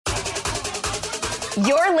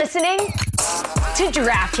You're listening to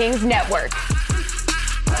DraftKings Network.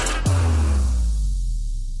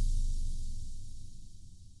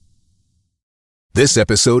 This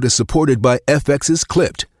episode is supported by FX's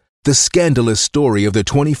Clipped, the scandalous story of the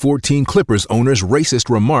 2014 Clippers owner's racist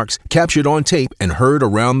remarks captured on tape and heard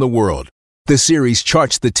around the world. The series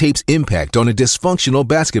charts the tape's impact on a dysfunctional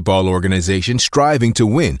basketball organization striving to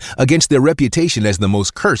win against their reputation as the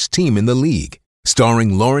most cursed team in the league.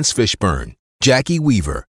 Starring Lawrence Fishburne, Jackie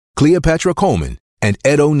Weaver, Cleopatra Coleman, and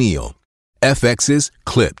Ed O'Neill. FX's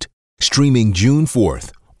Clipped, streaming June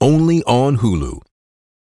 4th, only on Hulu.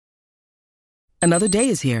 Another day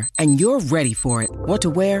is here, and you're ready for it. What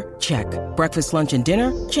to wear? Check. Breakfast, lunch, and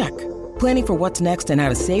dinner? Check. Planning for what's next and how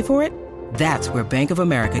to save for it? That's where Bank of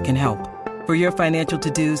America can help. For your financial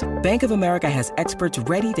to-dos, Bank of America has experts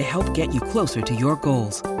ready to help get you closer to your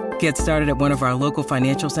goals. Get started at one of our local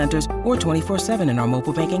financial centers or 24/7 in our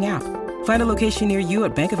mobile banking app. Find a location near you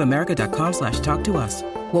at bankofamerica.com/talktous.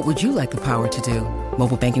 What would you like the power to do?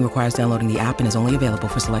 Mobile banking requires downloading the app and is only available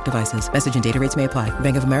for select devices. Message and data rates may apply.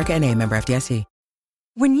 Bank of America NA, member FDIC.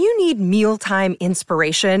 When you need mealtime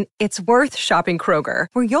inspiration, it's worth shopping Kroger,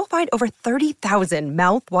 where you'll find over 30,000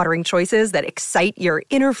 mouth-watering choices that excite your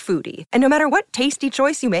inner foodie. And no matter what tasty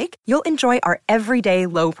choice you make, you'll enjoy our everyday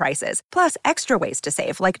low prices, plus extra ways to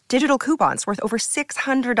save, like digital coupons worth over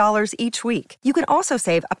 $600 each week. You can also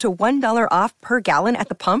save up to $1 off per gallon at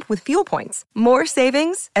the pump with fuel points. More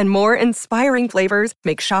savings and more inspiring flavors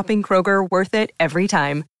make shopping Kroger worth it every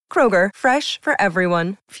time. Kroger, fresh for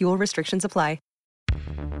everyone. Fuel restrictions apply.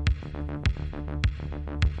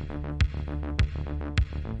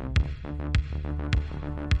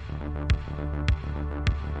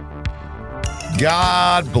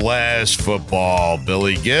 God bless football,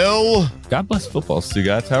 Billy Gill. God bless football,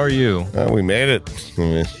 Stugats. How are you? We made it.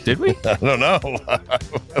 Did we? I don't know.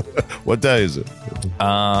 What day is it?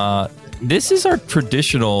 This is our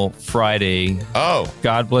traditional Friday. Oh.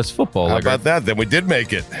 God bless football. How about that? Then we did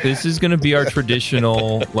make it. This is going to be our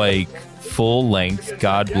traditional, full-length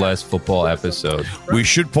God bless football episode. We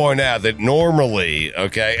should point out that normally,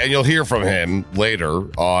 okay, and you'll hear from him later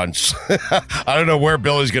on, I don't know where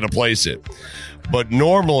Billy's going to place it, but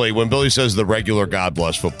normally when Billy says the regular God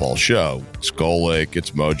bless football show, it's Golic,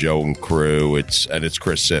 it's Mojo and crew, it's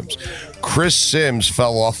Chris Sims. Chris Sims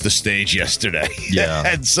fell off the stage yesterday. Yeah.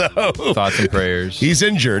 And so thoughts and prayers. He's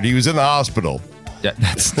injured. He was in the hospital. Yeah,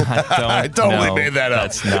 that's not. I totally made that up.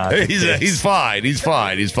 That's not. He's fine. He's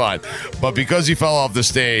fine. But because he fell off the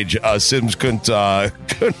stage, Sims couldn't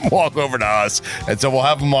walk over to us, and so we'll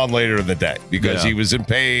have him on later in the day because he was in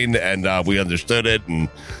pain, and we understood it, and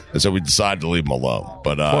so we decided to leave him alone.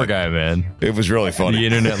 But poor guy, man. It was really funny. The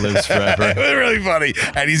internet lives forever. It was really funny,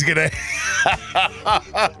 and he's gonna.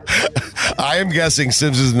 I am guessing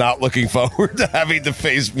Sims is not looking forward to having to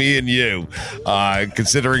face me and you,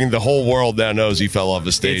 considering the whole world now knows he fell off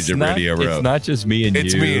the stage at Radio Row. It's not just me and you.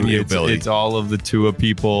 It's me and you, Billy. It's all of the Tua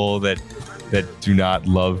people that do not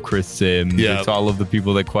love Chris Sims. Yeah. It's all of the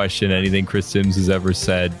people that question anything Chris Sims has ever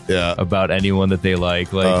said about anyone that they like.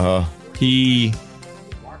 He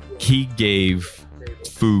gave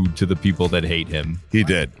food to the people that hate him. He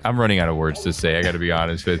did. I'm running out of words to say. I got to be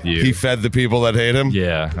honest with you. He fed the people that hate him?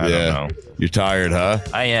 Yeah, I don't know. You're tired, huh?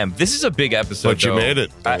 I am. This is a big episode, But you made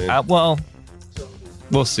it. Well,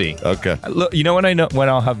 we'll see. Okay. Look, you know when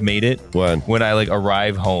I'll have made it? When I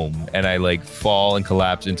arrive home and I fall and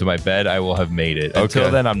collapse into my bed, I will have made it.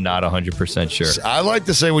 Until then, I'm not 100% sure. I like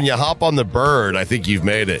to say when you hop on the bird, I think you've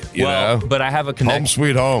made it. You know? But I have a home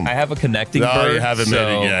sweet home. I have a connecting bird. No, you haven't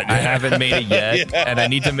made it yet. I haven't made it yet, and I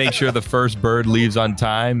need to make sure the first bird leaves on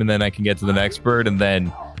time, and then I can get to the next bird, and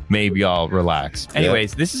then maybe I'll relax.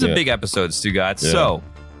 Anyways, this is a big episode, Stugats. Yeah. So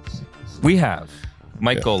we have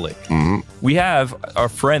Mike Golic. Mm-hmm. We have our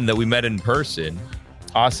friend that we met in person,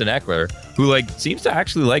 Austin Ekeler, who seems to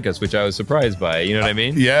actually like us, which I was surprised by. You know what I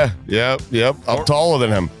mean? Yep. I'm taller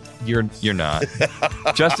than him. You're not.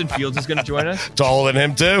 Justin Fields is going to join us. Taller than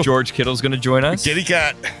him too. George Kittle's going to join us. Kitty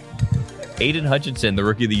cat. Aiden Hutchinson, the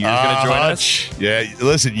rookie of the year, is going to join Hutch. us. Yeah,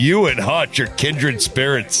 listen, you and Hutch are kindred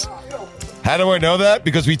spirits. How do I know that?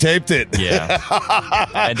 Because we taped it. Yeah.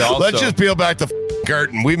 And also, let's just peel back the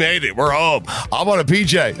curtain. We made it. We're home. I'm on a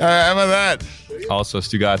PJ. All right, how about that? Also,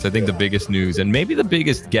 Stugats, I think the biggest news and maybe the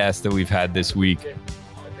biggest guest that we've had this week,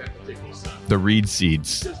 the Reid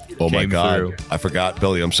seeds. Oh my God. Through. I forgot,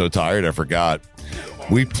 Billy. I'm so tired. I forgot.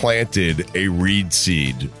 We planted a Reid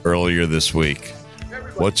seed earlier this week.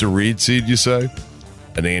 What's a Reid seed, you say?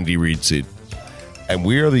 An Andy Reid seed. And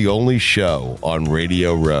we are the only show on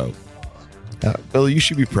Radio Row. Billy, you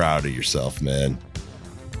should be proud of yourself, man.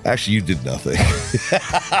 Actually, you did nothing.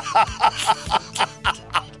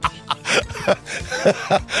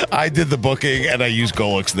 I did the booking, and I used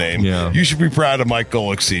Golic's name. Yeah. You should be proud of Mike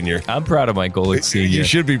Golic Sr. I'm proud of Mike Golic Sr. You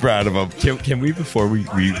should be proud of him. Can we, before we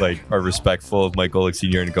like are respectful of Mike Golic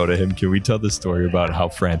Sr. and go to him, can we tell the story about how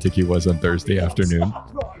frantic he was on Thursday afternoon?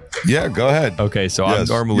 Yeah, go ahead. Okay, so I'm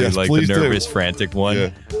normally like the nervous, frantic one.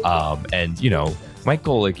 Yeah. And, you know, Mike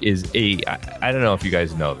Golic is I don't know if you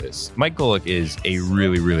guys know this. Mike Golic is a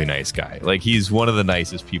really, really nice guy. Like, he's one of the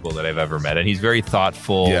nicest people that I've ever met. And he's very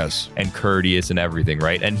thoughtful and courteous and everything,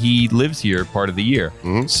 right? And he lives here part of the year.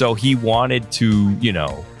 Mm-hmm. So he wanted to, you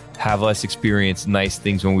know, have us experience nice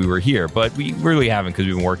things when we were here. But we really haven't, because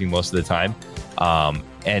we've been working most of the time.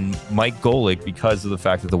 And Mike Golic, because of the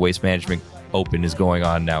fact that the Waste Management Open is going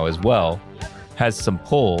on now as well, has some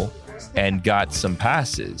pull and got some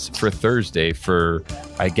passes for Thursday for,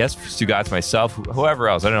 I guess, Stugatz, myself, whoever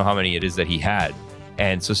else. I don't know how many it is that he had.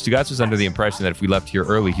 And so Stugatz was under the impression that if we left here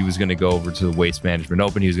early, he was going to go over to the Waste Management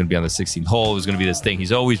Open. He was going to be on the 16th hole. It was going to be this thing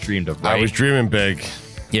he's always dreamed of, right? I was dreaming big.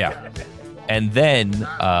 Yeah. And then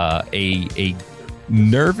a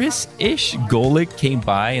nervous-ish Golic came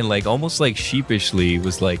by and like almost like sheepishly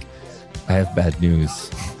was like, I have bad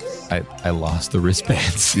news. I lost the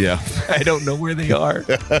wristbands. Yeah. I don't know where they are.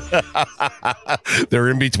 They're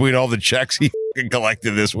in between all the checks he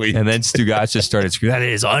collected this week. And then Stugatz just started screaming, that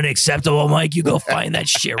is unacceptable, Mike. You go find that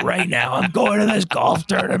shit right now. I'm going to this golf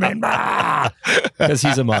tournament. Because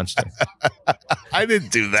he's a monster. I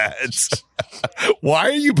didn't do that. Why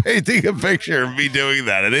are you painting a picture of me doing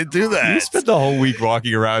that? I didn't do that. You spent the whole week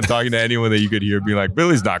walking around talking to anyone that you could hear being like,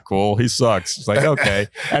 Billy's not cool. He sucks. It's like, okay.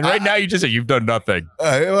 And right now you just say, you've done nothing.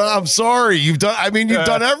 Well, I'm sorry. You've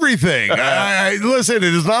done everything. Listen, it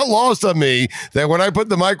is not lost on me that when I put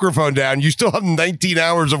the microphone down, you still have 19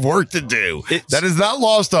 hours of work to do. That is not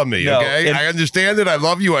lost on me, okay? I understand it. I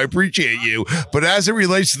love you. I appreciate you. But as it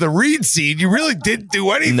relates to the Reid seed, you really didn't do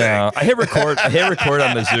anything. No, I hit record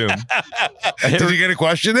on the Zoom. Did you get a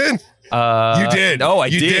question in? You did. No, I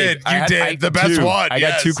did. did. You did. The best one. I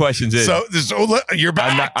got 2 questions in. So you're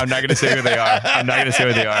back. I'm not going to say who they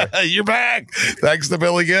are. You're back. Thanks to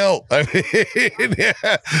Billy Gill. I mean,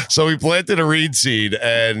 yeah. So we planted a Reid seed,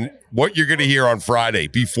 and what you're going to hear on Friday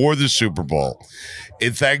before the Super Bowl.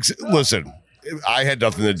 Listen, I had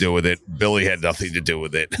nothing to do with it. Billy had nothing to do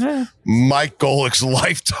with it. Mike Golic's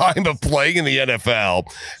lifetime of playing in the NFL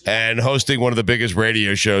and hosting one of the biggest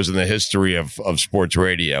radio shows in the history of sports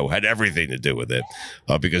radio had everything to do with it,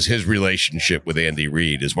 because his relationship with Andy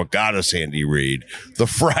Reid is what got us Andy Reid the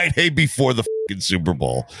Friday before the fucking Super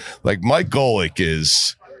Bowl. Like, Mike Golic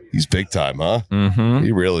he's big time, huh? Mm-hmm.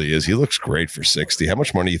 He really is. He looks great for 60. How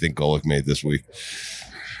much money do you think Golic made this week?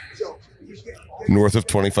 North of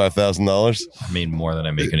 $25,000. I mean, more than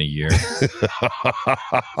I make in a year.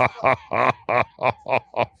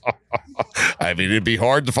 I mean, it'd be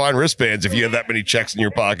hard to find wristbands if you have that many checks in your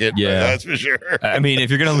pocket. Yeah, that's for sure. I mean, if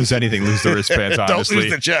you're gonna lose anything, lose the wristbands. Honestly, don't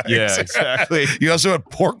lose the checks. Yeah, exactly. He also had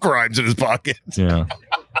pork rinds in his pocket. Yeah.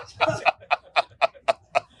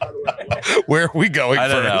 Where are we going I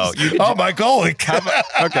don't first? know. Mike Golic.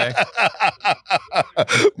 Okay.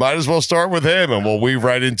 Might as well start with him, and we'll weave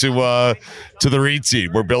right into to the Reid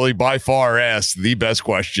seed, where Billy by far asked the best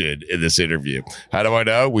question in this interview. How do I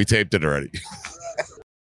know? We taped it already.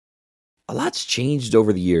 A lot's changed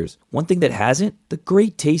over the years. One thing that hasn't, the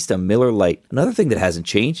great taste of Miller Lite. Another thing that hasn't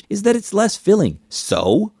changed is that it's less filling.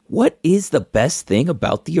 So, what is the best thing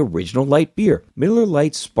about the original light beer? Miller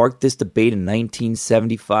Lite sparked this debate in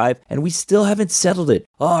 1975, and we still haven't settled it.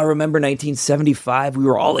 Oh, I remember 1975, we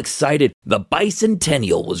were all excited. The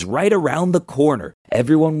bicentennial was right around the corner.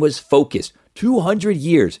 Everyone was focused. 200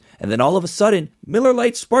 years. And then all of a sudden, Miller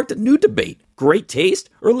Lite sparked a new debate. Great taste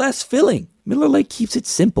or less filling? Miller Lite keeps it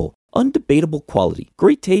simple. Undebatable quality.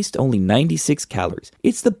 Great taste, only 96 calories.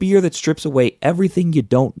 It's the beer that strips away everything you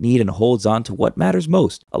don't need and holds on to what matters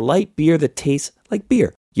most. A light beer that tastes like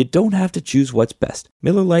beer. You don't have to choose what's best.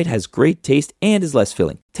 Miller Lite has great taste and is less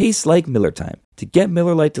filling. Tastes like Miller time. To get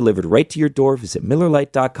Miller Lite delivered right to your door, visit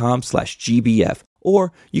MillerLite.com/GBF.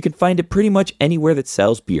 Or you can find it pretty much anywhere that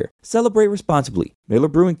sells beer. Celebrate responsibly. Miller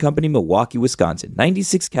Brewing Company, Milwaukee, Wisconsin.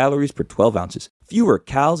 96 calories per 12 ounces. Fewer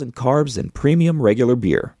calories and carbs than premium regular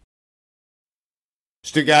beer.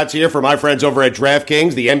 Stugatz here for my friends over at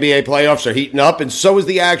DraftKings. The NBA playoffs are heating up, and so is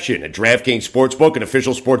the action at DraftKings Sportsbook, an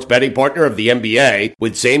official sports betting partner of the NBA,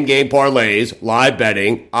 with same-game parlays, live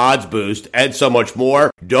betting, odds boost, and so much more.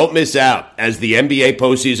 Don't miss out as the NBA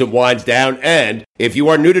postseason winds down, and if you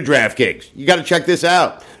are new to DraftKings, you got to check this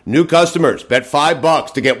out. New customers, bet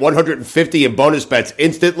 $5 to get $150 in bonus bets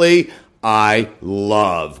instantly. I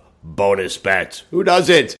love bonus bets. Who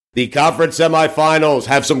doesn't? The conference semifinals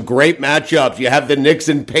have some great matchups. You have the Knicks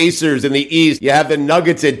and Pacers in the East. You have the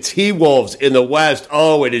Nuggets and T-Wolves in the West.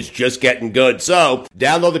 Oh, it is just getting good. So,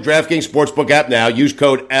 download the DraftKings Sportsbook app now. Use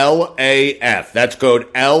code LAF. That's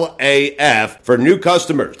code LAF for new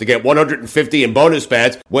customers to get $150 in bonus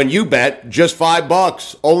bets when you bet just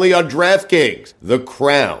 $5. Only on DraftKings. The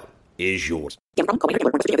crown is yours.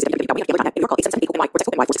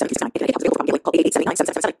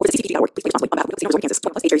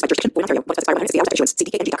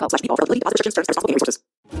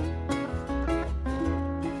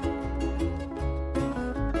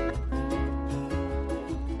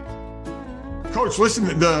 Coach,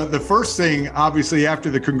 listen, the first thing, obviously, after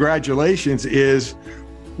the congratulations is,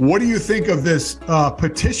 what do you think of this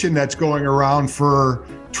petition that's going around for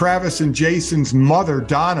Travis and Jason's mother,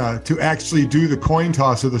 Donna, to actually do the coin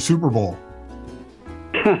toss of the Super Bowl?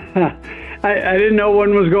 I didn't know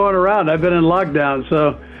one was going around. I've been in lockdown,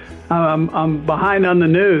 so I'm behind on the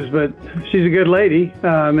news, but she's a good lady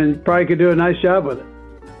and probably could do a nice job with it.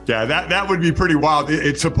 Yeah, that would be pretty wild.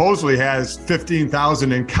 It supposedly has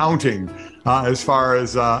 15,000 and counting as far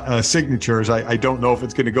as signatures. I don't know if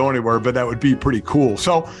it's going to go anywhere, but that would be pretty cool.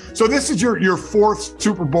 So this is your fourth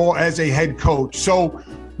Super Bowl as a head coach. So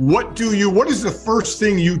what is the first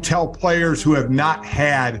thing you tell players who have not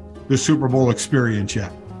had the Super Bowl experience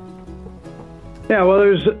yet? Yeah, well,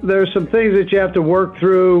 there's some things that you have to work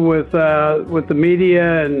through with the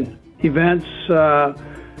media and events.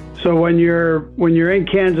 So when you're in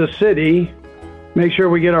Kansas City, make sure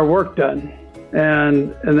we get our work done,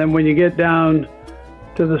 and then when you get down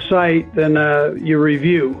to the site, then you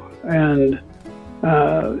review, and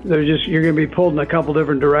you're going to be pulled in a couple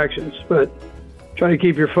different directions, but try to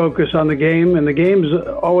keep your focus on the game, and the game's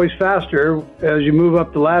always faster as you move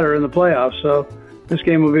up the ladder in the playoffs. So this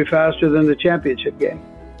game will be faster than the championship game.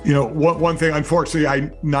 You know, one thing, unfortunately,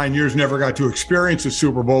 I 9 years never got to experience a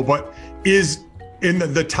Super Bowl, but is in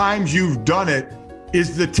the times you've done it,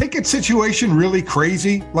 is the ticket situation really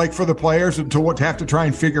crazy, like for the players, to have to try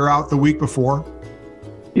and figure out the week before?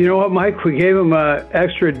 You know what, Mike? We gave them an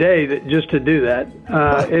extra day just to do that.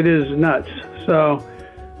 It is nuts. So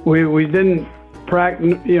we didn't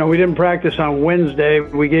practice. We didn't practice on Wednesday.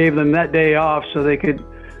 We gave them that day off so they could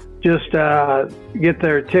just get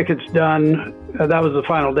their tickets done. That was the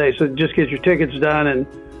final day. So just get your tickets done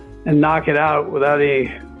and knock it out without any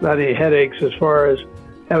headaches as far as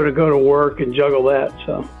having to go to work and juggle that.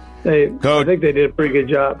 So I think they did a pretty good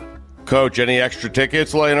job. Coach, any extra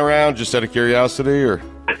tickets laying around just out of curiosity, or?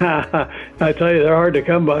 I tell you, they're hard to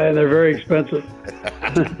come by and they're very expensive.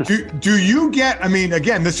 Do you get, I mean,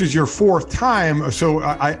 again, this is your fourth time, so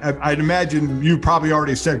I'd imagine you probably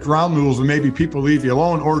already set ground rules and maybe people leave you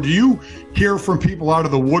alone, or do you hear from people out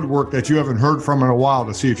of the woodwork that you haven't heard from in a while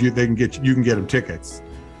to see if you can get them tickets?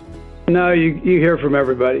 No, you hear from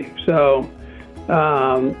everybody. So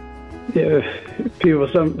people,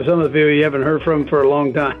 some of the people you haven't heard from for a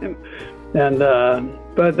long time, and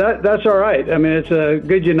but that's all right. I mean, it's a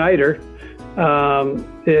good uniter.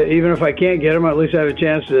 Even if I can't get them, at least I have a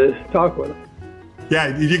chance to talk with them.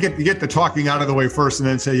 Yeah, you get the talking out of the way first, and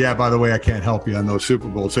then say, "Yeah, by the way, I can't help you on those Super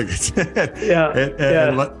Bowl tickets."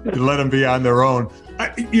 and let them be on their own.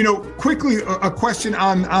 Quickly, a question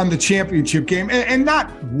on the championship game, and not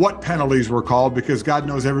what penalties were called, because God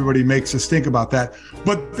knows everybody makes us think about that,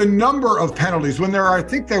 but the number of penalties. When there are, I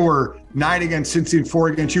think there were 9 against Cincy and 4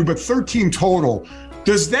 against you, but 13 total.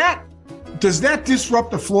 Does that disrupt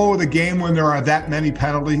the flow of the game when there are that many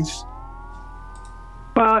penalties?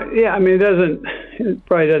 Yeah, I mean, it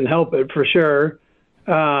probably doesn't help it for sure.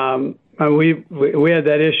 We had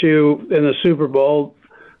that issue in the Super Bowl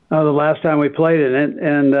the last time we played in it,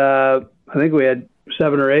 and I think we had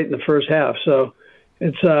 7 or 8 in the first half. So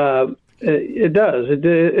it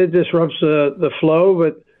disrupts the flow.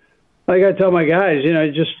 But like I tell my guys, you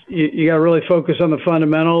got to really focus on the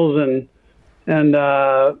fundamentals, and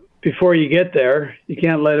before you get there, you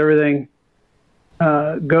can't let everything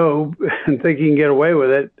go and think you can get away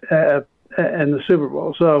with it in the Super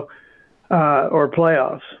Bowl, or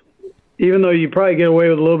playoffs. Even though you probably get away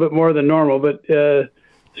with a little bit more than normal, but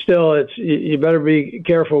still, you better be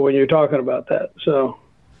careful when you're talking about that. So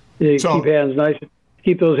keep those hands nice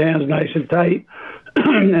and tight,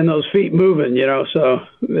 and those feet moving. So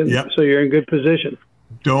you're in good position.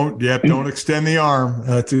 Don't extend the arm.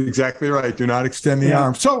 That's exactly right. Do not extend the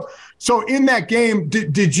arm. So in that game,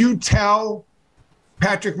 did you tell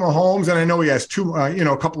Patrick Mahomes, and I know he has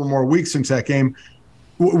a couple of more weeks since that game,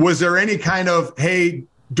 was there any kind of, hey,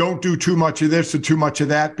 don't do too much of this or too much of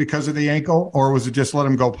that because of the ankle, or was it just let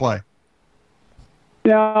him go play?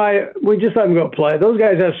 We just let him go play. Those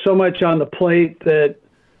guys have so much on the plate that,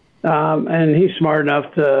 and he's smart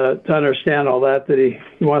enough to understand all that he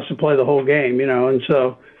wants to play the whole game, And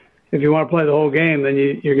so, if you want to play the whole game, then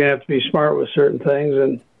you're going to have to be smart with certain things.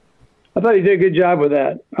 And I thought he did a good job with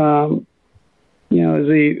that. As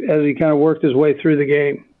he kind of worked his way through the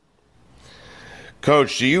game.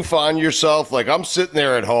 Coach, do you find yourself, like I'm sitting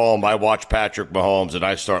there at home, I watch Patrick Mahomes and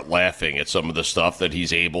I start laughing at some of the stuff that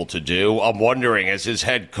he's able to do. I'm wondering, as his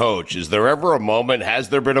head coach, has there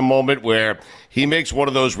been a moment where he makes one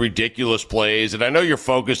of those ridiculous plays? And I know you're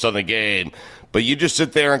focused on the game, but you just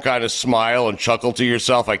sit there and kind of smile and chuckle to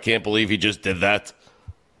yourself. I can't believe he just did that.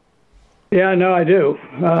 Yeah, no, I do.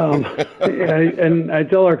 And I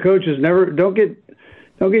tell our coaches, don't get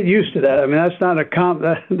used to that. I mean, that's not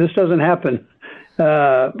this doesn't happen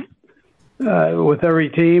with every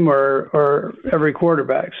team or every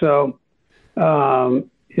quarterback. So,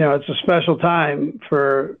 it's a special time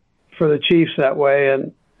for the Chiefs that way.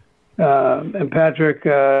 And Patrick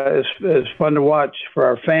is fun to watch for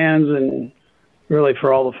our fans and really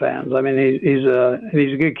for all the fans. I mean, he's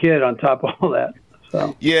a good kid on top of all that.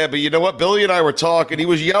 So. Yeah, but you know what? Billy and I were talking. He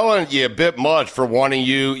was yelling at you a bit much for wanting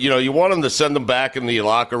you. You want him to send them back in the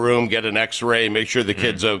locker room, get an X-ray, make sure the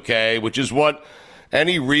kid's okay, which is what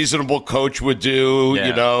any reasonable coach would do.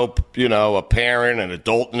 Yeah. A parent, an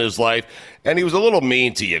adult in his life. And he was a little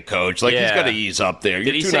mean to you, Coach. Like he's got to ease up there.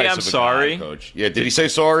 Did he say I'm sorry, Coach? Yeah. Did he say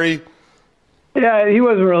sorry? Yeah, he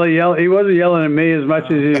wasn't really yelling. He wasn't yelling at me as much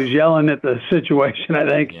as he was yelling at the situation, I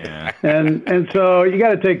think. Yeah. And so you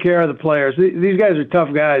got to take care of the players. These guys are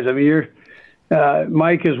tough guys. I mean,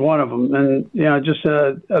 Mike is one of them, and just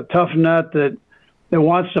a tough nut that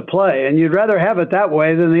wants to play. And you'd rather have it that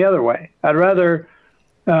way than the other way. I'd rather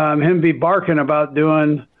him be barking about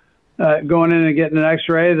going in and getting an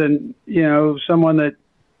X-ray than someone that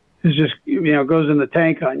is just goes in the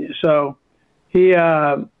tank on you. So he.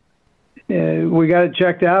 We got it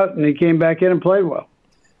checked out, and he came back in and played well.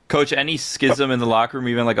 Coach, any schism in the locker room,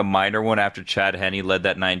 even like a minor one after Chad Henne led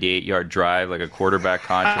that 98-yard drive, like a quarterback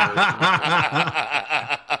controversy?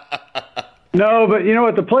 No, but you know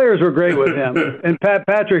what? The players were great with him, and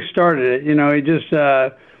Patrick started it. He just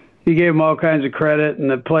he gave him all kinds of credit, and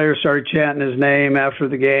the players started chanting his name after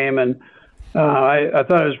the game, and I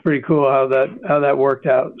thought it was pretty cool how that worked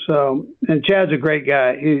out. So, and Chad's a great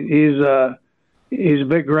guy. He's a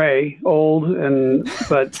bit gray, old,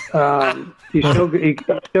 but he still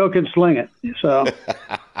can sling it. So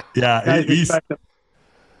yeah,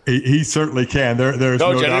 he certainly can. There's Coach, no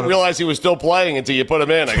I doubt. didn't realize he was still playing until you put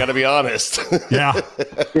him in. I got to be honest. Yeah.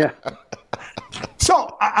 Yeah.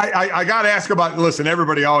 So I got to ask about. Listen,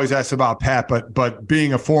 everybody always asks about Pat, but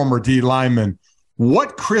being a former D lineman,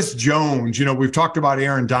 what Chris Jones? We've talked about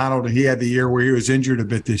Aaron Donald, and he had the year where he was injured a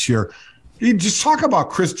bit this year. You just talk about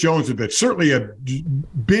Chris Jones a bit. Certainly a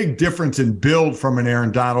big difference in build from an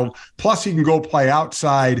Aaron Donald. Plus, he can go play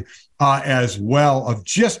outside as well, of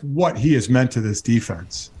just what he has meant to this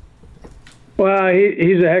defense. Well,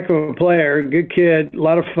 he's a heck of a player. Good kid, a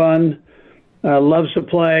lot of fun, loves to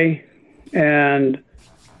play. And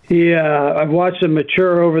I've watched him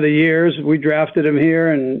mature over the years. We drafted him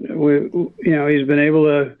here, and he's been able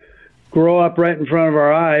to grow up right in front of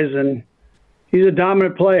our eyes. And he's a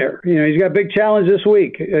dominant player. He's got a big challenge this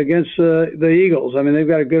week against the Eagles. I mean, they've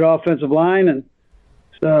got a good offensive line, and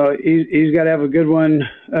so he's got to have a good one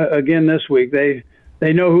again this week. They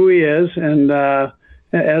know who he is, and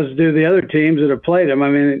as do the other teams that have played him. I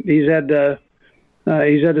mean, he's had to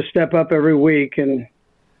step up every week, and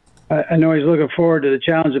I know he's looking forward to the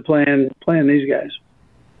challenge of playing these guys.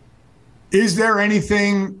 Is there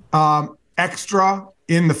anything extra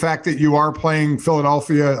in the fact that you are playing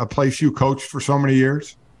Philadelphia, a place you coached for so many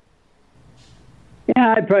years?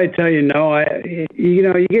 Yeah, I'd probably tell you no.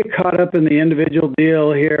 You get caught up in the individual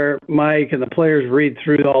deal here, Mike, and the players read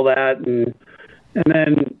through all that, and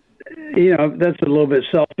then that's a little bit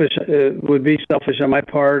selfish. It would be selfish on my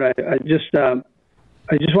part. I just want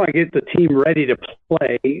to get the team ready to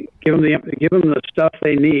play, give them the stuff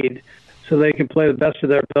they need, so they can play the best of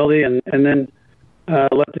their ability, and then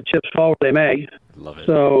let the chips fall where they may. Love it.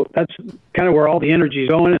 So that's kind of where all the energy is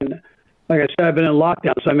going. And like I said, I've been in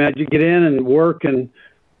lockdown, so I get get in and work and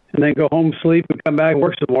then go home, sleep, and come back and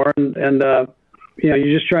work some more. And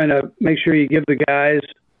you're just trying to make sure you give the guys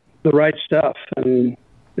the right stuff and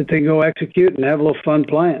that they can go execute and have a little fun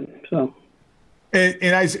playing. So.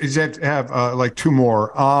 And I just have like two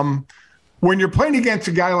more. When you're playing against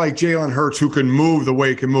a guy like Jalen Hurts who can move the way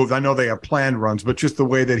he can move, I know they have planned runs, but just the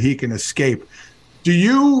way that he can escape.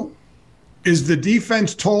 Is the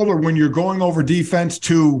defense told, or when you're going over defense,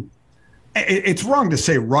 to it's wrong to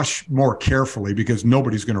say rush more carefully because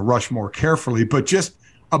nobody's going to rush more carefully, but just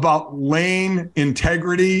about lane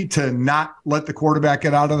integrity to not let the quarterback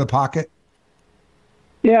get out of the pocket?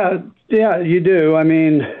 Yeah, you do. I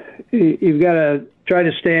mean, you've got to try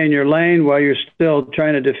to stay in your lane while you're still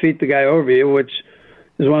trying to defeat the guy over you, which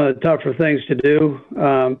is one of the tougher things to do.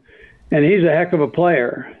 And he's a heck of a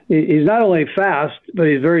player. He's not only fast, but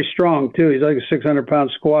he's very strong too. He's like a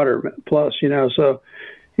 600-pound squatter plus, so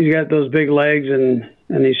he's got those big legs and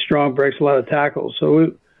he's strong, breaks a lot of tackles.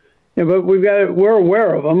 So but we're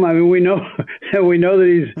aware of him. I mean, we know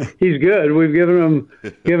that he's good. We've given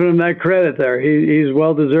him that credit there. He's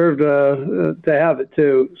well deserved to have it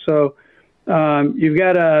too. So you've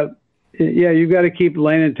got to keep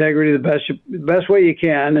lane integrity the best way you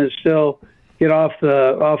can and still get off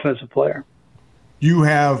the offensive player.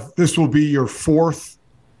 This will be your fourth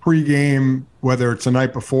pregame, whether it's the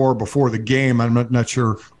night before the game. I'm not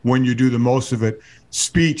sure when you do the most of it.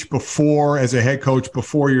 Speech before, as a head coach,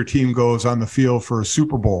 before your team goes on the field for a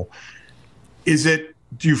Super Bowl. Do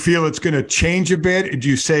you feel it's going to change a bit? Do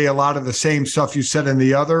you say a lot of the same stuff you said in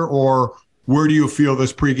the other, or where do you feel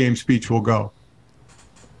this pregame speech will go?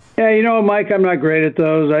 Yeah, Mike, I'm not great at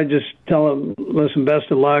those. I just tell them, listen,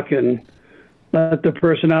 best of luck, and let the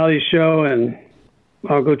personality show, and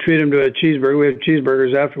I'll go treat them to a cheeseburger. We have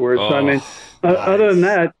cheeseburgers afterwards. So, I mean, nice. Other than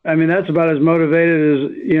that, I mean, that's about as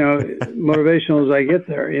motivated as, motivational as I get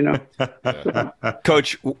there, So.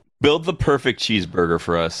 Coach, build the perfect cheeseburger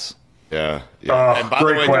for us. Yeah. And by the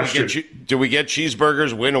way, do we get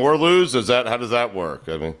cheeseburgers win or lose? How does that work?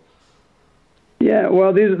 I mean, yeah,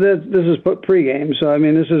 well, this is pregame, so I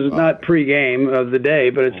mean, this is not pregame of the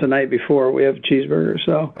day, but it's the night before we have cheeseburger.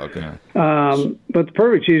 So, okay. But the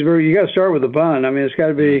perfect cheeseburger, you got to start with the bun. I mean, it's got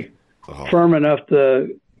to be firm enough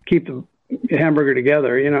to keep the hamburger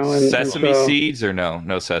together, And sesame seeds or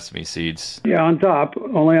no sesame seeds? Yeah, on top,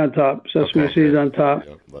 only on top. Sesame seeds on top.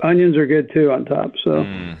 Onions are good too on top. So,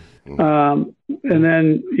 and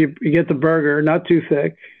then you get the burger, not too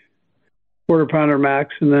thick, quarter pounder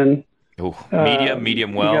max, and then. Ooh,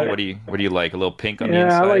 medium well. What do you like? A little pink on the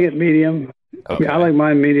inside? Yeah, I like it medium. Okay. Yeah, I like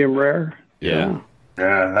mine medium rare. Yeah.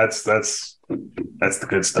 Yeah, that's the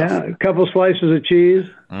good stuff. Yeah, a couple slices of cheese.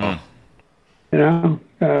 Mild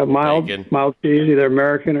cheese, either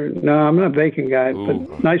American or no. I'm not a bacon guy,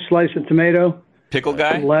 but nice slice of tomato. Pickle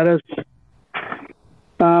guy. Some lettuce.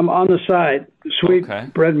 On the side, sweet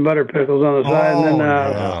bread and butter pickles on the side, and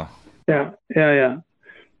then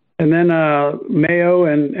and then mayo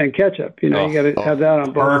and ketchup. You got to have that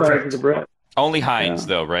on both sides of the bread. Only Heinz,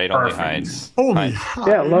 though, right? Only Heinz. Only Heinz.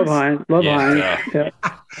 Yeah, love Heinz. Heinz. Yeah.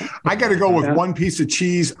 I got to go with one piece of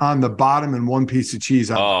cheese on the bottom and one piece of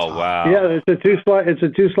cheese on the top. Oh, wow. Yeah, it's a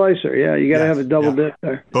two slicer. Yeah, you got to have a double dip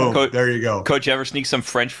there. Boom. There you go. Coach, ever sneak some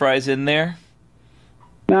French fries in there?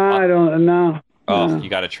 No, I don't. No. Oh, you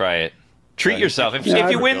got to try it. Treat yourself. If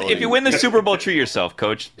you win the Super Bowl, treat yourself,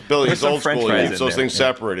 Coach. Billy, it's old school. He keeps those things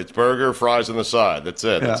separate. It's burger, fries on the side. That's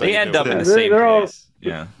it. Yeah. They end up in the same place.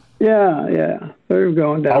 Yeah. Yeah. They're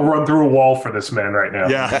going down. I'll run through a wall for this man right now.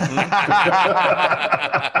 Yeah.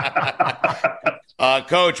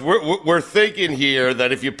 Coach, we're thinking here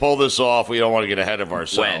that if you pull this off, we don't want to get ahead of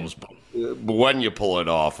ourselves. When you pull it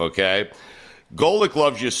off, okay? Golic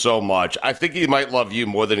loves you so much. I think he might love you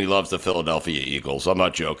more than he loves the Philadelphia Eagles. I'm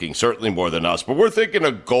not joking. Certainly more than us. But we're thinking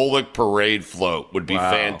a Golic parade float would be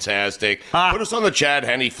fantastic. Put us on the Chad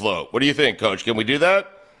Henne float. What do you think, Coach? Can we do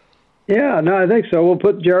that? Yeah, no, I think so. We'll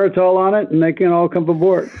put Geritol on it, and they can all come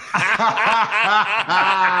aboard.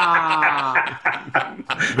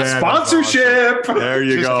 Sponsorship. Awesome. There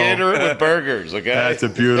you go. Just cater it with burgers, okay? That's a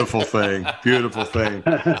beautiful thing. Beautiful thing.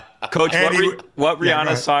 Coach, what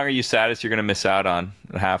Rihanna song are you saddest you're going to miss out on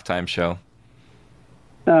the halftime show?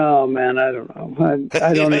 Oh, man, I don't know.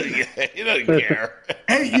 I don't. You don't care.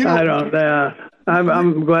 Hey, I don't.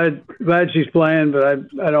 I'm glad she's playing, but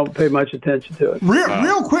I don't pay much attention to it.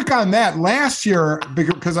 Real quick on that. Last year,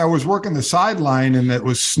 because I was working the sideline, and it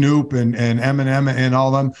was Snoop and Eminem and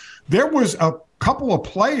all them, there was a couple of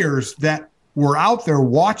players that were out there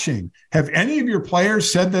watching. Have any of your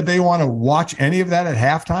players said that they want to watch any of that at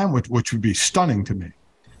halftime, which would be stunning to me?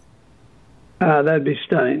 That'd be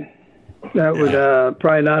stunning. That would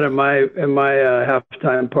probably not in my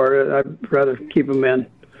halftime part. I'd rather keep them in.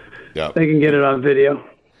 Yeah, they can get it on video.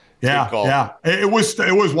 Yeah. It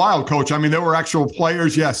was wild, Coach. I mean, there were actual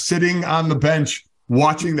players, sitting on the bench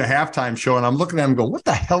watching the halftime show, and I'm looking at them and go, "What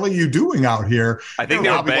the hell are you doing out here?" I think they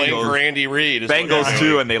were playing for Andy Reid. Bengals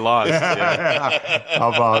too, and they lost.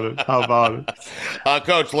 How about it?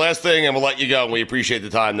 Coach, last thing, and we'll let you go. We appreciate the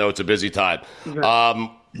time, though. It's a busy time.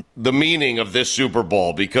 the meaning of this Super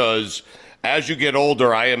Bowl, because as you get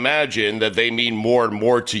older, I imagine that they mean more and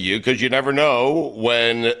more to you because you never know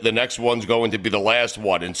when the next one's going to be the last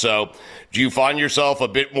one. And so do you find yourself a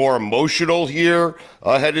bit more emotional here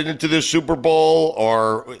headed into this Super Bowl,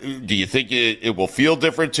 or do you think it will feel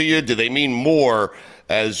different to you? Do they mean more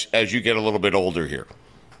as you get a little bit older here?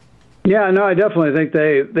 Yeah, no, I definitely think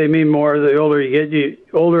they mean more. The older you get, you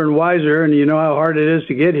older and wiser, and you know how hard it is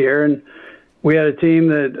to get here. And we had a team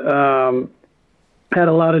that had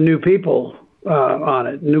a lot of new people on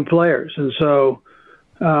it, new players. And so,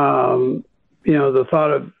 the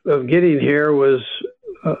thought of getting here was,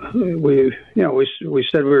 we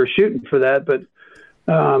said we were shooting for that, but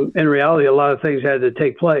in reality, a lot of things had to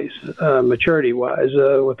take place, maturity-wise,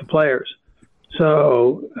 with the players.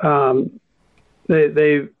 So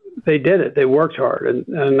they did it. They worked hard,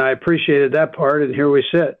 and I appreciated that part, and here we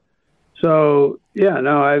sit. So, yeah,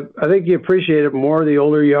 no, I think you appreciate it more the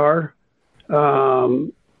older you are.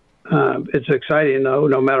 It's exciting, though,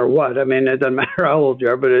 no matter what. I mean, it doesn't matter how old you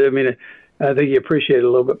are, but I think you appreciate it a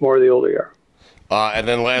little bit more the older you are. And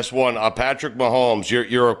then last one, Patrick Mahomes,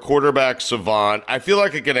 you're a quarterback savant. I feel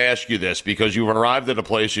like I can ask you this because you've arrived at a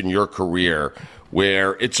place in your career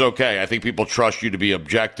where it's okay. I think people trust you to be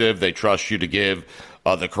objective. They trust you to give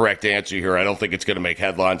the correct answer here. I don't think it's going to make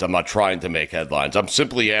headlines. I'm not trying to make headlines. I'm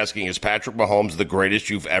simply asking, is Patrick Mahomes the greatest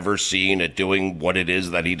you've ever seen at doing what it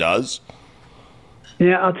is that he does?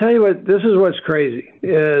 Yeah, I'll tell you what. This is what's crazy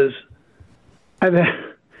is I've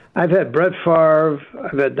had Brett Favre,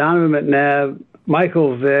 I've had Donovan McNabb,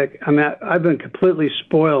 Michael Vick. I mean, I've been completely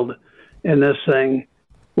spoiled in this thing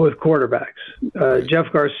with quarterbacks.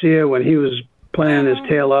 Jeff Garcia, when he was playing his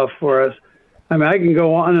tail off for us. I mean, I can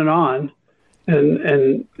go on and on,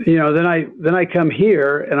 and then I come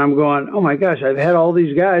here and I'm going, oh my gosh, I've had all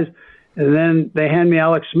these guys, and then they hand me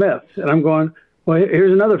Alex Smith, and I'm going, well,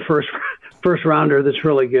 here's another first rounder that's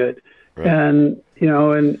really good. Right. And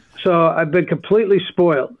so I've been completely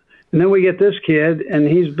spoiled. And then we get this kid, and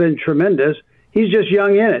he's been tremendous. He's just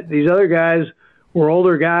young in it. These other guys were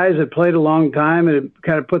older guys that played a long time and had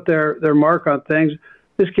kind of put their mark on things.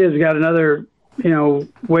 This kid's got another,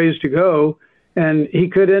 ways to go, and he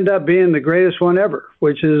could end up being the greatest one ever,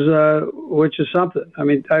 which is something. I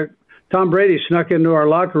mean, Tom Brady snuck into our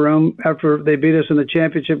locker room after they beat us in the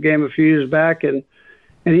championship game a few years back, and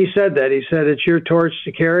he said that. He said, it's your torch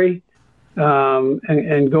to carry,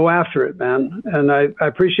 and go after it, man. And I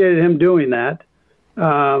appreciated him doing that.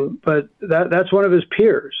 But that's one of his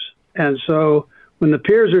peers. And so when the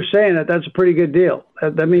peers are saying it, that's a pretty good deal.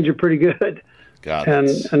 That means you're pretty good. Got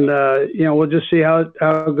it. And we'll just see how it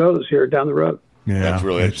goes here down the road. Yeah, that's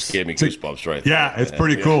really it just gave me goosebumps right there. Yeah, it's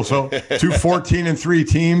pretty cool. So 2 14-3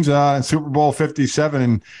 teams in Super Bowl 57,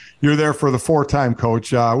 and you're there for the 4-time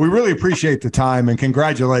coach. We really appreciate the time, and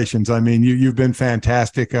congratulations. I mean, you've been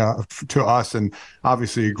fantastic to us, and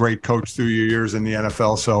obviously a great coach through your years in the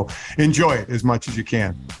NFL. So enjoy it as much as you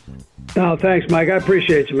can. Oh, thanks, Mike. I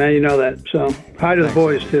appreciate you, man. You know that. So hi to the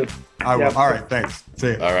boys too. I will. All right, thanks. See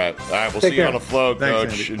you. All right. We'll see you on the flow, Coach.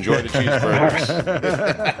 Thanks, enjoy the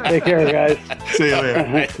cheeseburgers. Take care, guys. See you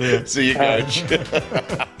later. See you, Coach.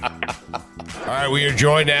 All right, we are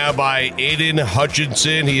joined now by Aiden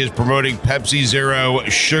Hutchinson. He is promoting Pepsi Zero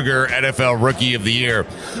Sugar NFL Rookie of the Year.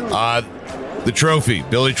 The trophy,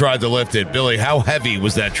 Billy tried to lift it. Billy, how heavy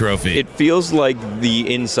was that trophy? It feels like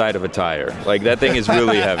the inside of a tire. Like, that thing is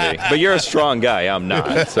really heavy. But you're a strong guy. I'm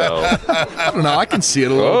not, so. I don't know. I can see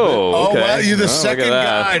it a little bit. Oh, okay. Well, you're the second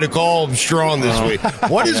guy to call him strong this week.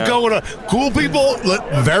 What is going on? Cool people,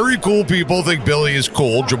 very cool people think Billy is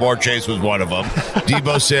cool. Jamar Chase was one of them.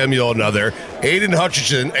 Deebo Samuel, another. Aiden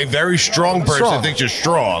Hutchinson, a very strong person, thinks you're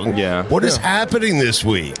strong. Yeah. What is happening this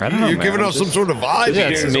week? I don't know, You're giving us some sort of vibe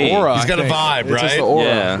here. It's me. Aura, He's got a vibe. Right? Just the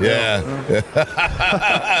aura. Yeah.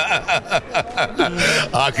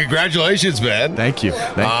 Congratulations, man. Thank you.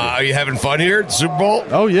 Are you having fun here at the Super Bowl?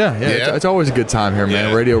 Oh yeah. It's always a good time here, man.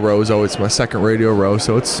 Yeah. Radio Row is always my second Radio Row,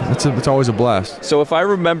 so it's always a blast. So if I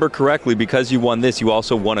remember correctly, because you won this, you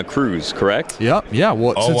also won a cruise, correct? Yep. Yeah.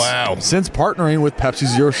 Well, since partnering with Pepsi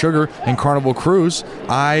Zero Sugar and Carnival Cruise,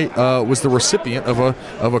 I was the recipient of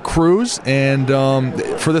a cruise and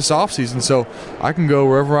for this off season, so I can go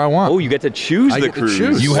wherever I want. Oh, you get to choose the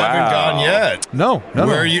cruise. You haven't gone yet. No.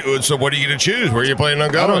 Where are you? So what are you going to choose? Where are you planning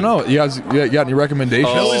on going? I don't know. You guys got any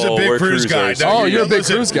recommendations? Billy's a big cruise guy. No, you're a big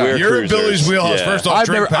cruise guy. You're in Billy's wheelhouse. Yeah. First off,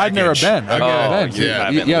 I've never been.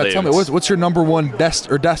 Tell me, what's your number one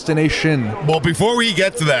destination? Well, before we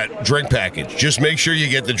get to that, drink package. Just make sure you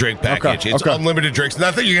get the drink package. It's unlimited drinks.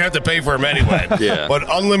 Not that you're going to have to pay for them anyway. anyway. Yeah. But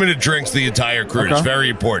unlimited drinks the entire cruise. Okay. Very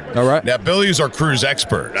important. All right. Now, Billy's our cruise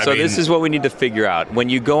expert. I mean, this is what we need to figure out. When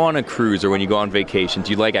you go on a cruise or when you go on vacation,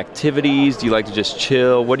 do you like activities? Do you like to just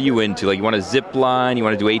chill? What are you into? Like, you want to zip line? You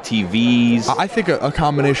want to do ATVs? I think a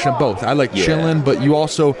combination of both. I like chilling, but you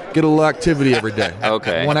also get a little activity every day.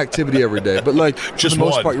 Okay. One activity every day. But, like, just for the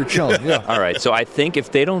most one. part, you're chilling. Yeah. All right. So I think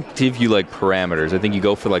if they don't give you, like, parameters, I think you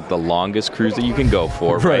go for, like, the longest cruise that you can go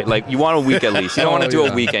for, right? Like, you want a week at least. You don't want to do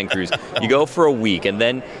a weekend cruise. You go for a week, and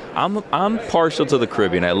then I'm partial to the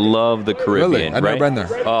Caribbean. I love the Caribbean. Really? I've never been there.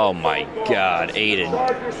 Oh my God, Aiden!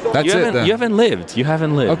 That's it. Then. You haven't lived.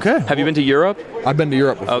 Okay. Have you been to Europe? I've been to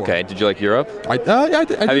Europe before. Okay. Did you like Europe? I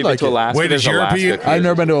Have you been to Alaska? Wait, There's is Europe? Alaska I've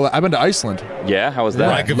never been to. I've been to Iceland. Yeah. How was that?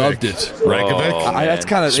 Reykjavik. Loved it. Reykjavik. Oh, That's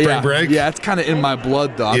kind of Spring break? Yeah, it's kind of in my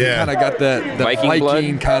blood though. Yeah. I've kind of got that Viking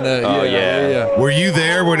blood? kind of. Oh, yeah. Were you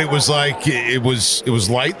there when it was like it was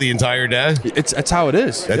light the entire day? It's how it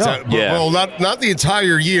is. That's how, well, not the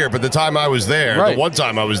entire year, but the time I was there, Right. the one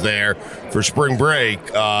time I was there for spring break,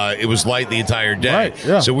 it was light the entire day. Right,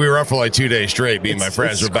 yeah. So we were up for like 2 days straight. Me and my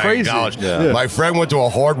friends it's were back in crazy. college. Yeah. My friend went to a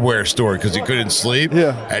hardware store because he couldn't sleep.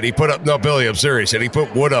 Yeah. And he put up, no, Billy, I'm serious. And he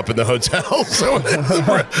put wood up in the hotel so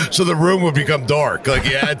the room would become dark. Like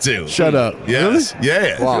he had to. Shut up. Yes. Really?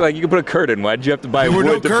 Yeah. Wow. Like, you could put a curtain. Why did you have to buy There were wood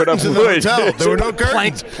no to put up curtains in the wood? hotel. There were no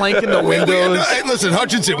curtains. Plank in the We had windows. no- hey, listen,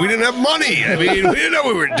 Hutchinson, we didn't have money. I mean, we didn't know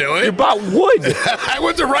what we were doing. You bought wood. I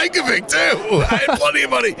went to Reykjavik, too. I had plenty of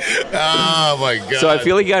money. Oh, my God. So I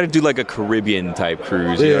feel like you got to do like a Caribbean type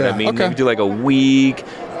cruise. You know what I mean? Okay. Maybe do like a week.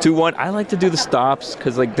 Do one. I like to do the stops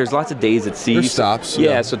because like there's lots of days at sea. There's stops, Yeah,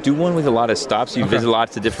 yeah. so do one with a lot of stops. You visit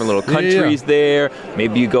lots of different little Yeah, yeah. countries there.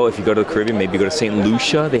 Maybe you go, if you go to the Caribbean, maybe you go to St.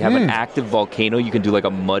 Lucia. They have an active volcano you can do like a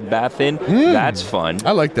mud bath in. That's fun.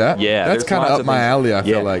 I like that. Yeah, That's there's kind of lots up my things. alley. I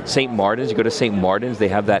feel like. St. Martin's. You go to St. Martin's. They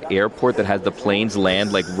have that airport that has the planes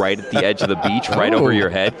land like right at the edge of the beach, right over your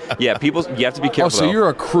head. Yeah, people. You have to be careful. Oh, so though. you're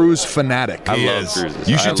a cruise fanatic. I He love is. cruises.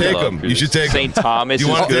 You should I take love them. You cruises. should take St. them. Thomas Do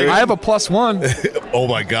you is want to good. take- I have a +1. Oh,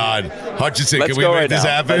 my God. Hutchinson, Let's can we go make right this now.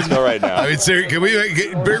 happen? Let's go right now. I mean, seriously, can we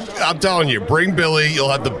I'm telling you, bring Billy. You'll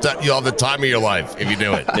have the time of your life if you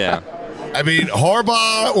do it. Yeah. I mean,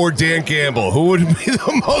 Harbaugh or Dan Campbell, who would be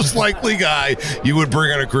the most likely guy you would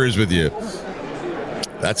bring on a cruise with you?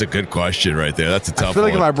 That's a good question right there. That's a tough one. I feel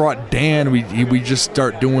like if I brought Dan, we just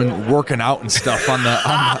start working out and stuff on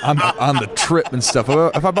the trip and stuff.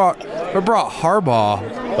 If I brought Harbaugh,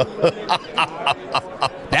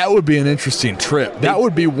 that would be an interesting trip. That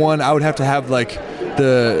would be one I would have to have like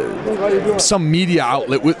some media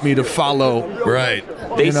outlet with me to follow. Right.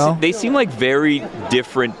 They seem like very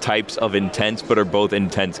different types of intense, but are both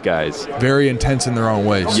intense guys. Very intense in their own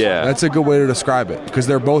ways. Yeah. That's a good way to describe it because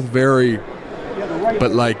they're both very.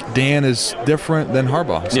 But like Dan is different than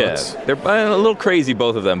Harbaugh. So They're a little crazy,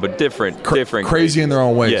 both of them, but different. Crazy in their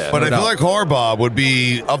own ways. Yeah. But I feel like Harbaugh would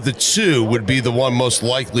be, of the two, would be the one most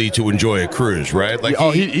likely to enjoy a cruise, right? Like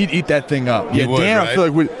he'd eat that thing up. Yeah, would, Dan, right? I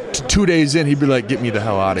feel like 2 days in, he'd be like, "Get me the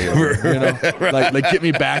hell out of here," you know, like get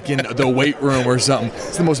me back in the weight room or something.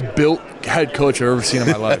 It's the most built head coach I've ever seen in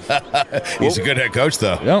my life. He's a good head coach,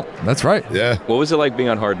 though. Yeah, that's right. Yeah. What was it like being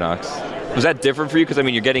on Hard Knocks? Was that different for you? Because I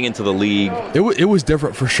mean, you're getting into the league. It was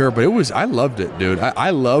different for sure, but I loved it, dude.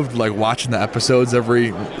 I loved like watching the episodes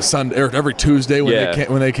every Sunday or every Tuesday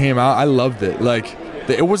when they came out. I loved it. Like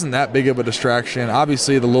it wasn't that big of a distraction.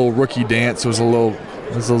 Obviously, the little rookie dance was a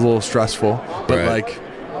little stressful, but like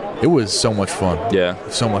it was so much fun. Yeah,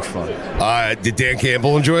 so much fun. Did Dan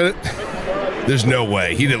Campbell enjoy it? There's no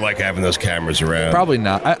way. He didn't like having those cameras around. Probably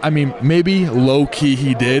not. I mean, maybe low-key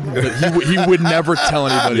he did, but he would never tell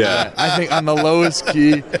anybody that. I think on the lowest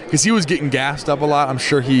key, because he was getting gassed up a lot, I'm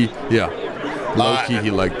sure low-key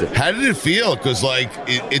he liked it. How did it feel? Because,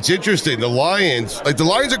 it's interesting. The Lions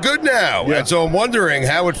are good now. Yeah. And so I'm wondering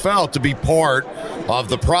how it felt to be part of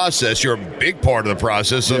the process. You're a big part of the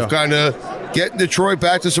process of kind of getting Detroit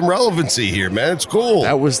back to some relevancy here, man. It's cool.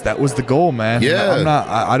 That was the goal, man. Yeah.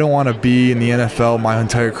 I don't want to be in the NFL my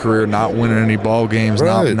entire career not winning any ball games,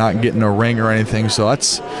 not getting a ring or anything. So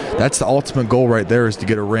that's the ultimate goal right there, is to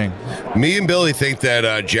get a ring. Me and Billy think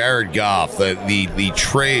that Jared Goff, the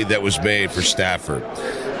trade that was made for Stafford,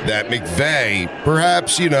 that McVay,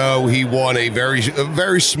 perhaps, he won a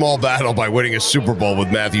very small battle by winning a Super Bowl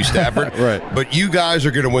with Matthew Stafford. Right. But you guys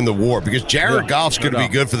are going to win the war because Jared Goff's going to be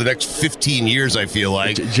good for the next 15 years, I feel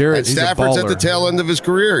like. Jared, and Stafford's at the tail end of his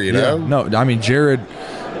career, Yeah. No, I mean, Jared,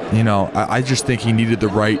 I just think he needed the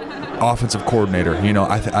right offensive coordinator.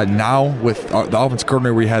 Now with the offensive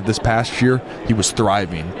coordinator we had this past year, he was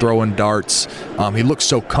thriving, throwing darts. He looked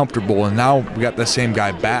so comfortable, and now we got the same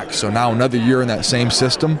guy back. So now another year in that same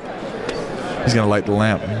system, he's going to light the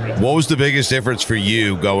lamp. What was the biggest difference for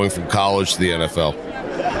you going from college to the NFL?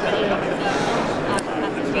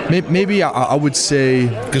 Maybe I would say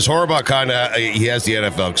because Harbaugh he has the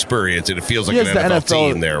NFL experience and it feels like an NFL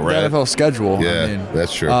team there, right? The NFL schedule. Yeah,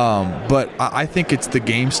 that's true. But I think it's the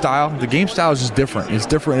game style. The game style is just different. It's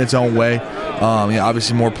different in its own way.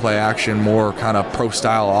 Obviously more play action, more kind of pro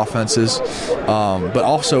style offenses. But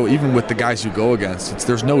also even with the guys you go against,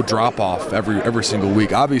 there's no drop off every single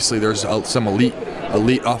week. Obviously there's some elite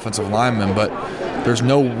offensive linemen, but there's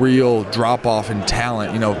no real drop off in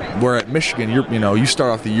talent. Where at Michigan, you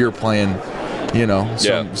start off the year playing,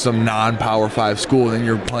 some non-Power 5 school, then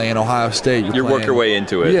you're playing Ohio State. You work your way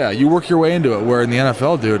into it. Yeah, you work your way into it. Where in the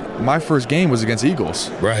NFL, dude, my first game was against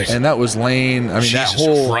Eagles, right? And that was Lane. Jesus that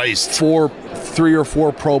whole Christ. 3 or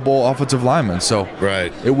 4 Pro Bowl offensive linemen. So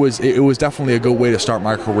right, it was definitely a good way to start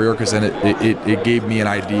my career because then it gave me an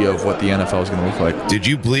idea of what the NFL was going to look like. Did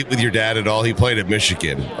you bleep with your dad at all? He played at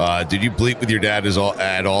Michigan. Did you bleep with your dad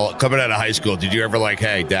at all? Coming out of high school, did you ever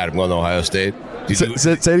hey, Dad, I'm going to Ohio State?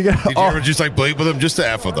 Say it again. Did you ever just bleep with them just to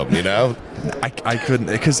F with them, I couldn't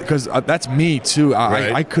because that's me too.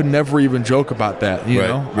 I could never even joke about that. You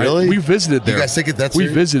know, really? We visited there. You guys think that's we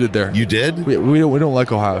visited there. You did? We don't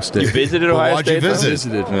like Ohio State. You visited Ohio State? Why'd you visit?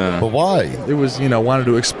 Visited. Yeah. But why? It was wanted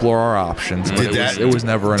to explore our options. It was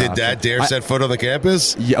never an option. Did Dad dare set foot on the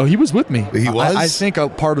campus? Yeah, he was with me. He was. I think a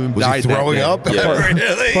part of him was died. He throwing that up? Yeah.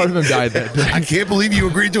 Really? Part of him died that day. I can't believe you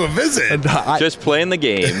agreed to a visit. Just playing the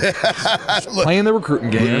game, playing the recruiting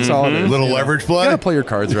game. That's all it is. Little leverage play. You gotta play your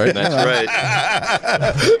cards right. That's right.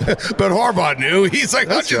 But Harbaugh knew. He's like,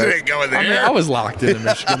 Hutchinson ain't going there. I was locked in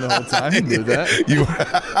Michigan the whole time. He knew that.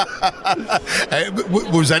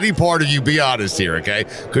 Was any part of you, be honest here, okay?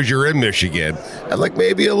 Because you're in Michigan, and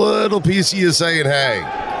maybe a little piece of you saying, hey,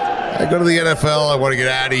 I go to the NFL, I want to get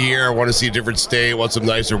out of here, I want to see a different state, want some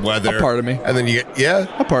nicer weather. A part of me. And then you get,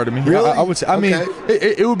 a part of me. Really? I would say, I mean,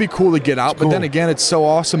 it would be cool to get out, but then again, it's so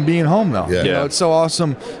awesome being home, though. Yeah. It's so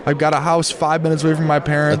awesome. I've got a house 5 minutes away from my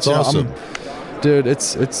parents. That's awesome. Dude,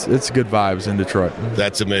 it's good vibes in Detroit.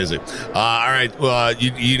 That's amazing. All right,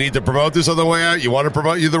 you need to promote this on the way out. You want to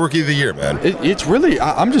promote you the Rookie of the Year, man. It's really,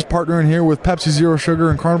 I'm just partnering here with Pepsi Zero Sugar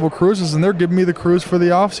and Carnival Cruises, and they're giving me the cruise for the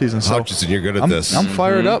offseason. So Hutchinson, you're good at this. I'm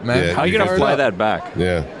fired up, man. Yeah, how are you going to fly that back?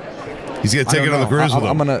 Yeah. He's going to take it on the cruise with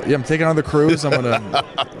him. I'm taking on the cruise. I'm going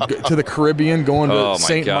to to the Caribbean, going to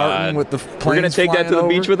St. Martin with the planes. We're going to take that to the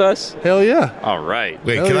beach with us? Hell yeah. All right.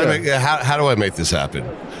 Wait, how do I make this happen?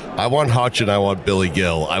 I want Hutch and I want Billy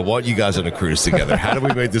Gill. I want you guys on a cruise together. How do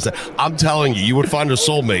we make this happen? I'm telling you, you would find a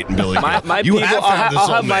soulmate in Billy Gill.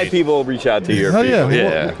 I'll have my people reach out to your people.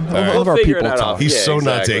 Yeah. We'll our figure people that talk. out. He's so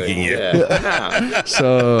not taking you. Yeah.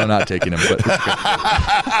 So not taking him. But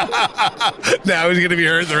now he's going to be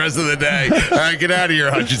hurt the rest of the day. All right, get out of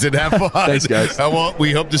here, Hutchinson. Have fun. Thanks, guys.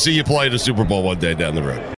 We hope to see you play in the Super Bowl one day down the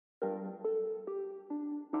road.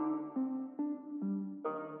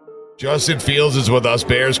 Justin Fields is with us,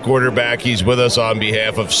 Bears quarterback. He's with us on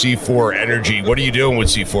behalf of C4 Energy. What are you doing with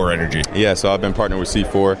C4 Energy? Yeah, so I've been partnered with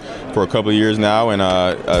C4 for a couple of years now, and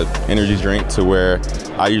an energy drink to where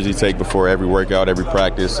I usually take before every workout, every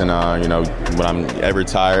practice, and when I'm ever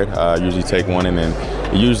tired, I usually take one, and then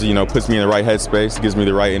it usually puts me in the right headspace, gives me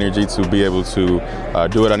the right energy to be able to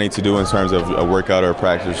do what I need to do in terms of a workout or a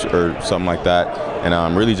practice or something like that,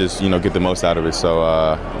 and really just get the most out of it. So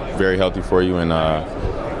very healthy for you, and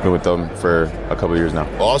been with them for a couple of years now.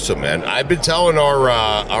 Awesome, man. I've been telling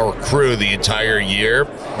our crew the entire year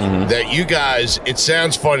that you guys, it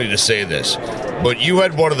sounds funny to say this, but you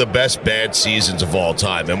had one of the best bad seasons of all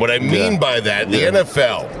time. And what I mean by that, the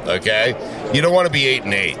NFL, okay, you don't want to be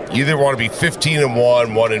 8-8. You either want to be 15-1,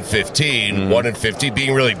 1-15. 1-15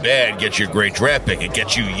 being really bad gets you a great draft pick. It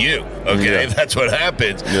gets you. Okay, that's what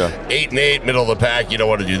happens. 8-8, middle of the pack. You don't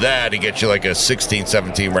want to do that. It gets you like a 16,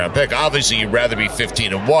 17 round pick. Obviously, you'd rather be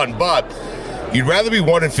 15-1, but you'd rather be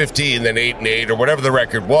 1-15 than 8-8 or whatever the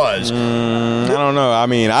record was. I don't know. I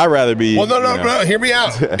mean, I'd rather be. Well, no. Hear me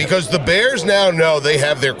out. Because the Bears now know they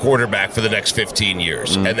have their quarterback for the next 15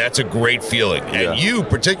 years, and that's a great feeling. And you,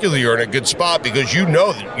 particularly, are in a good spot because you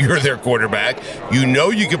know that you're their quarterback. You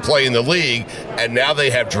know you can play in the league, and now they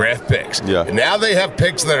have draft picks. Now they have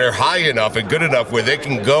picks that are high enough and good enough where they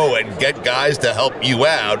can go and get guys to help you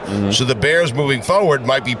out. So the Bears moving forward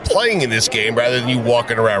might be playing in this game rather than you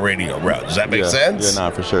walking around Radio Row. Does that make sense? Yeah,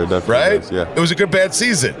 for sure. Definitely. Right? Does, yeah. It was a good bad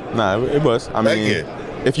season. It was. I mean,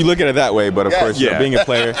 if you look at it that way, but of course, being a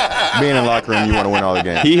player, being in the locker room, you want to win all the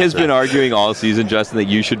games. He has been arguing all season, Justin, that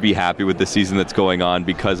you should be happy with the season that's going on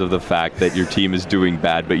because of the fact that your team is doing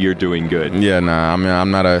bad, but you're doing good. Yeah, I mean,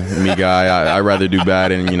 I'm not a me guy. I'd rather do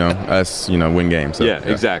bad and, us, win games. So,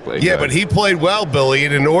 exactly. Yeah, but he played well, Billy,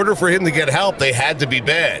 and in order for him to get help, they had to be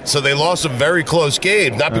bad. So they lost some very close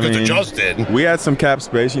games, not because of Justin. We had some cap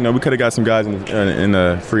space. We could have got some guys in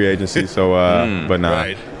the free agency. So, but nah.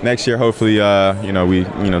 Right. Next year, hopefully, we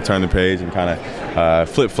turn the page and kind of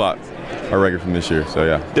flip-flop our record from this year. So,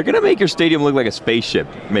 yeah. They're going to make your stadium look like a spaceship,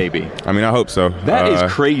 maybe. I mean, I hope so. That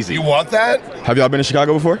is crazy. You want that? Have y'all been to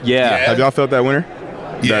Chicago before? Yeah. Have y'all felt that winter?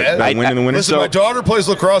 Yeah, that win in the winter. Listen, my daughter plays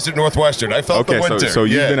lacrosse at Northwestern. I felt the winter. So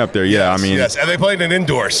you've been up there, Yes, I mean, yes, and they played in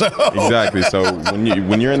indoor. So exactly. So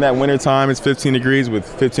when you're in that winter time, it's 15 degrees with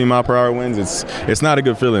 15-mile-per-hour winds. It's not a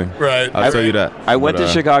good feeling. Right. I'll tell you that. I went to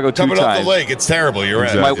Chicago 2 times. Coming off the lake, it's terrible. You're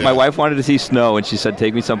right. Exactly. My wife wanted to see snow, and she said,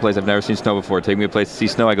 "Take me someplace I've never seen snow before. Take me a place to see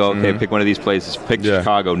snow." I go, "Okay, pick one of these places." Pick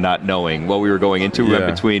Chicago, not knowing what we were going into. We went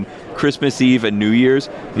between Christmas Eve and New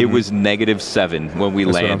Year's. It was -7 when we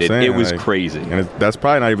landed. It was crazy. And that's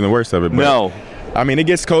probably not even the worst of it. But no. I mean, it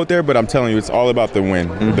gets cold there, but I'm telling you, it's all about the wind.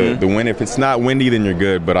 The wind, if it's not windy, then you're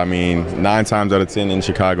good. But, I mean, 9 times out of 10 in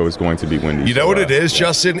Chicago, it's going to be windy. You know what it is,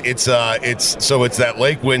 Justin? It's that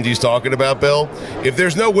lake wind he's talking about, Bill. If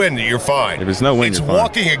there's no wind, you're fine. If it's no wind, it's you're fine.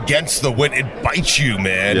 walking against the wind. It bites you,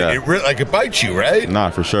 man. Yeah. It bites you, right? Nah,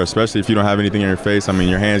 for sure, especially if you don't have anything in your face. I mean,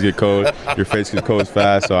 your hands get cold, your face gets cold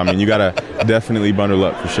fast. So, I mean, you got to definitely bundle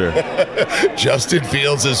up for sure. Justin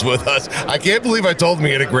Fields is with us. I can't believe I told him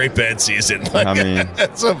he had a great bad season. I mean,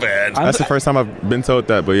 that's so bad. That's the first time I've been told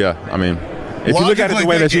that, but yeah, I mean, if you look at it the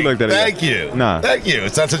way that you looked at it. Thank you.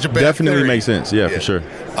 It's not such a bad Definitely theory. Makes sense, yeah, for sure.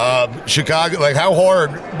 Chicago, how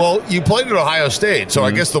hard? Well, you played at Ohio State, so I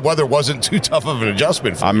guess the weather wasn't too tough of an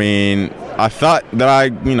adjustment for you. I mean, I thought that I,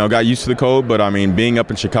 got used to the cold, but I mean, being up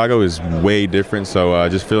in Chicago is way different, so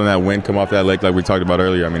just feeling that wind come off that lake like we talked about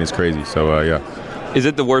earlier, I mean, it's crazy, so yeah. Is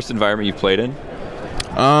it the worst environment you've played in?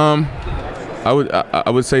 I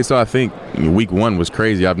would say so. I think week 1 was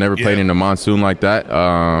crazy. I've never played in a monsoon like that,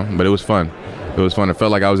 but it was fun. It was fun. It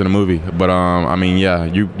felt like I was in a movie. But, I mean, yeah,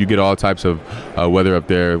 you get all types of weather up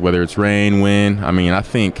there, whether it's rain, wind. I mean, I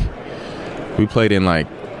think we played in,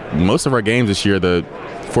 most of our games this year, the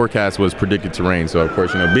forecast was predicted to rain. So, of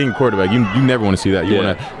course, being a quarterback, you never want to see that. You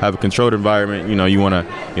want to have a controlled environment. You want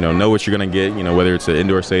to, know what you're going to get, whether it's an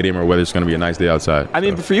indoor stadium or whether it's going to be a nice day outside. I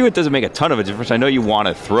mean, but for you, it doesn't make a ton of a difference. I know you want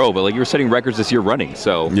to throw, but, you were setting records this year running,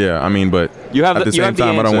 so. Yeah, I mean, but at the same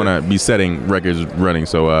time, I don't want to be setting records running.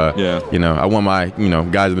 So, I want my,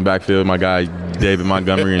 guys in the backfield, my guy David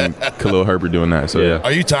Montgomery and Khalil Herbert doing that. So, yeah.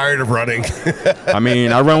 Are you tired of running? I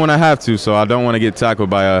mean, I run when I have to, so I don't want to get tackled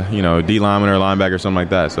by a, D lineman or a linebacker or something like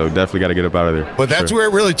that. So definitely got to get up out of there. But that's where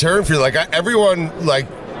it really turned for you. Everyone,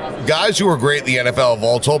 guys who are great in the NFL have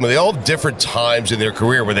all told me they all have different times in their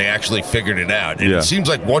career where they actually figured it out. And it seems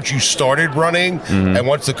like once you started running and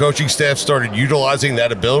once the coaching staff started utilizing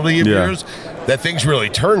that ability of yours, that things really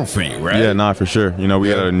turned for you, right? Yeah, nah, for sure. We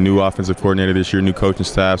had a new offensive coordinator this year, new coaching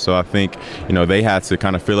staff. So I think, they had to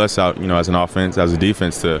kind of fill us out, as an offense, as a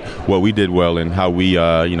defense to what we did well and how we,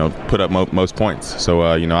 put up most points. So,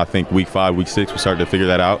 I think week 5, week 6, we started to figure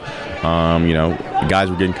that out.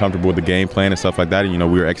 Guys were getting comfortable with the game plan and stuff like that.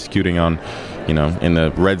 And, we were executing on, in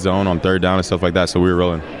the red zone on 3rd down and stuff like that. So we were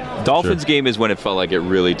rolling. Dolphins game is when it felt like it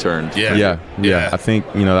really turned. Yeah. I think,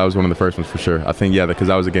 that was one of the first ones for sure. I think, because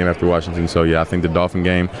that was a game after Washington. So, I think the Dolphins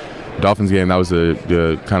game, that was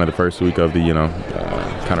the kind of the first week of the,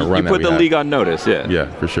 kind of run. You put the league on notice, Yeah,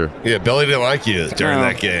 for sure. Yeah, Billy didn't like you during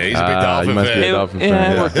that game. He's a big Dolphin fan. Be a Dolphin fan.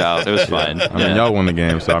 Yeah, it worked out. It was fine. I mean, y'all won the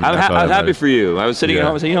game, so I'm happy for you. I was sitting at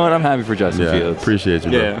home and saying, you know what, I'm happy for Justin Fields. Appreciate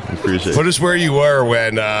you, bro. Appreciate Put us where you were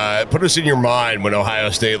when, put us in your mind when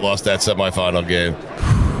Ohio State lost that semifinal game.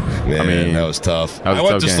 Man, I mean, that was tough. I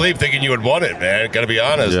went to sleep thinking you had won it, man. Got to be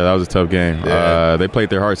honest. Yeah, that was a tough game. Yeah. They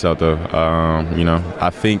played their hearts out, though. I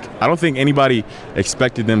don't think anybody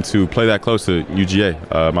expected them to play that close to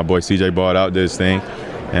UGA. My boy CJ balled out, did his thing,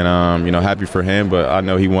 and happy for him. But I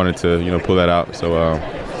know he wanted to, pull that out. So,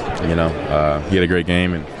 he had a great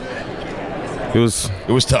game and. It was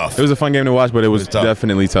tough. It was a fun game to watch, but it was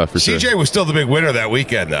definitely tough for sure. CJ was still the big winner that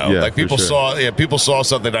weekend, though. Yeah, people saw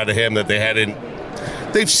something out of him that they hadn't.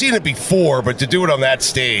 They've seen it before, but to do it on that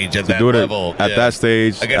stage at that level, at that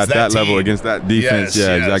stage, at that level against that defense,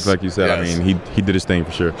 exactly like you said. Yes. I mean, he did his thing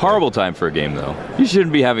for sure. Horrible time for a game, though. You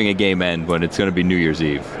shouldn't be having a game end when it's going to be New Year's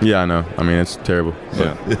Eve. Yeah, I know. I mean, it's terrible.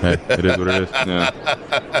 But, hey, it is what it is. Yeah.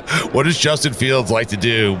 What does Justin Fields like to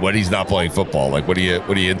do when he's not playing football? What are you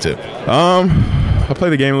into? I play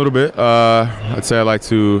the game a little bit. I'd say I like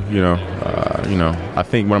to, I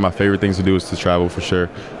think one of my favorite things to do is to travel for sure.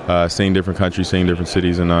 Seeing different countries, seeing different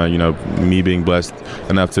cities, and, me being blessed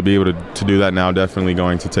enough to be able to do that now, definitely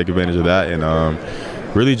going to take advantage of that. And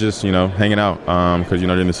really just, hanging out because,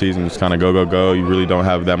 during the season it's kind of go. You really don't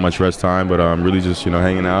have that much rest time, but really just,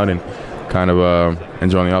 hanging out and kind of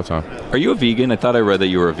enjoying the off time. Are you a vegan? I thought I read that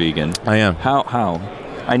you were a vegan. I am. How?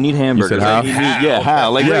 I need hamburgers. You said how?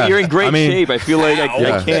 How? Like, you're in great shape. I feel like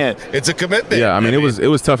I can't. It's a commitment. Yeah, it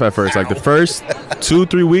was tough at first. Like the first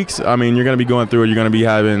 2-3 weeks, you're going to be going through it. You're going to be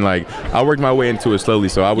having, I worked my way into it slowly.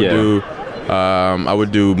 So I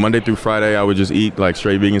would do Monday through Friday. I would just eat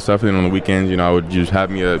straight vegan stuff, and then on the weekends, I would just have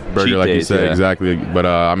me a burger, cheat like days, you said, exactly. But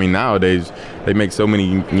nowadays they make so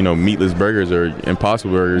many meatless burgers or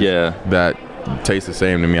impossible burgers that taste the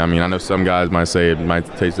same to me. I know some guys might say it might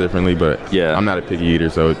taste differently, but I'm not a picky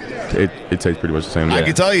eater, so it tastes pretty much the same. I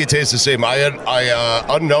can tell you it tastes the same. I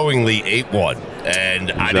unknowingly ate one,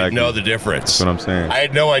 and I didn't know the difference. That's what I'm saying. I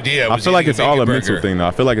had no idea. I feel like it's all a mental thing, though.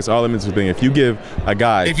 I feel like it's all a mental thing. If you give a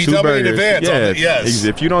guy if you 2 tell burgers, me in advance, yes.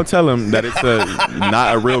 If you don't tell them that it's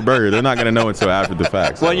not a real burger, they're not going to know until after the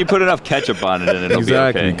fact. So. Well, you put enough ketchup on it, and it'll be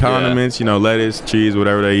okay. Condiments, lettuce, cheese,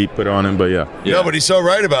 whatever they eat, put it on them. But no, but he's so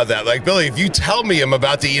right about that. Like, Billy, if you tell me I'm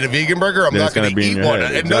about to eat a vegan burger, I'm not going to eat one.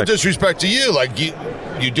 And no disrespect to you,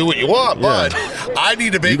 you do what you want, but I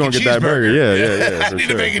need a bacon cheeseburger. Get that burger. Yeah. I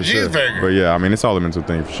need a bacon cheeseburger. But it's all a mental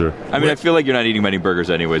thing for sure. I feel like you're not eating many burgers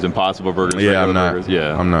anyways. Impossible burgers. Yeah, I'm not. Burgers.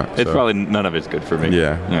 Yeah, I'm not. It's probably none of it's good for me.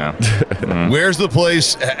 Yeah. Where's the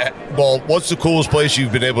place? Well, what's the coolest place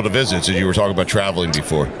you've been able to visit? Since you were talking about traveling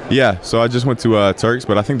before. Yeah, so I just went to Turks,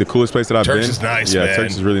 but I think the coolest place that I've been. Turks is nice. Yeah, man.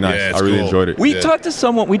 Turks is really nice. Yeah, I really enjoyed it. We talked to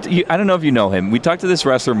someone. I don't know if you know him. We talked to this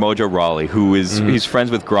wrestler Mojo Rawley, who is he's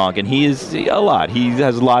friends with Gronk, and he is a lot. He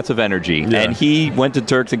has lots of energy, and he went to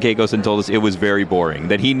Turks and Caicos and told us it was very boring.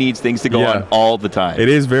 That he needs things to go on all the time. It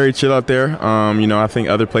is very chill out there. I think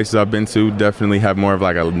other places I've been to definitely have more of a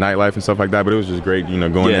nightlife and stuff like that. But it was just great,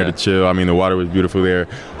 going there to chill. The water was beautiful there.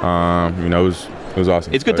 It was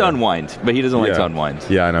awesome. It's good to unwind, but he doesn't like to unwind.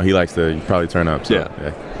 Yeah, I know. He likes to probably turn up. So,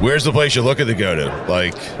 Where's the place you're looking to go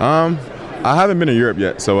to? I haven't been to Europe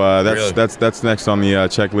yet, so that's next on the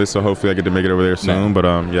checklist. So hopefully I get to make it over there soon. But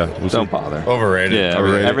we'll don't bother. Overrated. Yeah,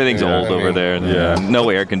 overrated. Everything's old over there. No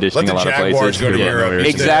air conditioning. Let the a lot Jaguars of places. go to Europe.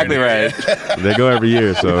 Exactly right. They go every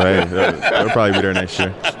year, so they'll probably be there next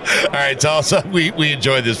year. All right, tell us. We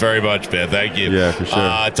enjoyed this very much, man. Thank you. Yeah, for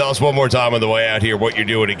sure. Tell us one more time on the way out here what you're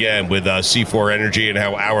doing again with C4 Energy and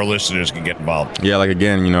how our listeners can get involved. Yeah,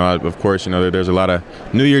 again, of course, there's a lot of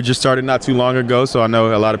New Year just started not too long ago, so I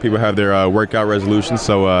know a lot of people have their workout resolutions.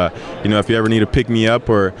 So, if you ever need to pick me up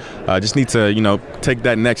or just need to, take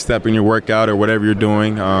that next step in your workout or whatever you're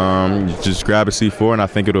doing, just grab a C4, and I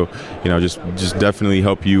think it'll, just definitely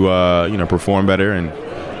help you, perform better and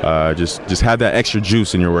just have that extra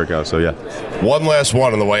juice in your workout. So, yeah. One last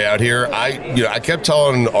one on the way out here. I kept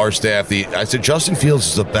telling our staff, I said, Justin Fields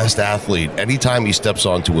is the best athlete. Anytime he steps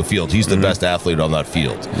onto a field, he's the best athlete on that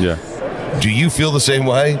field. Yeah. Do you feel the same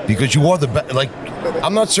way? Because you are the best.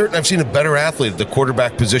 I'm not certain I've seen a better athlete at the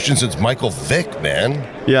quarterback position since Michael Vick, man.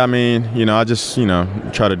 Yeah, I just,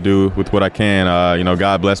 try to do with what I can.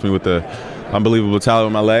 God bless me with the unbelievable talent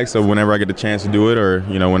with my legs. So whenever I get the chance to do it or,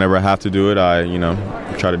 whenever I have to do it, I,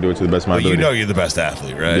 try to do it to the best of my ability. You're the best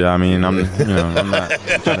athlete, right? Yeah, I'm not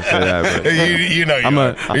trying to say that.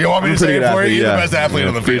 But you want me to say it for you? You're the best athlete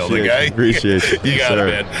on the field, okay? Appreciate you. You got it,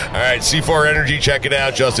 man. All right, C4 Energy, check it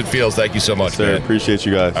out. Justin Fields, thank you so much, man. Appreciate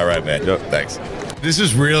you guys. All right, man. Yep. Thanks. This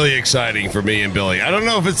is really exciting for me and Billy. I don't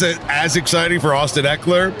know if it's as exciting for Austin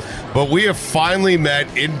Ekeler, but we have finally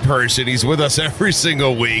met in person. He's with us every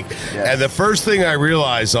single week. Yes. And the first thing I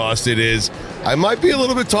realized, Austin, is I might be a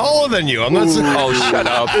little bit taller than you. I'm not saying. Oh, shut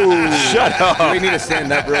up. Shut up. We need to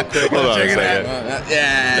stand up real quick. Hold on a second.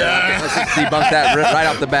 Okay, let's just debunk that right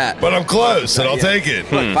off the bat. But I'm close, and I'll take it.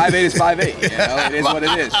 Look, 5'8" is 5'8". It is what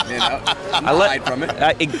it is. I'm not hide from it.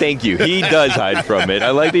 Thank you. He does hide from it.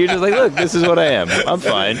 I like that you're just like, look, this is what I am. I'm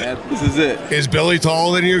fine. This is it. Is Billy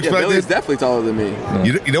taller than you expected? Billy's definitely taller than me.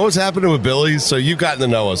 You know what's happening with Billy? So you've gotten to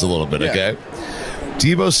know us a little bit, okay?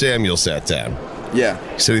 Deebo Samuel sat down. Yeah.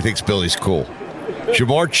 He said he thinks Billy's cool.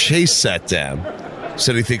 Jamar Chase sat down.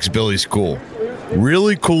 Said he thinks Billy's cool.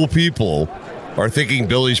 Really cool people are thinking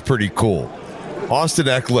Billy's pretty cool. Austin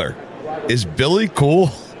Ekeler, is Billy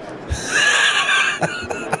cool?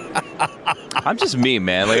 I'm just me,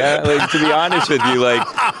 man. To be honest with you,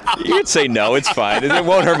 You can say no. It's fine. It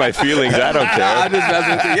won't hurt my feelings. I don't care. I'm just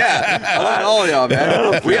messing with you. Yeah, I love all of y'all,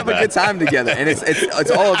 man. We have a good time together, and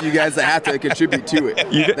it's all of you guys that have to contribute to it.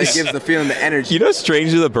 That gives the feeling, the energy. You know,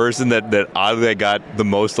 strangely, the person that oddly I got the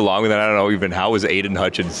most along with, and I don't know even how, was Aiden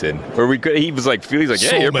Hutchinson. Where he was like, Felix, like,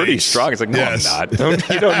 yeah, you're pretty strong. It's like, no, yes. I'm not.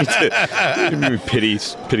 You don't need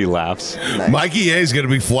to pity laughs. Nice. Mikey A is going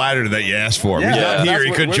to be flattered that you asked for him. He's not here.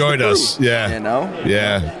 He could join us. Yeah. You know?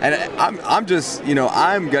 Yeah. And I'm just,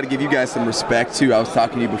 I'm got to give you guys some respect, too. I was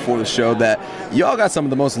talking to you before the show that y'all got some of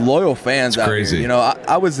the most loyal fans out crazy. here.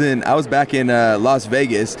 I was back in Las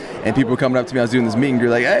Vegas, and people were coming up to me. I was doing this meeting. You're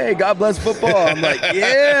like, hey, God bless football. I'm like,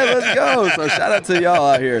 yeah, let's go. So shout out to y'all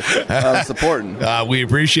out here supporting. We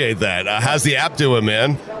appreciate that. How's the app doing,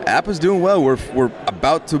 man? App is doing well. We're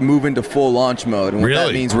about to move into full launch mode, and what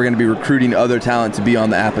that means, we're going to be recruiting other talent to be on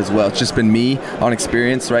the app as well. It's just been me on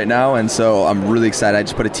experience right now, and so I'm really excited. I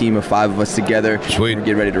just put a team of 5 of us together. Sweet. And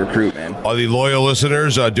get ready to recruit, man. Are the loyal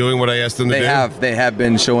listeners doing what I asked them to do? They have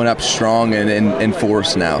been showing up strong and in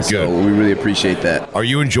force now. Good. So we really appreciate that. Are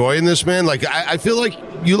you enjoying this, man? Like I feel like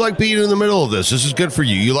you like being in the middle of this. This is good for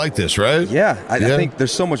you. You like this, right? Yeah, I think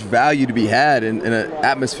there's so much value to be had in an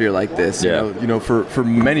atmosphere like this. You know, for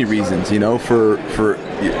many reasons. For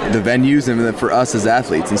the venues and then for us as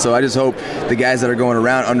athletes. And so I just hope the guys that are going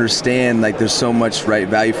around understand like there's so much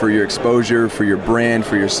value for your exposure, for your brand,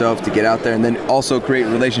 for yourself to get out there, and then also create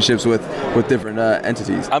relationships with different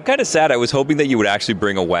entities. I'm kind of sad. I was hoping that you would actually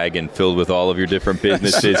bring a wagon filled with all of your different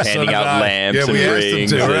businesses, handing out lamps and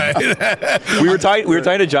rings. Right? We were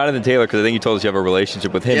talking to Jonathan Taylor because I think you told us you have a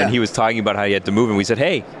relationship with him, and he was talking about how he had to move, and we said,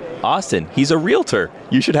 hey, Austin, he's a realtor.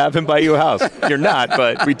 You should have him buy you a house. You're not,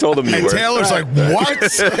 but we told him you were. Taylor's like, what?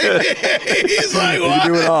 He's like, what?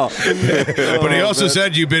 You do it all. But he also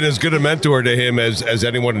said you've been as good a mentor to him as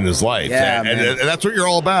anyone in his life. Yeah, and that's what you're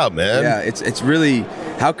all about, man. Yeah, it's really,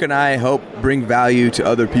 how can I help bring value to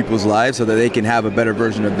other people's lives so that they can have a better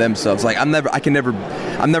version of themselves? Like I'm never going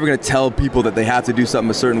to tell people that they have to do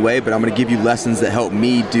something a certain way, but I'm going to give you lessons that help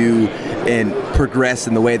me do and progress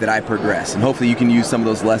in the way that I progress. And hopefully you can use some of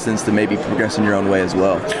those lessons to maybe progress in your own way as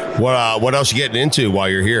well. What else are you getting into while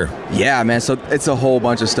you're here? Yeah, man. So it's a whole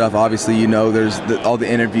bunch of stuff. Obviously, there's all the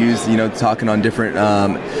interviews, talking on different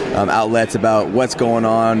outlets about what's going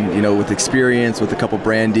on, with experience, with a couple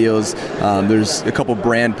brand deals. There's a couple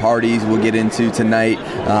brand parties we'll get into tonight.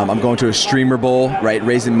 I'm going to a streamer bowl, right,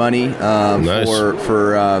 raising money nice.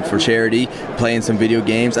 for charity, playing some video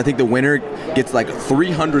games. I think the winner gets like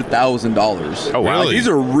 $300,000. Oh, wow. Like, these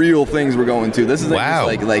are real things we're going to. This is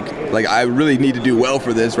like I really need to do well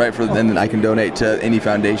for this, right? Then I can donate to any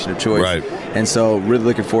foundation of choice. Right. And so really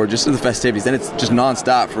looking forward just to the festivities. Then it's just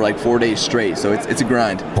nonstop for like 4 days straight. So it's a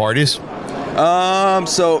grind. Parties?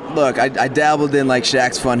 So look, I dabbled in like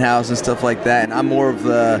Shaq's Funhouse and stuff like that, and I'm more of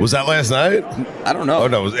the. Was that last night? I don't know. Oh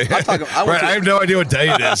no, I have no idea what day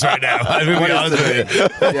it is right now. I'm gonna be honest with you.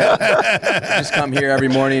 Yeah, just come here every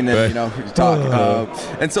morning and talk.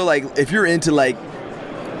 And so like if you're into like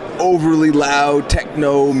overly loud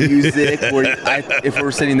techno music where if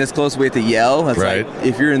we're sitting this close we have to yell, that's right. Like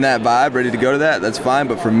if you're in that vibe ready to go to that, that's fine,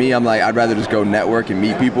 but for me I'm like I'd rather just go network and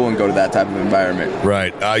meet people and go to that type of environment.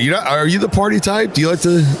 Right. Are you the party type? Do you like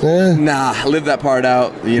to Nah, I lived that part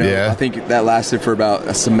out. I think that lasted for about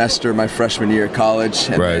a semester my freshman year of college,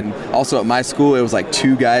 and then also at my school it was like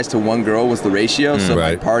 2 guys to 1 girl was the ratio, so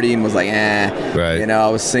my partying was like right. I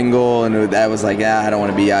was single and that was like I don't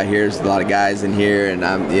want to be out here, there's a lot of guys in here and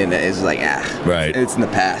I'm it's like right. It's in the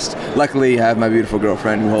past. Luckily I have my beautiful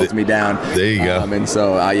girlfriend who holds me down. There you go. And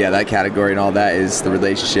so that category and all that is the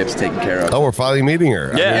relationships taken care of. Oh, we're finally meeting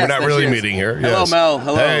her. Yeah, we're not really meeting her. Hello, yes. Mel.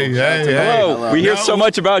 Hello. Hey. Hello. We hear so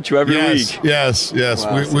much about you every week. Yes.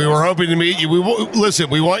 Wow, we were hoping to meet you. Listen,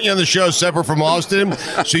 we want you on the show separate from Austin,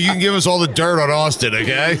 so you can give us all the dirt on Austin,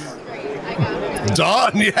 okay?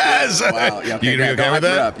 Done, yes. Wow. Yeah, you gonna be okay with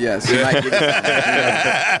that? Up. Yes. You might give it.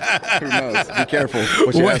 Who knows? Be careful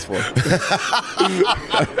what you ask for.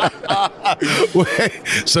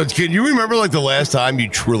 Wait, so can you remember like the last time you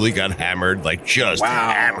truly got hammered? Like just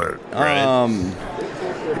hammered? Right?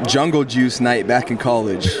 Jungle Juice night back in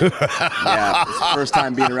college. Yeah, it's the first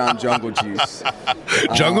time being around Jungle Juice.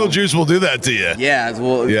 Jungle Juice will do that to you. Yeah,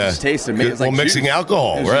 well, it just tasted me. It was like mixing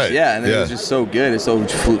alcohol, right? And it was just so good. It's so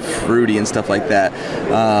fruity and stuff like that.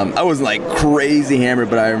 I wasn't like crazy hammered,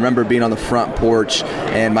 but I remember being on the front porch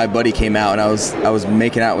and my buddy came out and I was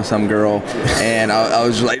making out with some girl and I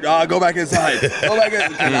was just like, go back inside. Go back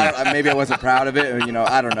inside. Maybe I wasn't proud of it, or,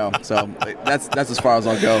 I don't know. So that's as far as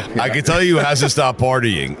I'll go. I can tell you it hasn't stopped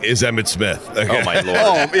partying. thinking is Emmitt Smith. Okay? Oh, my Lord.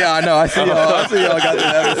 Oh, yeah, I know. I see y'all got the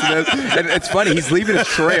Emmitt Smith. And it's funny. He's leaving a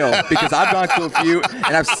trail because I've gone to a few,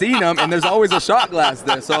 and I've seen him, and there's always a shot glass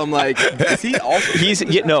there. So I'm like, is he also?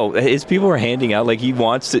 His people are handing out, like, he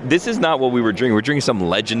wants to. This is not what we were drinking. We're drinking some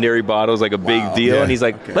legendary bottles, like a big deal. Yeah. And he's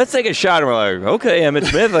like, let's take a shot. And we're like, okay, Emmitt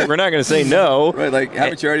Smith. Like, we're not going to say no. Right, like,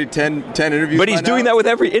 haven't you already 10 interviews? But he's doing that with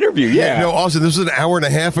every interview, yeah. Austin, this was an hour and a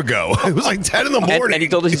half ago. It was like 10 in the morning. And he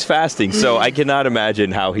told us he's fasting, so I cannot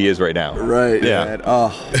imagine how he is right now. Right, yeah. Man.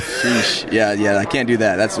 Oh, sheesh. Yeah, I can't do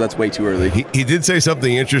that. That's way too early. He did say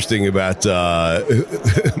something interesting about,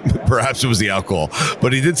 perhaps it was the alcohol,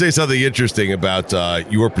 but he did say something interesting about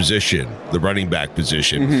your position, the running back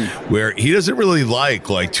position, where he doesn't really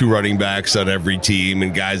like two running backs on every team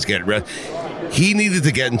and guys get rest. He needed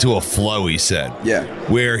to get into a flow, he said. Yeah.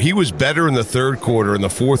 Where he was better in the third quarter and the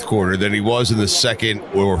fourth quarter than he was in the second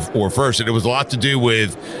or first. And it was a lot to do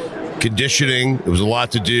with conditioning. It was a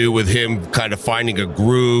lot to do with him kind of finding a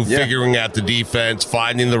groove, figuring out the defense,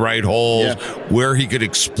 finding the right holes, where he could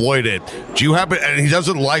exploit it. And he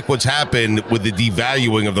doesn't like what's happened with the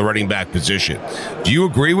devaluing of the running back position. Do you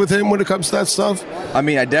agree with him when it comes to that stuff? I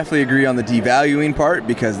mean, I definitely agree on the devaluing part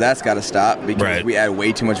because that's got to stop because we add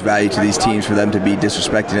way too much value to these teams for them to be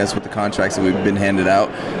disrespecting us with the contracts that we've been handed out.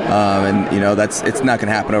 It's not going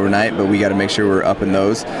to happen overnight, but we got to make sure we're up in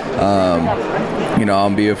those.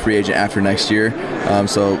 I'll be a free agent after next year.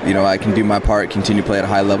 So I can do my part, continue to play at a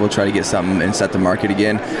high level, try to get something and set the market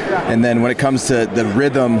again. And then when it comes to the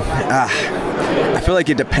rhythm, I feel like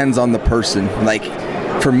it depends on the person. Like,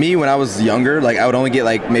 for me, when I was younger, I would only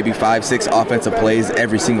get maybe 5-6 offensive plays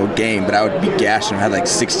every single game, but I would be gashed and had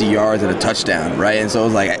 60 yards and a touchdown, right? And so it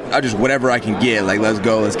was I just whatever I can get, let's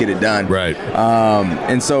go, let's get it done, right?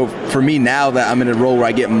 And so for me now that I'm in a role where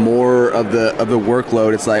I get more of the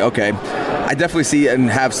workload, it's okay. I definitely see and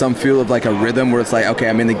have some feel of a rhythm where it's okay,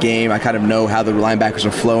 I'm in the game. I kind of know how the linebackers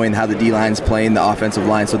are flowing, how the D-line's playing, the offensive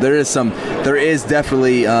line. So there is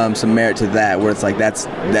definitely some merit to that where it's that's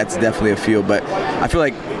definitely a feel. But I feel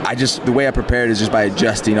like the way I prepared is just by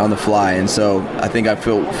adjusting on the fly. And so I think I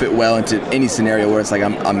fit well into any scenario where it's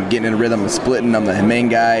I'm getting in a rhythm, I'm splitting, I'm the main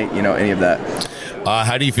guy, any of that.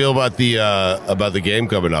 How do you feel about the game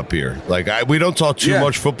coming up here? We don't talk too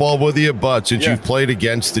much football with you, but since you've played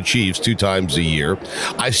against the Chiefs 2 times a year,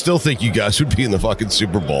 I still think you guys would be in the fucking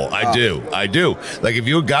Super Bowl. I do. If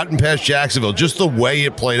you had gotten past Jacksonville, just the way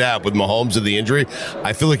it played out with Mahomes and the injury,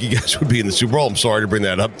 I feel like you guys would be in the Super Bowl. I'm sorry to bring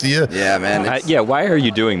that up to you. Yeah, man. Why are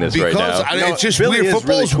you doing this right now? It's just Billy weird.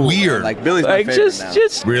 Football's really cool, weird. Billy's my favorite now.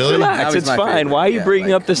 Just really? Relax. It's fine. Why are you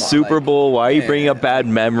bringing up the Super Bowl? Why are you bringing up bad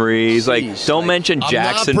memories? Don't mention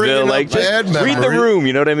Jacksonville. Just read the room,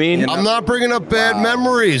 you know what I mean? I'm not bringing up bad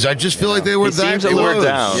memories. I just feel like they were that close.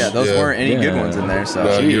 Down. Yeah, those weren't any good ones in there.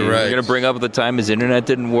 So you're right. You're gonna bring up the time his internet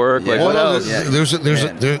didn't work. What else?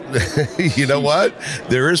 You know what?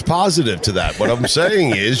 There is positive to that. What I'm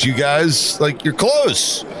saying is, you guys you're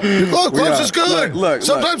close. Close is good. Look,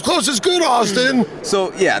 sometimes close is good, Austin. So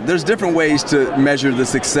there's different ways to measure the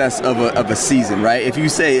success of a season, right? If you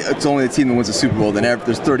say it's only the team that wins a Super Bowl, then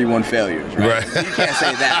there's 31 failures, right? So you can't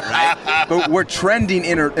say that. Right, but we're trending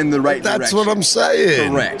in the right direction. That's what I'm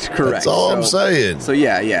saying. Correct. That's all I'm saying. So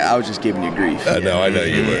I was just giving you grief. I know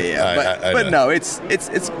you were. Yeah. But no, it's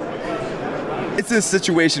a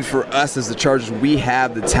situation for us as the Chargers. We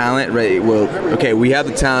have the talent, right? Well, okay, we have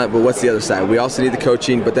the talent, but what's the other side? We also need the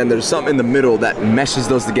coaching, but then there's something in the middle that meshes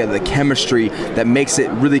those together, the chemistry that makes it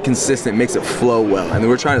really consistent, makes it flow well. And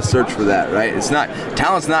we're trying to search for that, right?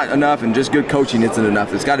 Talent's not enough, and just good coaching isn't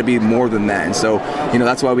enough. It's got to be more than that. And so,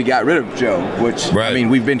 that's why we got rid of Joe, which, I mean,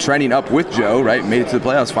 we've been trending up with Joe, right? Made it to the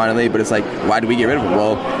playoffs finally, but it's why did we get rid of him?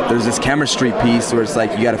 Well, there's this chemistry piece where it's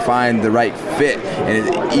you got to find the right fit.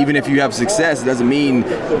 And even if you have success, it doesn't mean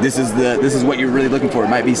this is what you're really looking for. It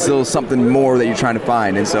might be still something more that you're trying to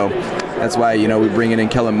find, and so that's why we bring in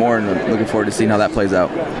Kellen Moore, and I'm looking forward to seeing how that plays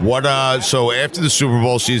out. So after the Super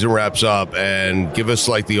Bowl season wraps up, and give us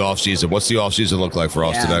the off season. What's the off season look like for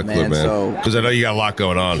Austin Ekeler, man? Because I know you got a lot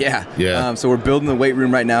going on. Yeah. So we're building the weight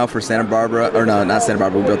room right now for Santa Barbara, or no, not Santa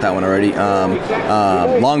Barbara. We built that one already.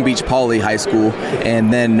 Long Beach Poly High School,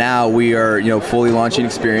 and then now we are fully launching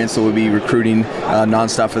Experience. So we'll be recruiting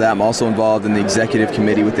nonstop for that. I'm also involved in the executive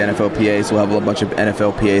committee with the NFLPA, so we'll have a bunch of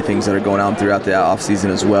NFLPA things that are going on throughout the off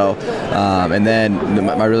season as well. And then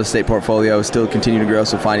my real estate portfolio is still continuing to grow,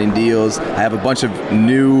 so finding deals. I have a bunch of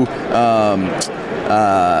new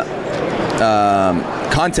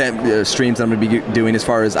content streams that I'm going to be doing. As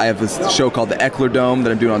far as I have this show called the Ekeler Dome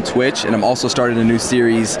that I'm doing on Twitch, and I'm also starting a new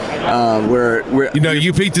series where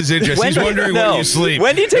you piqued his interest. He's wondering when you sleep.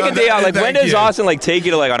 When do you take a day out? Like, when does Austin take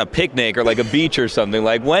you to on a picnic or a beach or something?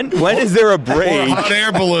 Like, when is there a break? Or a hot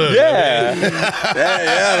air balloon. Yeah, the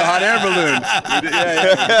hot air balloon.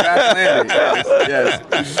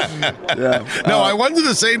 Yes. No, I wonder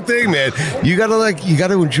the same thing, man. You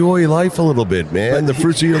gotta enjoy life a little bit, man. The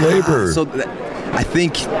fruits of your labor. I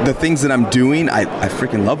think the things that I'm doing, I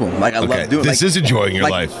freaking love them. I love doing. This is enjoying your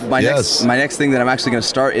life. My next thing that I'm actually going to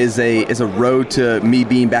start is a road to me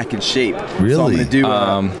being back in shape. Really? So I'm going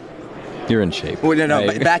to do. You're in shape. Well, no,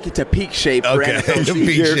 back into peak shape. Okay,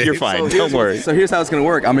 you're fine. Don't worry. So here's how it's going to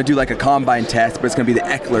work. I'm going to do a combine test, but it's going to be the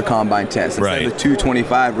Ekeler combine test. Instead of the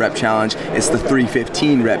 225 rep challenge, it's the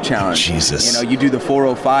 315 rep challenge. Jesus. You do the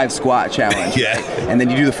 405 squat challenge. Yeah. Right? And then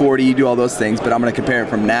you do the 40, you do all those things, but I'm going to compare it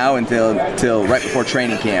from now until right before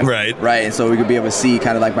training camp. Right. Right. And so we could be able to see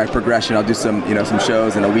kind of my progression. I'll do some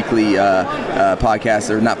shows and a weekly podcast,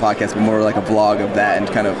 or not podcast, but more like a vlog of that and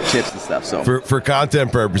kind of tips and stuff. So for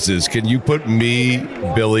content purposes, can you put me,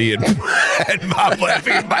 Billy, and Bob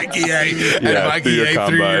Laughing and Mikey A and Mikey A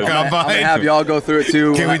through your combine? I'm gonna have y'all go through it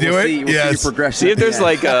too. Can we do it? We'll see your progression. See if there's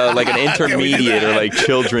an intermediate or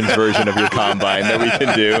children's version of your combine that we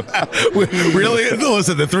can do. Really?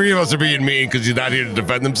 Listen, the three of us are being mean because he's not here to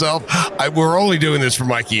defend himself. We're only doing this for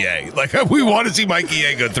Mikey A. We want to see Mikey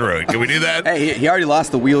A go through it. Can we do that? Hey, he already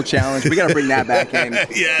lost the wheel challenge. We got to bring that back in.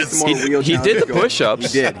 Yes. He did the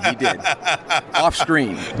push-ups. He did. Off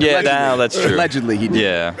screen. Yeah, now that's true. Allegedly, he did.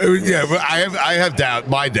 Yeah, but I have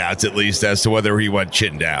my doubts at least as to whether he went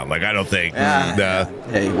chin down. I don't think.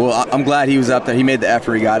 Hey, well, I'm glad he was up there. He made the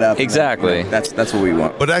effort. He got up. Exactly. That's what we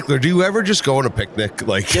want. But Ekeler, do you ever just go on a picnic?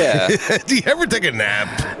 Do you ever take a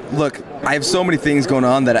nap? Look, I have so many things going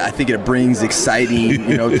on that I think it brings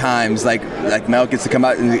exciting, times. Like Mel gets to come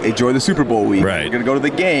out and enjoy the Super Bowl week. Right. We're gonna go to the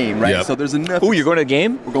game. Right. Yep. So there's enough. Ooh, you're going to the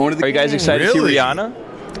game? We're going to the game. Are you guys excited to see Rihanna?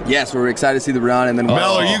 Yes, we're excited to see the Rihanna. And then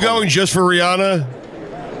Mel, are you going just for Rihanna?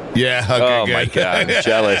 Yeah. Okay, good. My God, I'm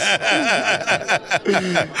jealous.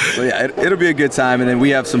 So it'll be a good time, and then we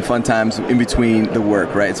have some fun times in between the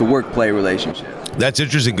work. Right, it's a work-play relationship. That's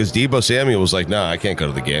interesting because Deebo Samuel was like, "No, I can't go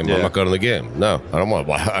to the game. I'm not going to the game. No, I don't want.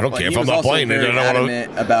 I don't care if I'm not playing it. I don't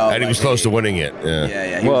want to." And he was close to winning it.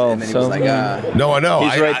 Yeah. He was like, no, I know.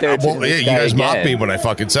 He's right there. You guys mocked me when I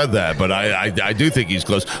fucking said that, but I do think he's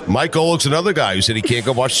close. Mike Golic's another guy who said he can't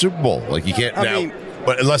go watch Super Bowl. He can't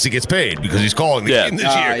but unless he gets paid because he's calling the game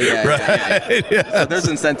this year. Right? So there's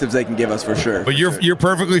incentives they can give us for sure. But you're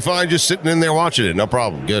perfectly fine just sitting in there watching it. No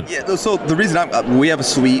problem. Good. Yeah. So the reason we have a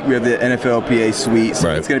suite. We have the NFLPA suite. So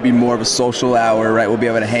it's going to be more of a social hour, right? We'll be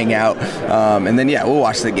able to hang out, and then we'll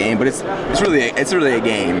watch the game. But it's really a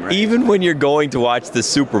game. Right? Even when you're going to watch the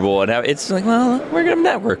Super Bowl and it's we're going to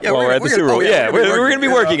network while we're at the Super Bowl. We're going to be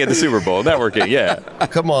working at the Super Bowl, networking. Yeah.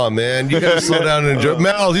 Come on, man. You got to slow down and enjoy.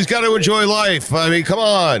 Mel, he's got to enjoy life. I mean, come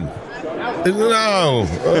on. No,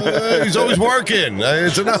 he's always working.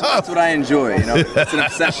 It's enough. That's what I enjoy. It's an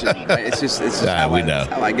obsession. Right? It's just how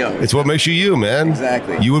I go. It's what makes you, man.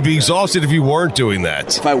 Exactly. You would be exhausted if you weren't doing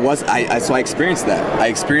that. If I was, so I experienced that. I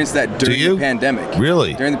experienced that during the pandemic.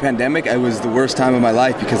 Really? During the pandemic, it was the worst time of my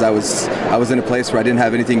life because I was in a place where I didn't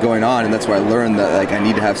have anything going on, and that's where I learned that I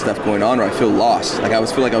need to have stuff going on, or I feel lost. I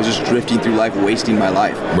feel like I was just drifting through life, wasting my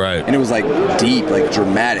life. Right. And it was deep,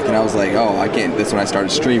 dramatic, and I was like, oh, I can't. That's when I started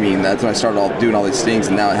streaming. That's when I started doing all these things,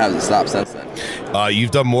 and now it hasn't stopped since then.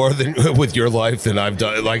 You've done more with your life than I've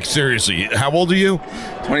done. Seriously, how old are you?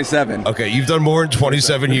 27. Okay, you've done more in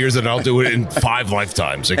 27 years than I'll do it in 5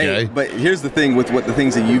 lifetimes. Okay, hey, but here's the thing with the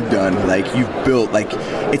things that you've done. You've built.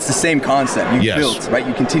 It's the same concept. You've built, right?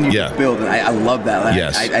 You continue to build, and I love that.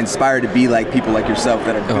 I inspire to be like people like yourself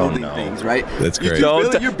that are building things, right? That's great.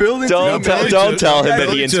 You're building. Don't tell him that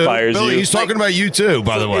he inspires you. He's talking about you too,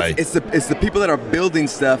 by the way. It's the people that are building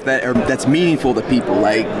stuff that's meaningful to people.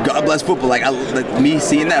 God bless football. Me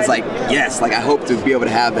seeing that, it's yes. I hope to be able to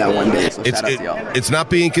have that one day. So shout out to y'all. It's not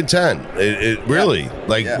being content. It really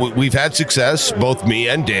we've had success, both me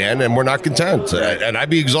and Dan, and we're not content. Right. And I'd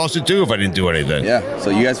be exhausted too if I didn't do anything. Yeah. So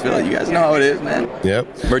you guys feel you guys know how it is, man. Yep.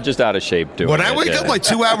 We're just out of shape doing it. When I wake up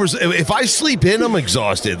 2 hours, if I sleep in, I'm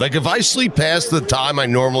exhausted. If I sleep past the time I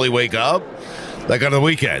normally wake up. On the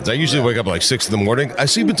weekends, I usually wake up at 6 in the morning. I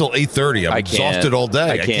sleep until 8:30. I'm exhausted all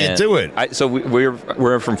day. I can't do it. So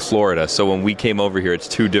we're from Florida. So when we came over here, it's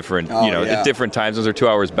two different, different time zones. Are 2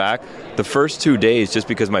 hours back. The first 2 days, just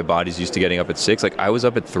because my body's used to getting up at 6, I was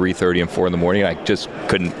up at 3:30 and 4 in the morning. And I just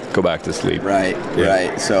couldn't go back to sleep. Right.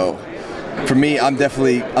 So for me, I'm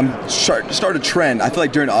start a trend. I feel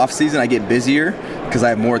like during the off season, I get busier. because I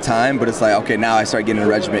have more time, but it's like, okay, now I start getting a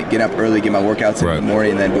regimen, get up early, get my workouts in the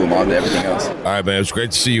morning, and then boom, on to everything else. All right, man. It was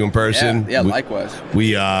great to see you in person. Yeah, likewise.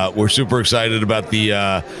 We're super excited about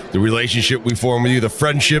the relationship we formed with you, the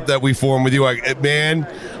friendship that we formed with you.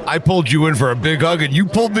 I pulled you in for a big hug, and you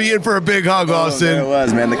pulled me in for a big hug, Austin. There it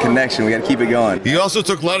was, man. The connection. We got to keep it going. He also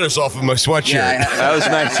took lettuce off of my sweatshirt. Yeah, that was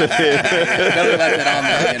nice of him.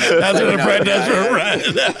 That's what a friend does for a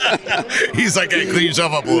friend. He's like, hey, clean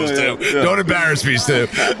yourself up a little, Stu. Don't embarrass me, Stu.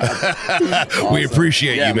 Awesome. We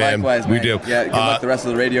appreciate you, man. Likewise, we man. do. Yeah, good luck the rest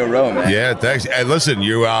of the radio row, man. Yeah, thanks. And listen,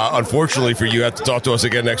 you unfortunately for you have to talk to us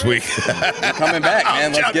again next week. We're coming back,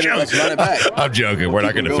 man. Let's run it back. I'm joking. We're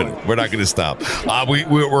not going to finish. We're not going to stop.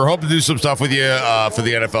 We're hoping to do some stuff with you for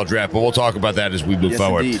the NFL draft, but we'll talk about that as we move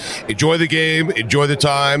forward. Indeed. Enjoy the game. Enjoy the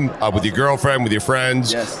time with your girlfriend, with your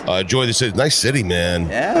friends. Yes. Enjoy the city. Nice city, man.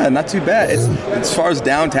 Yeah, not too bad. As far as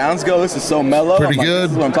downtowns go, this is so mellow. Pretty good.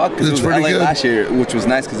 This is what I'm talking. Because it was LA last year, which was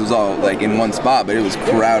nice because it was all like in one spot, but it was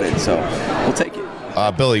crowded. So we'll take it.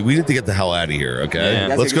 Billy, we need to get the hell out of here, okay?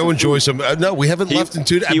 Yeah. Let's go enjoy some. No, we haven't left in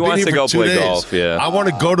 2 days. He wants to go play golf, yeah. I want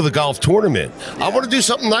to go to the golf tournament. I want to do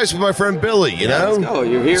something nice with my friend Billy, you know? Let's go.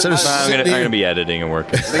 You're here. I'm going to be editing and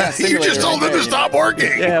working. You just told him to stop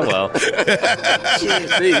working. Yeah, well.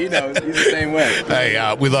 See, he knows. He's the same way.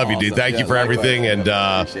 Hey, we love you, dude. Thank you for everything, and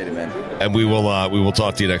appreciate it, man. And we will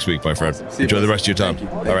talk to you next week, my friend. Enjoy the rest of your time.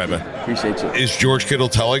 Thank All right, man. Appreciate you. Is George Kittle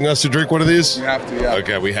telling us to drink one of these? We have to, yeah.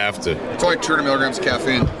 Okay, we have to. It's only 200 milligrams of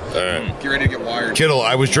caffeine. All right. Get ready to get wired. Kittle,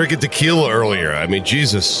 I was drinking tequila earlier. I mean,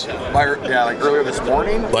 Jesus. Yeah, like earlier this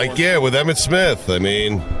morning? Like, yeah, with Emmitt Smith. I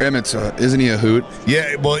mean. Emmitt's, isn't he a hoot?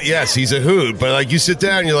 Yeah, well, yes, he's a hoot. But, like, you sit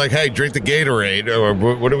down and you're like, hey, drink the Gatorade. Or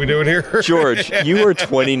what are we doing here? George, you are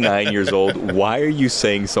 29 years old. Why are you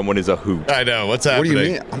saying someone is a hoot? I know. What's happening? What do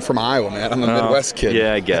you mean? I'm from Iowa, man. I'm a Midwest kid.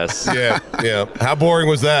 Yeah, I guess. Yeah. How boring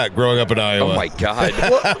was that growing up in Iowa? Oh, my God.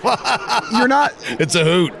 Well, you're not. It's a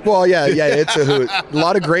hoot. Well, yeah, it's a hoot. A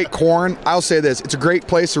lot of great corn. I'll say this. It's a great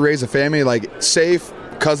place to raise a family, like safe.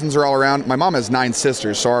 Cousins are all around. My mom has 9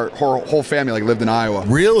 sisters, so our whole family lived in Iowa.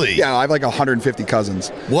 Really? Yeah, I have like 150 cousins.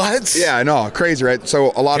 What? Yeah, I know. Crazy, right?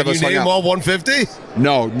 So a lot of us Can you name all 150?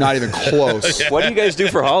 No, not even close. What do you guys do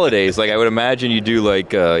for holidays? Like, I would imagine you do,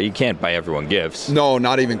 like, you can't buy everyone gifts. No,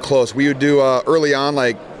 not even close. We would do early on,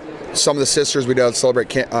 like, some of the sisters, we'd celebrate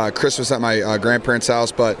Christmas at my grandparents' house,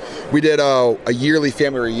 but we did a yearly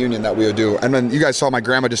family reunion that we would do. And then you guys saw my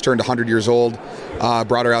grandma just turned 100 years old,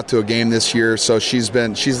 brought her out to a game this year, so she's the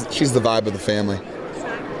vibe of the family.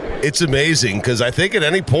 It's amazing because I think at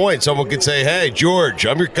any point someone could say, hey, George,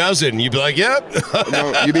 I'm your cousin. You'd be like, yep.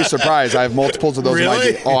 No, you'd be surprised. I have multiples of those.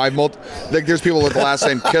 Really? I have like there's people with the last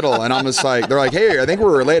name Kittle, and I'm just like, they're like, hey, I think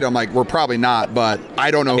we're related. I'm like, we're probably not, but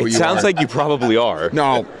I don't know who you are. It sounds like you probably are.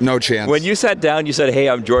 No chance. When you sat down, you said, hey,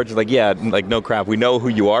 I'm George. I was like, yeah, like, no crap. We know who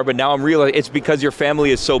you are, but now I'm realizing it's because your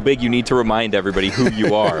family is so big, you need to remind everybody who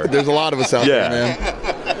you are. There's a lot of us out there,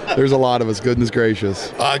 man. There's a lot of us, goodness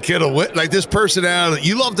graciif. Kittle, like this personality,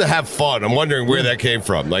 you love to have fun. I'm wondering where that came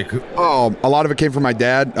from. Like, a lot of it came from my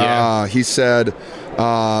dad. Yeah. He said,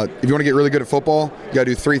 if you want to get really good at football, you got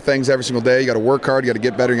to do 3 things every single day. You got to work hard, you got to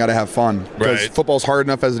get better, you got to have fun. Because football's hard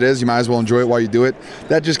enough as it is. You might as well enjoy it while you do it.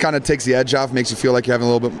 That just kind of takes the edge off, makes you feel like you're having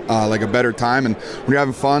a little bit like a better time. And when you're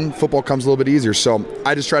having fun, football comes a little bit easier. So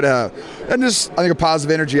I just try to have, I think a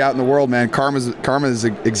positive energy out in the world, man. Karma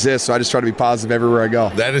exists, so I just try to be positive everywhere I go.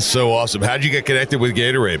 That is so awesome. How'd you get connected with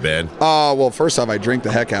Gatorade, man? Well, first off, I drink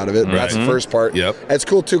the heck out of it. Right. That's the first part. Yep. And it's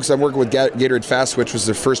cool, too, because I'm working with Gatorade Fast Switch, was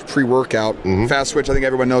their first pre-workout. Fast Switch, I think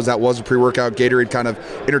everyone knows that was a pre-workout. Gatorade kind of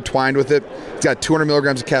intertwined with it. It's got 200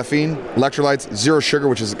 milligrams of caffeine, electrolytes, 0 sugar,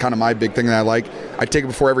 which is kind of my big thing that I like. I take it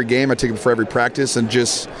before every game. I take it before every practice, and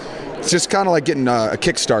it's just kind of like getting a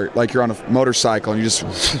kickstart, like you're on a motorcycle and you're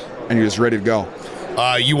just ready to go.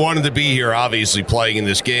 You wanted to be here, obviously, playing in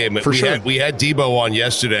this game. For sure. We had Debo on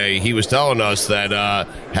yesterday. He was telling us that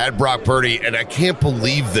had Brock Purdy, and I can't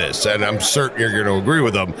believe this, and I'm certain you're going to agree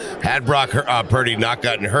with him, had Brock Purdy not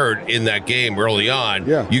gotten hurt in that game early on,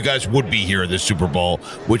 you guys would be here in the Super Bowl,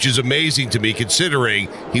 which is amazing to me considering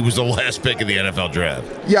he was the last pick in the NFL draft.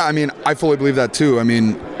 Yeah, I mean, I fully believe that, too. I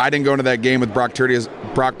mean, I didn't go into that game with Brock Purdy as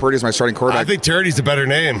my starting quarterback. I think Turdy's the better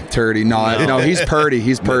name. Turdy, no, he's Purdy.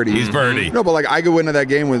 He's Purdy. He's Purdy. No, but like I go into that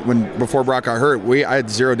game before Brock got hurt, I had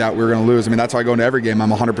 0 doubt we were going to lose. I mean, that's how I go into every game. I'm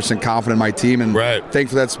 100% confident in my team, and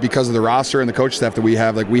thankfully that's because of the roster and the coach staff that we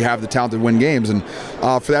have. Like, we have the talent to win games, and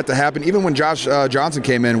for that to happen, even when Josh Johnson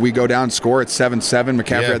came in, we go down and score at 7-7.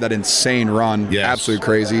 McCaffrey had that insane run, absolutely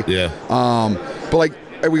crazy. Yeah. But like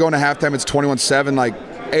we go into halftime, it's 21-7. Like,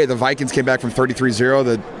 hey, the Vikings came back from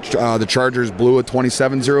 33-0. The Chargers blew a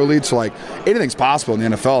 27-0 lead. So, like, anything's possible in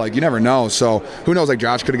the NFL. Like, you never know. So, who knows? Like,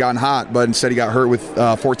 Josh could have gotten hot, but instead he got hurt with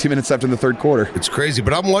 14 minutes left in the third quarter. It's crazy.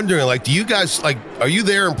 But I'm wondering, like, do you guys, like, are you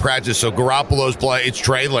there in practice? So, Garoppolo's play. It's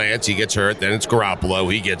Trey Lance. He gets hurt. Then it's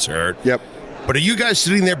Garoppolo. He gets hurt. Yep. But are you guys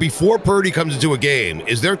sitting there before Purdy comes into a game?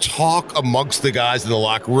 Is there talk amongst the guys in the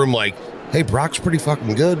locker room like, hey, Brock's pretty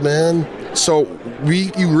fucking good, man? So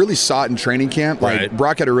you really saw it in training camp. Like, right.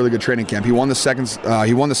 Brock had a really good training camp. He won the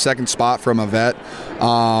second spot from a vet.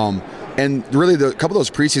 And really, a couple of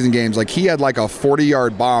those preseason games, like, he had like a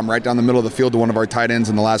 40-yard bomb right down the middle of the field to one of our tight ends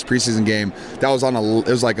in the last preseason game. That was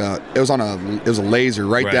it was a laser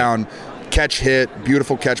right down. Catch hit,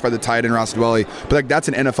 beautiful catch by the tight end Ross Dwelly. But like, that's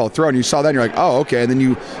an NFL throw, and you saw that and you're like, oh, okay. And then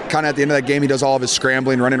you kind of at the end of that game, he does all of his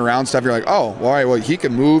scrambling, running around stuff. You're like, oh, all right, well, he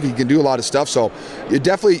can move, he can do a lot of stuff. So you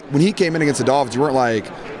definitely, when he came in against the Dolphins, you weren't like,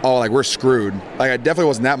 oh, like, we're screwed. Like, I definitely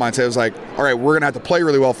wasn't that mindset. It was like, all right, we're gonna have to play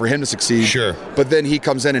really well for him to succeed. Sure. But then he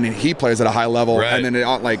comes in and he plays at a high level, and then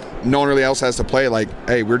no one really else has to play. Like,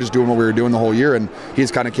 hey, we're just doing what we were doing the whole year, and he's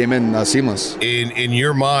kind of came in seamless. In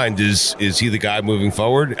your mind, is he the guy moving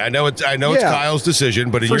forward? I know it's Kyle's decision,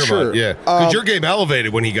 but in your mind, yeah, because your game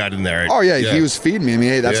elevated when he got in there. Oh yeah, he was feeding me. I mean,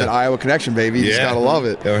 hey, that's an Iowa connection, baby. You just gotta love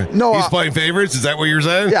it. No, he's playing favorites. Is that what you're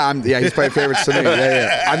saying? Yeah, he's playing favorites to me.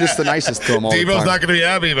 Yeah. I'm just the nicest to him all the time. Debo's not going to be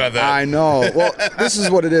happy about that. I know. Well, this is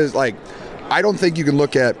what it is. Like, I don't think you can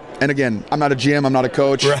look at, and again, I'm not a GM, I'm not a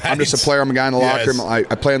coach. Right. I'm just a player. I'm a guy in the locker room. I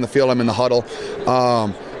play on the field. I'm in the huddle.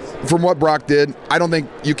 From what Brock did, I don't think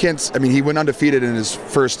you can't. I mean, he went undefeated in his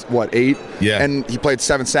first 8, and he played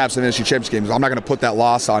 7 snaps in the NFC Championship games. I'm not going to put that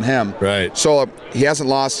loss on him. Right. So he hasn't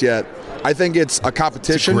lost yet. I think it's a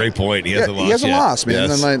competition. That's a great point. He hasn't lost. He hasn't lost, man.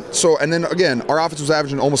 Yes. And then again, our offense was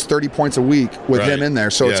averaging almost 30 points a week with him in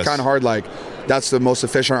there. So it's kind of hard. Like, that's the most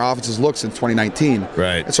efficient our offense has looked since 2019.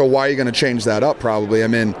 Right. And so why are you going to change that up? Probably. I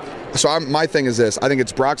mean, my thing is this. I think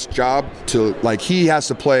it's Brock's job to, like, he has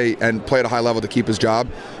to play at a high level to keep his job.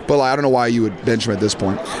 But I don't know why you would bench him at this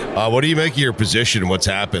point. What do you make of your position? What's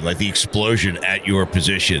happened? Like, the explosion at your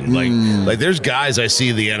position. Like there's guys I see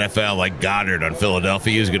in the NFL, like Goddard on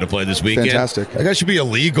Philadelphia, who's going to play this weekend. Fantastic. Like, that should be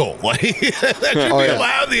illegal. Like, that should be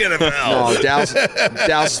allowed in the NFL. No,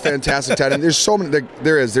 Dallas is fantastic tight end. There's so many.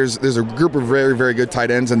 There's a group of very, very good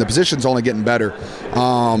tight ends, and the position's only getting better.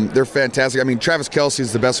 They're fantastic. I mean, Travis Kelce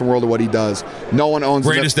is the best in the world at what he does. No one owns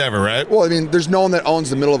greatest ever, right? Well, I mean, there's no one that owns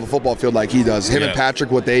the middle of a football field like he does. Him and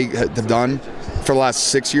Patrick, what they have done for the last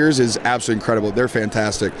 6 years is absolutely incredible. They're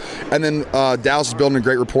fantastic. And then Dallas is building a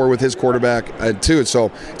great rapport with his quarterback too. So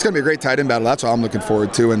it's going to be a great tight end battle. That's what I'm looking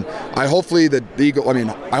forward to. And I hope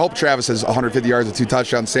Travis has 150 yards and 2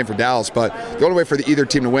 touchdowns, same for Dallas. But the only way for either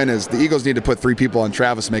team to win is the Eagles need to put 3 people on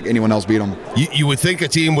Travis to make anyone else beat them. You would think a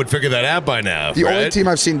team would figure that out by now. The only team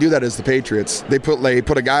I've seen do that is the Patriots. They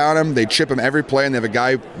put a guy on him, they chip him every play, and they have a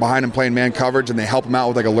guy behind him playing man coverage, and they help him out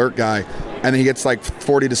with like a alert guy. And then he gets like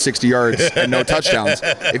 40 to 60 yards and no touchdowns.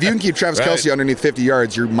 If you can keep Travis Kelce underneath 50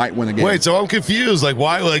 yards, you might win the game. Wait, so I'm confused. Like,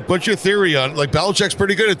 why? Like, what's your theory on? Like, Belichick's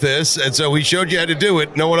pretty good at this, and so he showed you how to do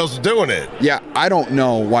it. No one else is doing it. Yeah, I don't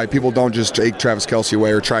know why people don't just take Travis Kelce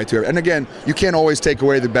away or try to. And again, you can't always take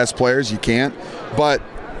away the best players. You can't, but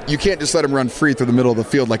you can't just let him run free through the middle of the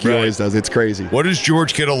field like he always does. It's crazy. What does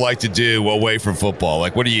George Kittle like to do away from football?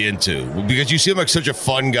 Like, what are you into? Because you seem like such a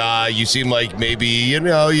fun guy. You seem like maybe, you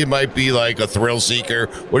might be like a thrill seeker.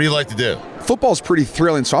 What do you like to do? Football's pretty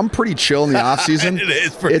thrilling, so I'm pretty chill in the off season.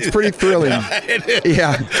 It's pretty thrilling.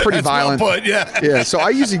 Yeah, it's pretty violent. Yeah. So I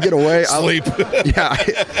usually get away. Sleep.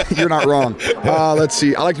 You're not wrong. Let's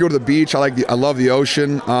see. I like to go to the beach. I love the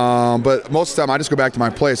ocean. But most of the time, I just go back to my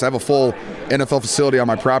place. I have a full NFL facility on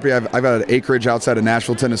my property. I've got an acreage outside of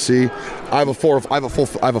Nashville, Tennessee. I have a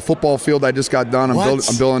football field I just got done. I'm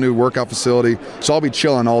building a new workout facility. So I'll be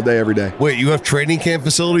chilling all day, every day. Wait, you have training camp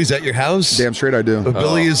facilities at your house? Damn straight I do.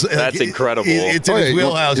 Billy is. That's incredible. It's in his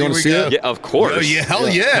wheelhouse. You want to see it? Yeah, of course. Hell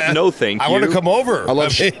yeah. No, thank you. I want to come over. I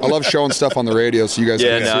love showing stuff on the radio, so you guys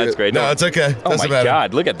can see it. Yeah, no, it's great. No, it's okay. Oh my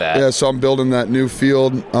God, look at that. Yeah, so I'm building that new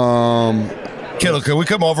field. Kittle, can we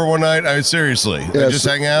come over one night? I mean, seriously. Just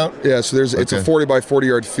hang out? Yeah, so it's a 40 by 40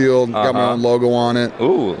 yard field. Got my own logo on it.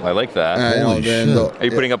 Ooh, I like that. Holy shit. Are you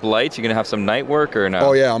putting up lights? You going to have some night work or no?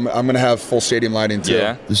 Oh, yeah. I'm going to have full stadium lighting, too.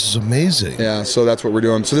 Yeah. This is amazing. Yeah, so that's what we're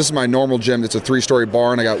doing. So this is my normal gym. It's a 3-story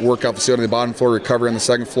barn. I got workout facility on the bottom floor, recovery on the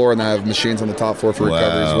second floor, and I have machines on the top floor for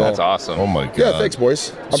recovery as well. That's awesome. Oh, my God. Yeah, thanks,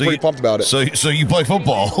 boys. I'm pretty pumped about it. So you play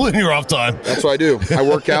football in your off time? That's what I do. I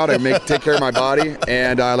work out. I take care of my body,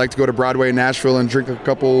 and I like to go to Broadway in Nashville and drink a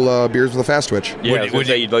couple beers with a fast twitch. Yeah, I was going to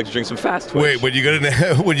say you'd like to drink some fast twitch. Wait, when you go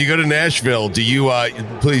to Nashville, do you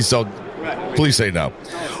please don't Please say no.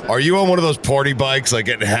 Are you on one of those party bikes, like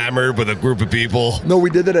getting hammered with a group of people? No, we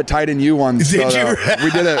did it at Tight and U once. Did you?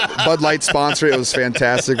 We did a Bud Light sponsor. It was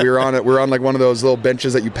fantastic. We were on it. We were on like one of those little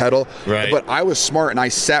benches that you pedal. Right. But I was smart and I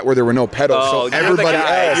sat where there were no pedals. Oh, so everybody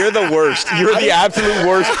else. You're the worst. You're the absolute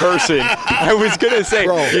worst person. I was gonna say.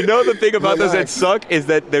 Bro, you know the thing about those that suck is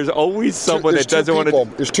that there's always someone that doesn't want to.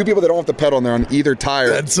 There's two people that don't have to pedal and they're on either tire.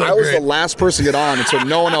 That's so I was great. the last person to get on, and so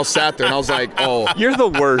no one else sat there. And I was like, oh. You're the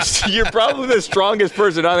worst. You're probably the strongest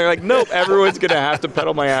person on there. Like, nope, everyone's gonna have to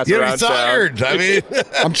pedal my ass You're around. tired. Town. I mean,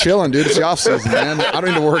 I'm chilling, dude. It's the off season, man. I don't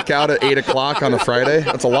need to work out at 8 o'clock on a Friday.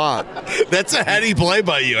 That's a lot. that's a heady play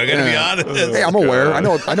by you. I got to be honest. Hey, I'm aware. I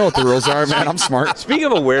know what the rules are, man. I'm smart. Speaking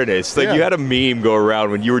of awareness, like you had a meme go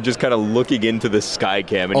around when you were just kind of looking into the sky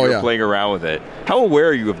cam and you were playing around with it. How aware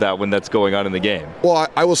are you of that when that's going on in the game? Well,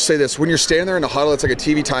 I will say this: when you're standing there in the huddle, it's like a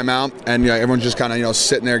TV timeout, and everyone's just kind of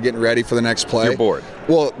sitting there getting ready for the next play. You're bored.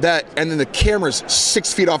 Well, and then the camera's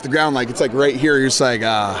 6 feet off the ground, like it's like right here. You're just like,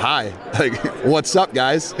 hi, like, what's up,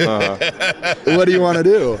 guys? What do you want to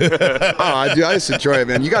do? I just enjoy it,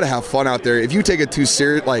 man. You got to have fun out there. If you take it too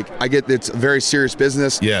serious, like I get, it's a very serious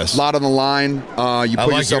business. Yes, a lot on the line. You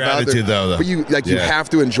put yourself out there, though. But you have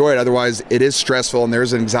to enjoy it. Otherwise, it is stressful, and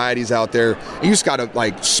there's anxieties out there. You just got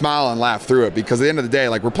to smile and laugh through it, because at the end of the day,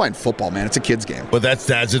 we're playing football, man. It's a kid's game. But that's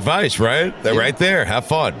Dad's advice, right? They're right there. Have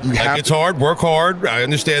fun. It's hard, work hard. I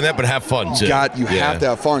understand that, but have fun too. You have to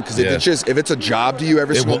have fun, because if it's a job to you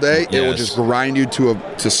every single day, it will just grind you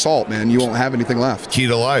to salt, man. You won't have anything left. Key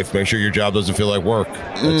to life: make sure your job doesn't feel like work.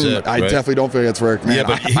 That's it. I definitely don't feel like it's work, man. Yeah,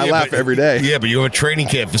 but I laugh every day. Yeah, but you have a training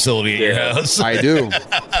camp facility at your house. I do.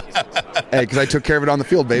 Hey, because I took care of it on the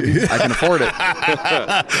field, baby. I can afford it.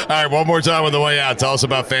 All right, one more time on the way out. Tell us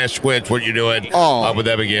about Fast Twitch, what you're doing with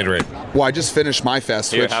Evan Gatorade. Well, I just finished my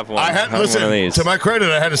Fast Twitch. Listen, to my credit,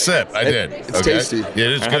 I had a sip. I did. It's tasty. Yeah,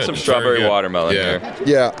 it is I good. had some strawberry watermelon there.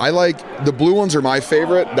 Yeah, I like the blue ones are my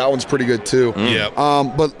favorite. That one's pretty good too. Yeah.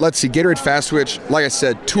 But let's see, Gatorade Fast Twitch, like I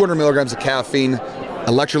said, 200 milligrams of caffeine,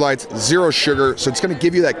 electrolytes, 0 sugar, so it's going to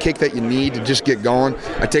give you that kick that you need to just get going.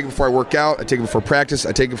 I take it before I work out, I take it before practice,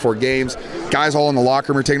 I take it before games. Guys all in the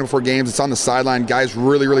locker room are taking it before games. It's on the sideline. Guys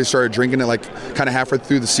really started drinking it kind of halfway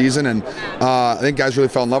through the season, and I think guys really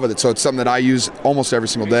fell in love with it. So it's something that I use almost every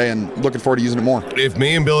single day, and looking forward to using it more. If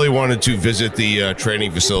me and Billy wanted to visit the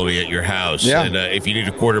training facility at your house, and if you need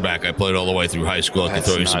a quarterback, I played all the way through high school. I can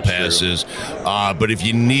throw you some passes. But if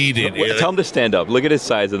you need it, tell him to stand up. Look at his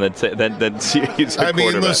size, and then see. I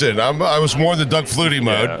mean, listen, I was more in the Doug Flutie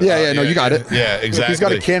mode. Yeah, no, you got it. Yeah, exactly. He's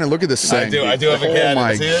got a cannon. Look at this thing. I do have a cannon. Oh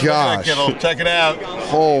my gosh. Kittle, check it out.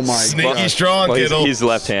 Oh my Sneaky strong, Kittle. He's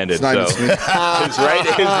left-handed, so his right.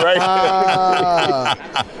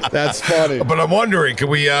 That's funny. But I'm wondering, can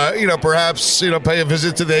we, perhaps, pay a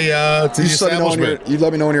visit to the establishment? You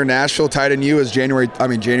let me know when you're in Nashville. Tight and U is June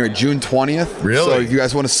 20th. Really? So if you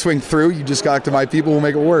guys want to swing through, you just got to my people. We'll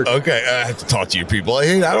make it work. Okay, I have to talk to your people.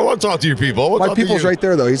 Hey, I don't want to talk to your people. My people's right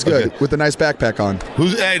there, though. He's good with a nice backpack on.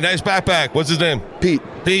 Hey, nice backpack. What's his name? Pete.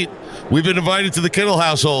 We've been invited to the Kittle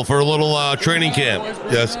household for a little training camp.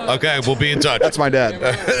 Yes. Okay, we'll be in touch. That's my dad.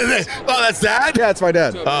 Oh, that's Dad? Yeah, it's my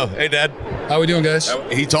dad. Oh, hey, Dad. How we doing, guys?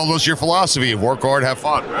 He told us your philosophy of work hard, have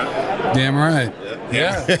fun, right? Damn right.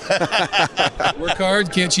 Yeah. Work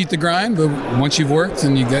hard, can't cheat the grind, but once you've worked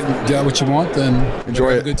and you got what you want, then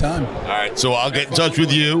enjoy it. A good time. All right, so I'll get in touch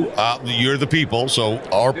with you. You're the people, so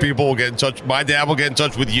our people will get in touch. My dad will get in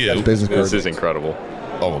touch with you. Business card. This is incredible.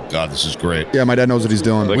 Oh, God, this is great. Yeah, my dad knows what he's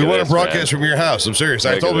doing. We want to broadcast from your house. I'm serious.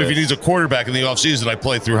 I told him if he needs a quarterback in the offseason, I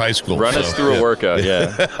play through high school. Run us through a workout,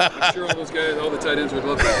 I'm sure all those guys, all the tight ends would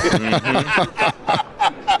love that.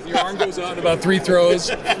 Your arm goes out in about 3 throws.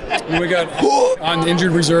 And we got on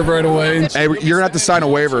injured reserve right away. Hey, you're going to have to sign a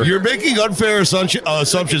waiver. You're making unfair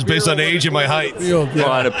assumptions based on age and my height.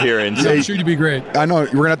 On appearance. I'm sure you'd be great. I know.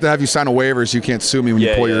 We're going to have you sign a waiver so you can't sue me when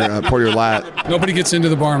you pull your lat. Nobody gets into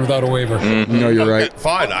the barn without a waiver. No, you're right.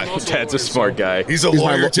 Fine. Dad's a smart guy. He's a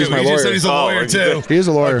lawyer, too. He just said he's a lawyer, too. He is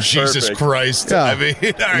a lawyer. Oh, Jesus Christ. Yeah. I mean,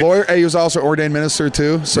 right. Lawyer. Hey, he was also ordained minister,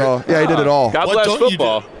 too. So, yeah, he did it all. God bless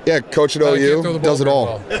football. Yeah, coach at OU. Does it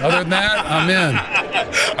all. Other than that, I'm in.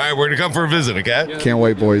 All right, we're going to come for a visit, okay? Yeah. Can't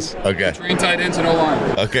wait, boys. Okay. Train tight ends and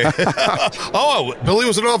O-line. Okay. Oh, Billy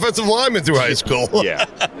was an offensive lineman through high school. Yeah.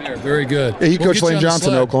 There, very good. Yeah, he coached Lane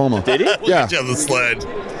Johnson in Oklahoma. Did he? Yeah. On the sled.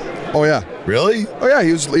 Oh, yeah. Really? Oh, yeah.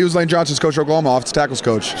 He was Lane Johnson's coach at Oklahoma, offensive tackles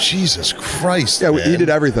coach. Jesus Christ, Yeah, man. he did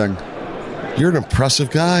everything. You're an impressive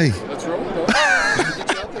guy. Let's roll, though.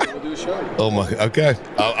 We'll do a show. Oh, my. Okay.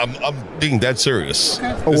 I'm being dead serious.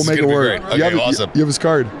 Oh, we'll make it work. Okay, awesome. You have his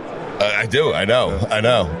card. I do. I know.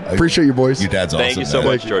 Appreciate you, boys. Your dad's awesome. Thank you so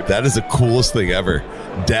much, George. That is the coolest thing ever.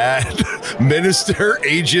 Dad, minister,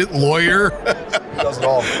 agent, lawyer. He does it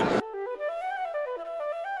all.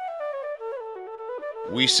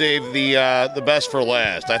 We saved the best for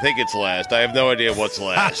last. I think it's last. I have no idea what's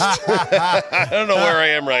last. I don't know where I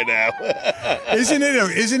am right now. Isn't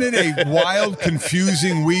it a wild,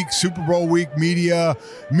 confusing week? Super Bowl week, media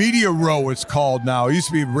row. It's called now. It used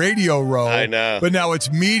to be radio row. I know, but now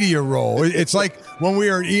it's media row. It's like when we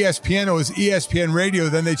were at ESPN. It was ESPN Radio.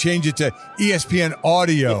 Then they changed it to ESPN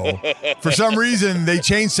Audio. For some reason, they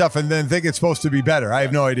changed stuff and then think it's supposed to be better. I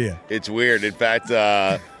have no idea. It's weird. In fact,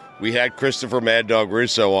 we had Christopher Mad Dog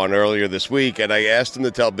Russo on earlier this week, and I asked him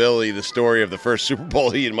to tell Billy the story of the first Super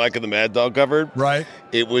Bowl he and Mike and the Mad Dog covered. Right.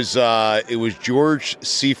 It was George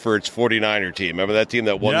Seifert's 49er team. Remember that team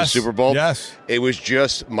that won the Super Bowl? Yes. It was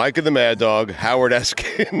just Mike and the Mad Dog, Howard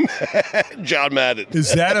Eskin, John Madden.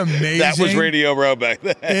 Is that amazing? That was Radio Row back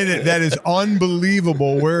then. That is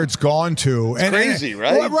unbelievable where it's gone to. It's crazy,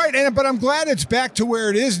 right? Well, right. But I'm glad it's back to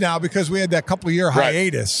where it is now because we had that couple-year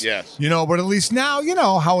hiatus. Right. Yes. But at least now you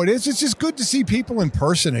know how it is. It's just good to see people in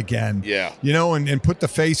person again. Yeah. And put the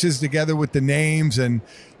faces together with the names. And,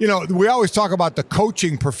 we always talk about the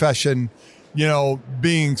coaching profession,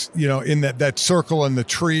 being, in that circle in the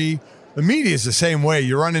tree. The media is the same way.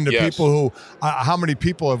 You run into people who, how many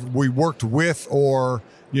people have we worked with or,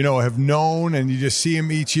 have known, and you just see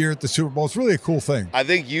them each year at the Super Bowl. It's really a cool thing. I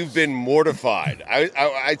think you've been mortified.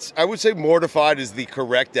 I would say mortified is the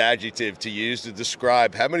correct adjective to use to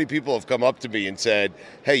describe how many people have come up to me and said,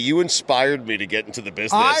 hey, you inspired me to get into the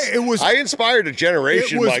business. I inspired a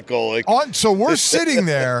generation, Mike Golic. So we're sitting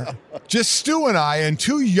there, just Stu and I, and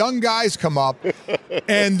two young guys come up,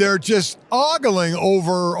 and they're just ogling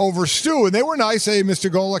over Stu. And they were nice. Hey, Mr.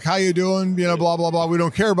 Golic, how you doing? Blah, blah, blah. We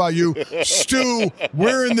don't care about you. Stu,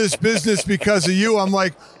 we're in this business because of you. I'm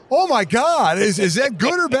like, oh my God, is that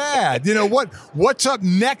good or bad? What's up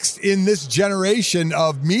next in this generation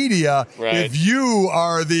of media if you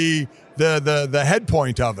are the head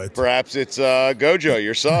point of it? Perhaps it's Gojo,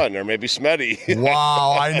 your son, or maybe Smetty.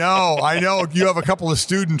 Wow, I know. You have a couple of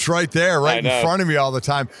students right there, in front of me all the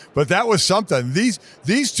time. But that was something.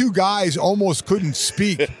 These two guys almost couldn't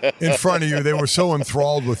speak in front of you. They were so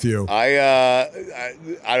enthralled with you.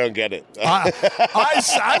 I don't get it.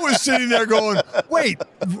 I was sitting there going, wait,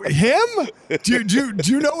 him? Do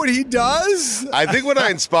you know what he does? I think what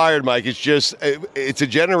I inspired, Mike, is just it's a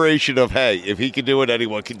generation of, hey, if he can do it,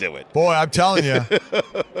 anyone can do it. Boy, I'm telling you.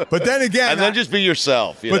 But then again, and then just be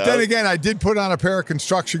yourself. Then again, I did put on a pair of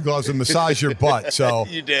construction gloves and massage your butt. So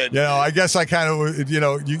you did. I guess I kind of,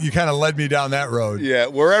 you kind of led me down that road. Yeah,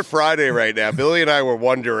 we're at Friday right now. Billy and I were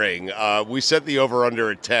wondering. We set the over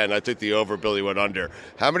under at 10. I took the over. Billy went under.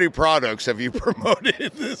 How many products have you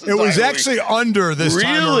promoted this It was actually week? Under this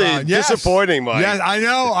time around. Really disappointing, Mike. Yeah, I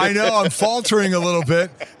know. I'm faltering a little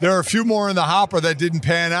bit. There are a few more in the hopper that didn't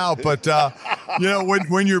pan out, but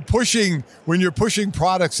when you're pushing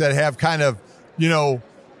products that have kind of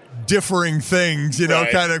differing things,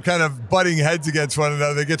 kind of butting heads against one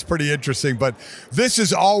another, it gets pretty interesting. But this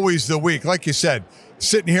is always the week, like you said.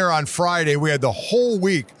 Sitting here on Friday, we had the whole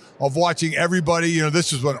week of watching everybody.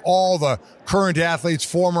 This is when all the current athletes,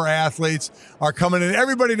 former athletes are coming in.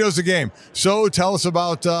 Everybody knows the game. So tell us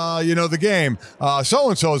about, the game.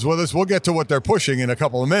 So-and-so is with us. We'll get to what they're pushing in a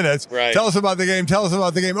couple of minutes. Right. Tell us about the game.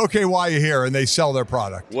 Okay, why are you here? And they sell their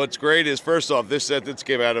product. What's great is, first off, this sentence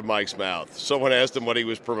came out of Mike's mouth. Someone asked him what he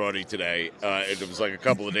was promoting today. It was like a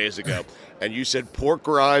couple of days ago. And you said pork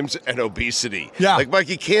rinds and obesity. Yeah. Like, Mike,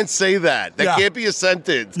 you can't say that. That can't be a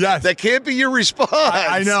sentence. Yes. That can't be your response.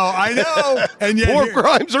 I know. And yet, pork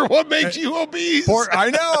rinds are what makes you obese. I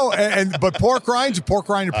know. But Pork Rind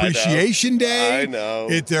Appreciation Day. I know.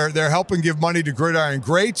 They're helping give money to Gridiron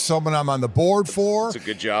Greats, someone I'm on the board for. It's a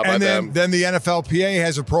good job by them. Then the NFLPA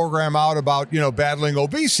has a program out about, battling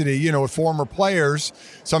obesity, with former players.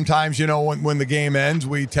 Sometimes, when the game ends,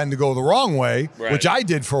 we tend to go the wrong way, which I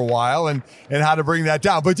did for a while, and how to bring that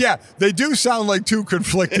down. But yeah, they do sound like two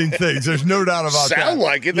conflicting things. There's no doubt about that. Sound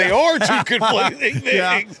like it. They are two conflicting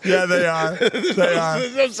things. Yeah, they are.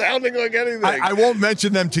 There's no sounding like anything. I won't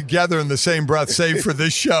mention them together in the same breath, save for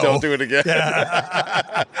this show. Don't do it again.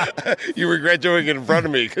 Yeah. You regret doing it in front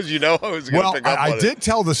of me because I was going to pick up on it. I did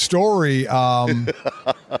tell the story. There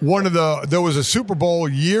was a Super Bowl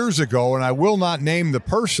years ago, and I will not name the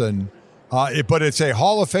person, but it's a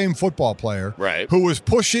Hall of Fame football player right, who was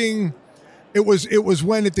pushing It was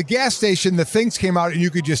when at the gas station the things came out and you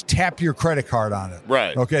could just tap your credit card on it.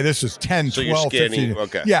 Right. Okay, this is 10, So 12, you're scanning, 15.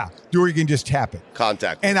 okay. Yeah, where you can just tap it.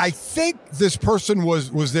 Contact. And I think this person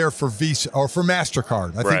was there for Visa or for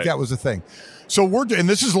MasterCard. I think that was the thing. So and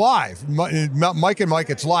this is live. Mike and Mike,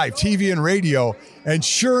 it's live, TV and radio. And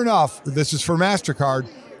sure enough, this is for MasterCard.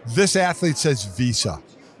 This athlete says Visa.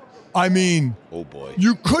 I mean, oh boy,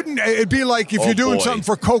 you couldn't. It'd be like if you're doing something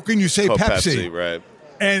for Coke and you say Pepsi, right?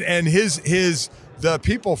 And the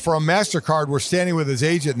people from MasterCard were standing with his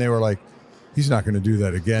agent, and they were like, he's not going to do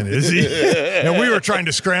that again, is he? And we were trying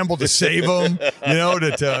to scramble to save him, oh no,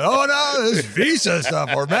 this Visa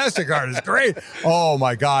stuff or MasterCard is great. Oh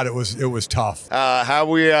my God, it was tough. How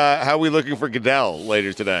we looking for Goodell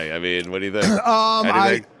later today? I mean, what do you think?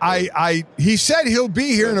 He said he'll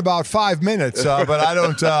be here in about 5 minutes, but I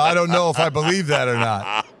don't know if I believe that or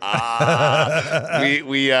not.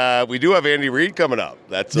 We do have Andy Reid coming up.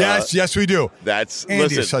 That's yes, we do. That's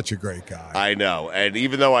Andy's such a great guy. I know, and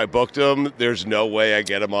even though I booked him, there's no way I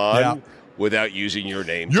get him on without using your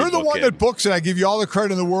name. You're the one that books it. I give you all the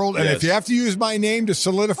credit in the world, and if you have to use my name to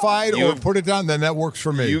solidify it or put it down, then that works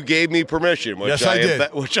for me. You gave me permission, which I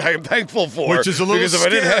did, which I am thankful for. Which is a little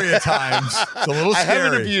scary at times. It's a little scary. I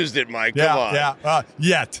haven't abused it, Mike. Come on.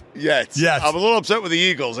 Yet. I'm a little upset with the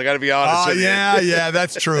Eagles. I got to be honest with you. Yeah,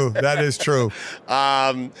 that's true. That is true.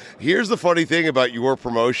 Here's the funny thing about your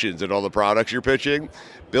promotions and all the products you're pitching.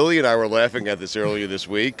 Billy and I were laughing at this earlier this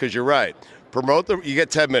week because you're right. You get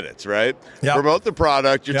 10 minutes, right? Yep. Promote the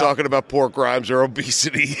product. You're talking about pork rinds or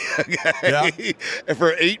obesity and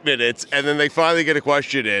for 8 minutes, and then they finally get a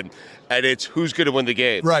question in, and it's who's going to win the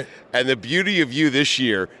game. Right. And the beauty of you this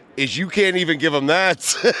year is you can't even give them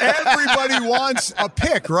that. Everybody wants a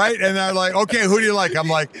pick, right? And they're like, okay, who do you like? I'm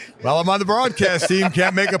like, well, I'm on the broadcast team,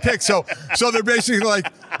 can't make a pick. So they're basically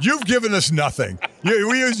like, you've given us nothing.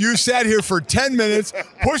 You sat here for 10 minutes,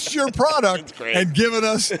 pushed your product, and given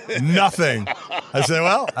us nothing. I said,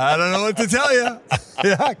 well, I don't know what to tell you.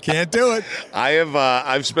 Can't do it.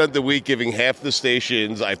 I've spent the week giving half the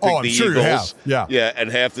stations I picked the Eagles. Yeah,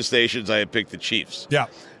 and half the stations I had picked the Chiefs. Yeah.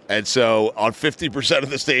 And so on 50% of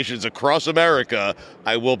the stations across America,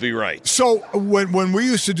 I will be right. So when we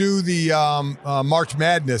used to do the March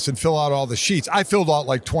Madness and fill out all the sheets, I filled out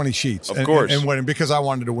like 20 sheets. Of course. And win because I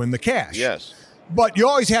wanted to win the cash. Yes. But you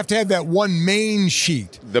always have to have that one main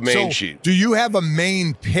sheet. The main sheet. Do you have a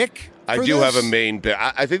main pick? I do have a main pick.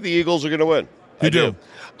 I think the Eagles are going to win. You do?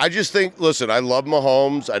 I just think, listen, I love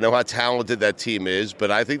Mahomes. I know how talented that team is,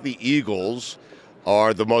 but I think the Eagles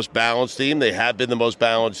are the most balanced team. They have been the most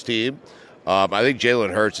balanced team. I think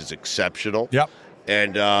Jalen Hurts is exceptional. Yep.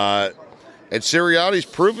 And Sirianni's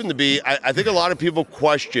proven to be, I think a lot of people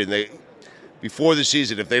question before the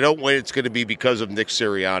season, if they don't win, it's going to be because of Nick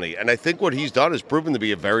Sirianni. And I think what he's done is proven to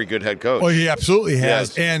be a very good head coach. Well, he absolutely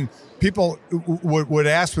has. Yes. And people would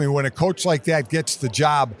ask me, when a coach like that gets the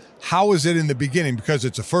job, how is it in the beginning? Because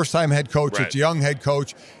it's a first-time head coach, Right. It's a young head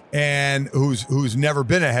coach, and who's never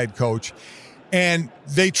been a head coach. And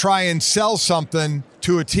they try and sell something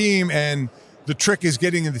to a team, and the trick is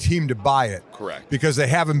getting the team to buy it. Correct. Because they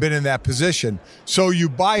haven't been in that position. So you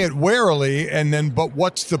buy it warily, but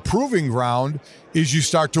what's the proving ground is you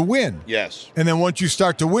start to win. Yes. And then once you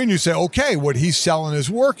start to win, you say, okay, what he's selling is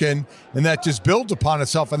working, and that just builds upon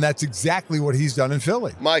itself, and that's exactly what he's done in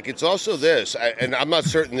Philly. Mike, it's also this, and I'm not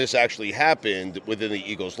certain this actually happened within the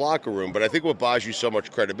Eagles locker room, but I think what buys you so much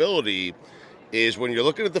credibility is when you're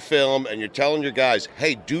looking at the film and you're telling your guys,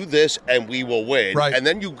 hey, do this and we will win. Right. And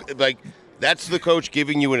then that's the coach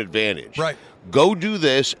giving you an advantage. Right. Go do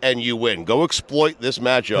this and you win. Go exploit this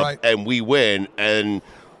matchup and we win. And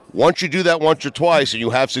once you do that once or twice and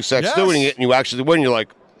you have success doing it and you actually win, you're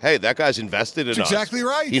like, hey, that guy's invested in us. Exactly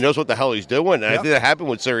right. He knows what the hell he's doing. And I think that happened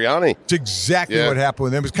with Sirianni. It's exactly what happened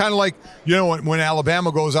with him. It's kind of like, when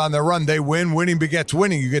Alabama goes on their run, they win. Winning begets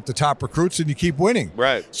winning. You get the top recruits and you keep winning.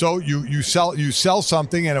 Right. So you sell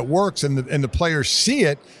something and it works, and the players see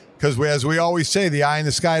it, because as we always say, the eye in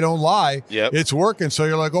the sky don't lie. Yep. It's working. So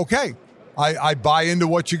you're like, okay, I buy into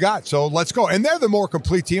what you got, so let's go. And they're the more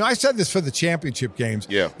complete team. I said this for the championship games.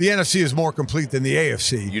 Yeah. The NFC is more complete than the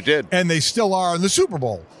AFC. You did. And they still are in the Super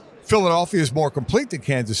Bowl. Philadelphia is more complete than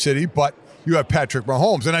Kansas City, but you have Patrick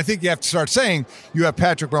Mahomes. And I think you have to start saying you have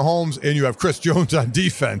Patrick Mahomes and you have Chris Jones on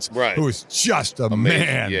defense, who is just amazing.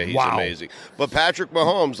 Man. Yeah, he's amazing. But Patrick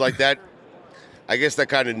Mahomes, like that, I guess that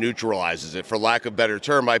kind of neutralizes it, for lack of a better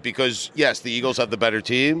term, Mike, because, yes, the Eagles have the better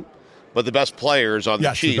team, but the best players on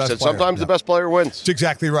the Chiefs, and player, sometimes the best player wins. That's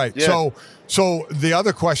exactly right. Yeah. So the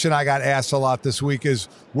other question I got asked a lot this week is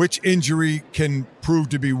which injury can prove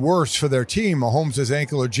to be worse for their team, Mahomes'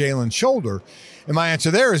 ankle or Jalen's shoulder? And my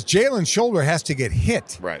answer there is Jalen's shoulder has to get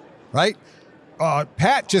hit. Right?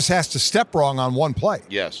 Pat just has to step wrong on one play.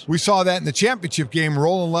 Yes. We saw that in the championship game,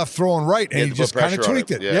 rolling left, throwing right, and he just kind of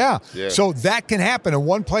tweaked it. Yeah. So that can happen. And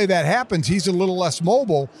one play that happens, he's a little less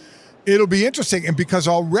mobile. It'll be interesting. And because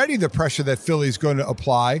already the pressure that Philly's going to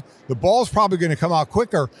apply, the ball's probably going to come out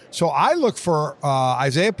quicker. So I look for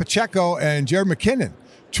Isaiah Pacheco and Jared McKinnon,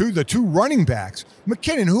 the two running backs.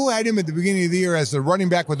 McKinnon, who had him at the beginning of the year as the running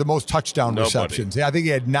back with the most touchdown receptions? I think he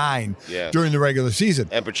had 9 during the regular season.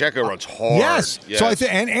 And Pacheco runs hard. Yes. So I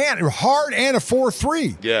think and hard and a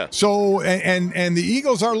 4.3. Yeah. So and the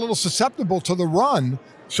Eagles are a little susceptible to the run.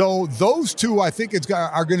 So those two, I think,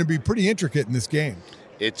 are going to be pretty intricate in this game.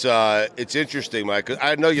 It's interesting, Mike.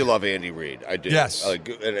 I know you love Andy Reid. I do. Yes. And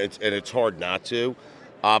it's hard not to.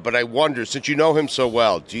 But I wonder, since you know him so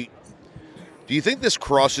well, do you think this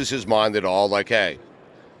crosses his mind at all? Like, hey,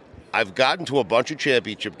 I've gotten to a bunch of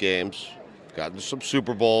championship games, gotten to some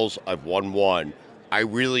Super Bowls, I've won one. I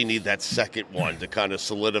really need that second one to kind of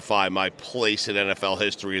solidify my place in NFL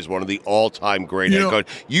history as one of the all-time great head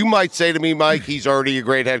coaches. You might say to me, Mike, he's already a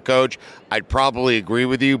great head coach. I'd probably agree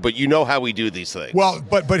with you, but you know how we do these things. Well,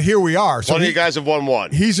 but here we are. So you guys have won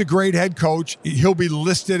one. He's a great head coach. He'll be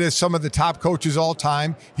listed as some of the top coaches all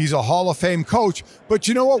time. He's a Hall of Fame coach. But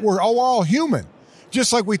you know what? We're all human.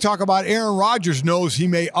 Just like we talk about Aaron Rodgers knows he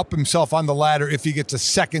may up himself on the ladder if he gets a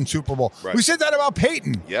second Super Bowl. Right. We said that about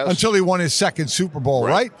Peyton until he won his second Super Bowl,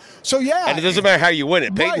 right? So, yeah. And it doesn't matter how you win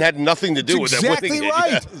it. Peyton had nothing to do with it. Exactly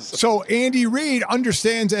right. So Andy Reid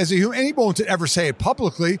understands as a human, and he won't ever say it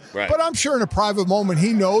publicly, but I'm sure in a private moment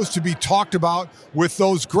he knows to be talked about with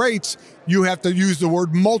those greats, you have to use the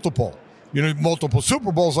word multiple. Multiple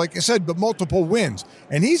Super Bowls, like I said, but multiple wins.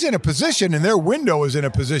 And he's in a position, and their window is in a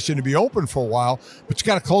position to be open for a while, but you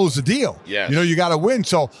got to close the deal. Yes. You got to win.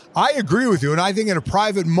 So I agree with you. And I think in a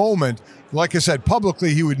private moment, like I said,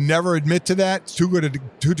 publicly, he would never admit to that. Too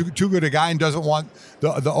good a guy and doesn't want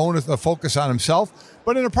the onus, the focus on himself.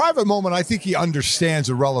 But in a private moment, I think he understands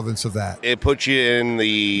the relevance of that. It puts you in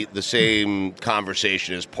the same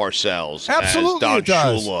conversation as Parcells, absolutely, as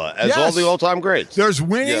Don Shula, as all the all-time greats. There's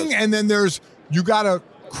winning, and then you got to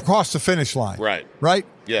cross the finish line. Right?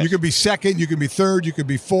 Yes. You could be second, you could be third, you could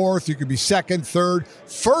be fourth, you could be second, third,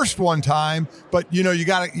 first one time, but you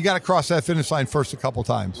got to cross that finish line first a couple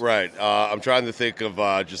times. Right. I'm trying to think of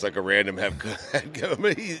just like a random head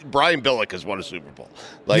coach. Brian Billick has won a Super Bowl.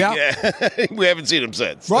 We haven't seen him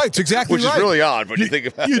since. Right. It's exactly which is really odd when you think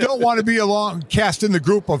about it. You don't want to be cast in the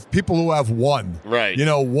group of people who have one. Right.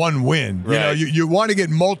 One win. Right. You want to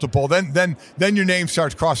get multiple. Then your name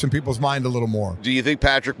starts crossing people's mind a little more. Do you think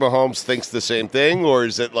Patrick Mahomes thinks the same thing, or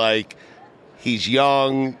is it like he's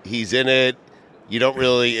young, he's in it, you don't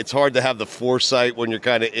really, it's hard to have the foresight when you're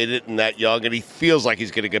kind of in it and that young, and he feels like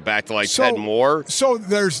he's going to get back to 10 more? So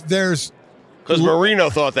there's because Marino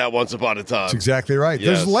thought that once upon a time. That's exactly right.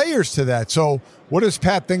 Yes. There's layers to that. So what does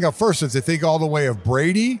Pat think of first? Does he think all the way of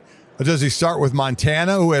Brady? Or does he start with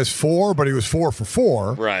Montana, who has 4, but he was 4 for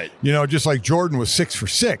 4? Right. Just like Jordan was 6 for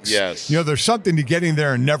 6. Yes. There's something to getting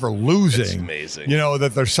there and never losing. It's amazing.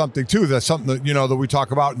 That there's something too. That's something that, that we talk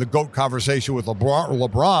about in the GOAT conversation with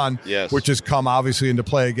LeBron, yes, which has come obviously into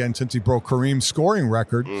play again since he broke Kareem's scoring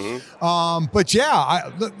record. Mm-hmm. But yeah,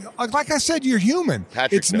 like I said, you're human.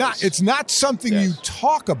 Patrick knows. It's not something you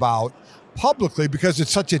talk about publicly because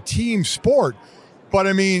it's such a team sport. But,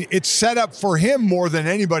 I mean, it's set up for him more than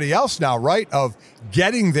anybody else now, right, of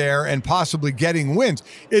getting there and possibly getting wins.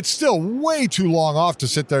 It's still way too long off to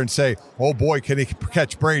sit there and say, oh, boy, can he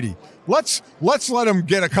catch Brady? Let's let him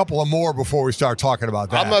get a couple of more before we start talking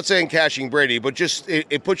about that. I'm not saying catching Brady, but just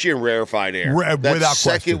it puts you in rarefied air. That without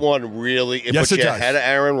second question. one really, puts you ahead of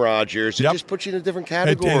Aaron Rodgers. It just puts you in a different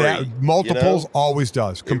category. Multiples always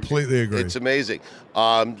does. Completely agree. It's amazing.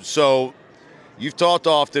 So you've talked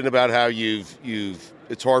often about how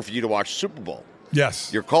it's hard for you to watch Super Bowl.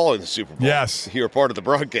 Yes. You're calling the Super Bowl. Yes. You're part of the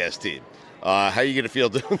broadcast team. How are you going to feel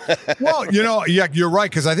doing that? Well, you're right,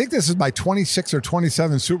 because I think this is my 26th or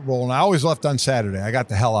 27th Super Bowl, and I always left on Saturday. I got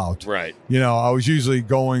the hell out. Right. I was usually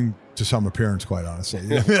going to some appearance, quite honestly.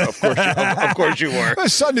 Of course you were. A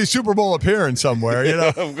Sunday Super Bowl appearance somewhere,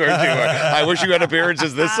 Of course you were. I wish you had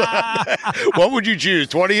appearances this What would you choose,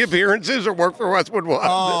 20 appearances or work for Westwood One?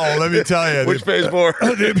 Oh, let me tell you. Which pays more?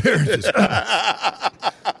 The appearances.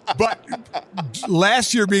 But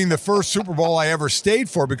last year being the first Super Bowl I ever stayed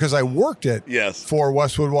for because I worked it for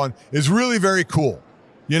Westwood One is really very cool.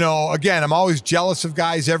 Again, I'm always jealous of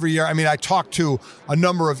guys every year. I mean, I talked to a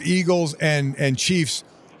number of Eagles and Chiefs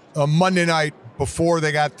Monday night before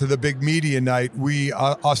they got to the big media night.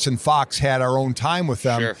 Us and Fox had our own time with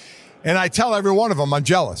them. Sure. And I tell every one of them I'm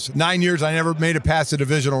jealous. 9 years, I never made it past the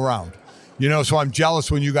divisional round. So I'm jealous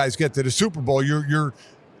when you guys get to the Super Bowl. You're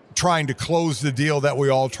trying to close the deal that we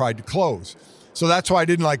all tried to close. So that's why I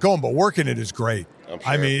didn't like going, but working it is great. Sure.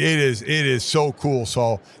 I mean, it is so cool.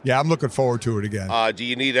 So, yeah, I'm looking forward to it again. Do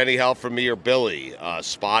you need any help from me or Billy?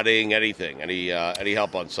 Spotting, anything? Any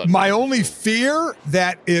help on Sunday? My only fear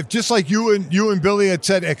that if, just like you and Billy had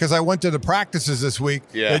said, because I went to the practices this week,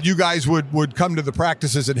 that you guys would come to the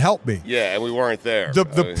practices and help me. Yeah, and we weren't there.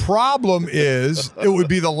 The problem is it would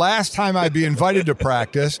be the last time I'd be invited to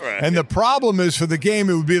practice, right. And the problem is for the game,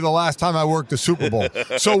 it would be the last time I worked the Super Bowl.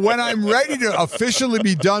 So when I'm ready to officially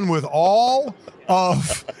be done with all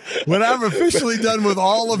of Billy's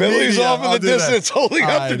media, off in the distance holding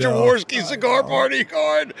up the Jaworski cigar party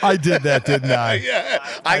card. I did that, didn't I? Yeah,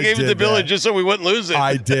 I gave it to Billy just so we wouldn't lose it.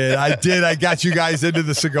 I did. I got you guys into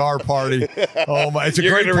the cigar party. Oh my! It's a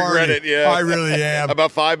great party. You're gonna regret it. Yeah, I really am.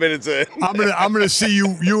 About 5 minutes in, I'm gonna see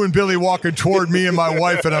you and Billy walking toward me and my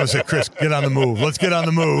wife, and I was like, Chris, get on the move. Let's get on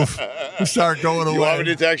the move. Start going away. You want me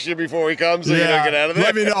to text you before we come so you don't get out of there?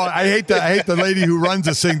 Let me know. I hate the lady who runs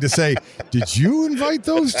this thing to say, did you invite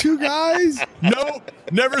those two guys? Nope.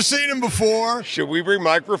 Never seen them before. Should we bring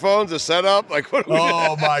microphones to set up? Like, what?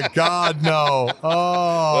 Oh my God, no!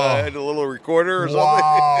 Oh, a little recorder or something.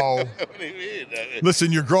 Wow. What do you mean?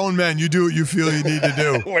 Listen, you're grown men. You do what you feel you need to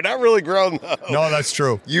do. We're not really grown, though. No, that's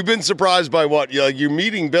true. You've been surprised by what? You're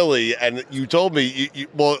meeting Billy, and you told me.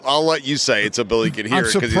 Well, I'll let you say it so Billy can hear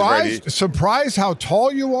it. I'm surprised how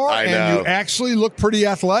tall you are, and you actually look pretty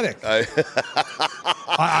athletic.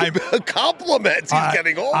 I'm compliments. He's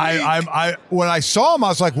getting old. When I saw him, I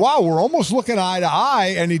was like, wow, we're almost looking eye to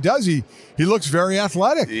eye, and he does. He looks very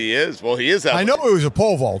athletic. He is. Well, he is athletic. I know he was a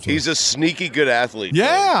pole vaulter. He's a sneaky good athlete.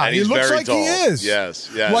 Yeah, and he looks very like tall. he is. Yes.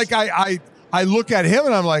 Like I look at him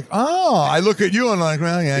and I'm like, oh. I look at you and I'm like,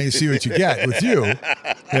 well, yeah, you see what you get with you.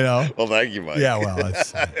 Well, thank you, Mike. Yeah, well,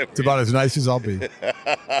 it's about as nice as I'll be.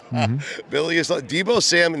 Mm-hmm. Billy is like Deebo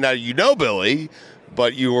Samuel. Now, Billy,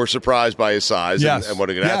 but you were surprised by his size and what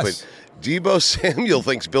a good athlete. Deebo Samuel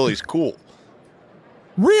thinks Billy's cool.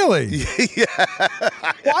 Really? Yeah.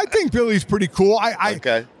 Well, I think Billy's pretty cool.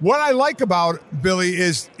 Okay. What I like about Billy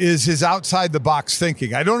is his outside the box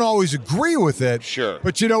thinking. I don't always agree with it. Sure.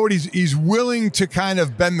 But you know what? He's willing to kind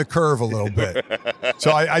of bend the curve a little bit.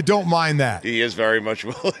 So I don't mind that. He is very much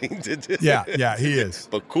willing to do. Yeah, he is.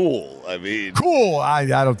 But cool. I mean, cool. I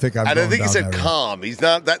don't think I'm. And I think he said that calm. He's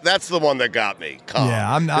not. That's the one that got me. Calm.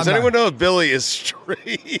 Yeah, I'm not. Does anyone know if Billy is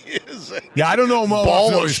straight? Yeah, I don't know.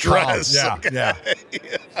 Ball of stress. Yeah.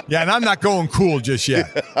 Yeah, and I'm not going cool just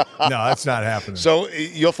yet. No, that's not happening. So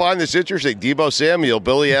you'll find this interesting. Deebo Samuel,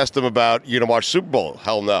 Billy asked him about, watch Super Bowl.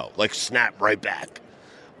 Hell no. Like, snap right back.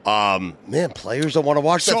 Man, players don't want to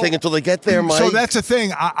watch that thing until they get there, Mike. So that's the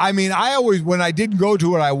thing. I mean, I always, when I didn't go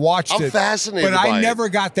to it, I watched it. I'm fascinated but by I it. never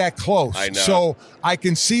got that close. I know. So I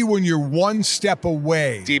can see when you're one step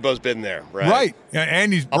away. Deebo's been there, right? Right.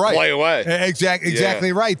 And he's a play away.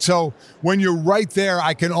 Exactly right. So when you're right there,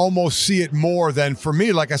 I can almost see it more than for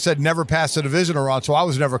me. Like I said, never passed the divisional round, so I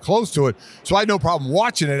was never close to it. So I had no problem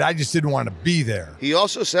watching it. I just didn't want to be there. He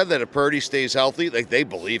also said that if Purdy stays healthy, like they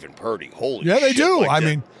believe in Purdy. Holy shit. Yeah, they do. Like I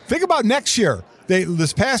mean, think about next year.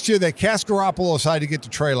 This past year, they cast Garoppolo aside to get to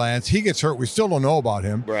Trey Lance. He gets hurt. We still don't know about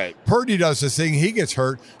him. Right. Purdy does this thing. He gets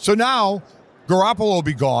hurt. So now Garoppolo will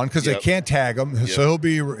be gone because they can't tag him. Yep. So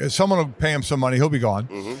someone will pay him some money. He'll be gone.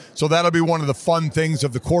 Mm-hmm. So that'll be one of the fun things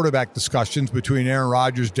of the quarterback discussions between Aaron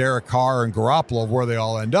Rodgers, Derek Carr, and Garoppolo, where they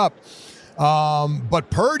all end up. But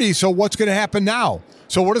Purdy, so what's going to happen now?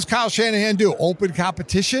 So what does Kyle Shanahan do? Open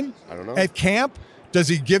competition I don't know. At camp? Does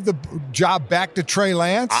he give the job back to Trey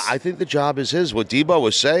Lance? I think the job is his. What Deebo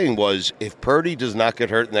was saying was if Purdy does not get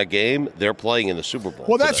hurt in that game, they're playing in the Super Bowl.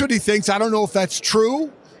 Well, that's what he thinks. I don't know if that's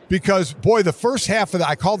true because, boy, the first half of that,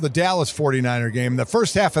 I called the Dallas 49er game. The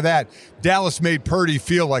first half of that, Dallas made Purdy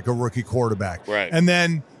feel like a rookie quarterback. Right. And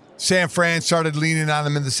then San Fran started leaning on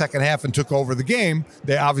him in the second half and took over the game.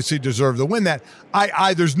 They obviously deserve to win that.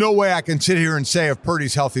 There's no way I can sit here and say if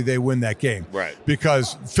Purdy's healthy, they win that game. Right.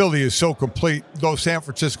 Because Philly is so complete, though San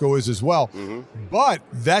Francisco is as well. Mm-hmm. But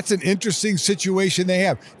that's an interesting situation they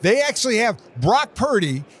have. They actually have Brock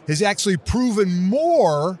Purdy has actually proven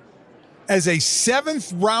more as a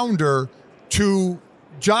seventh rounder to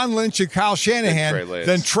John Lynch and Kyle Shanahan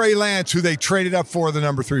than Trey Lance, who they traded up for the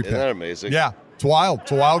number 3 pick. Isn't that amazing? Yeah. It's wild.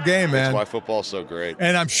 It's a wild game, man. That's why football's so great.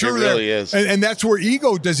 And I'm sure it really is. And that's where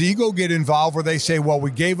does ego get involved, where they say, well, we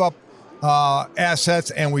gave up assets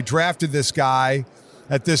and we drafted this guy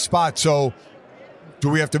at this spot, so do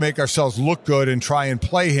we have to make ourselves look good and try and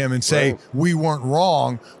play him and say we weren't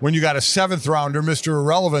wrong when you got a 7th rounder, Mr.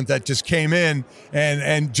 Irrelevant, that just came in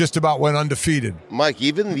and just about went undefeated? Mike,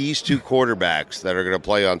 even these 2 quarterbacks that are going to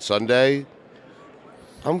play on Sunday,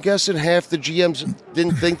 I'm guessing half the GMs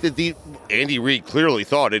didn't think that Andy Reid clearly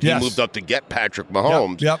thought it. He moved up to get Patrick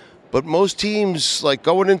Mahomes. Yep. But most teams, like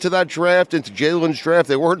going into that draft, into Jalen's draft,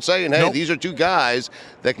 they weren't saying, hey, these are 2 guys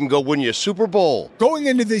that can go win you a Super Bowl. Going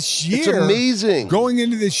into this year. It's amazing. Going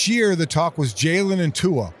into this year, the talk was Jalen and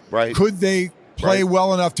Tua. Right. Could they play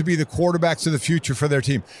well enough to be the quarterbacks of the future for their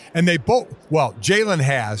team? And they both, Jalen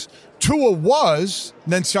has. Tua was,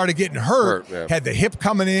 then started getting hurt, had the hip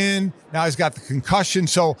coming in. Now he's got the concussion.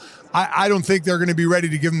 So I don't think they're going to be ready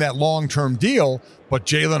to give him that long-term deal. But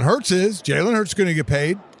Jalen Hurts is. Jalen Hurts is going to get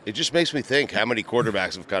paid. It just makes me think how many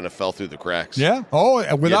quarterbacks have kind of fell through the cracks. Yeah. Oh,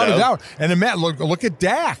 without a doubt. And then, Matt, look at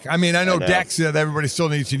Dak. I mean, I know Dak said everybody still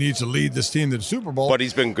needs to lead this team to the Super Bowl. But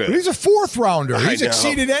he's been good. But he's a 4th rounder. He's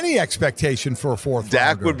exceeded any expectation for a 4th rounder.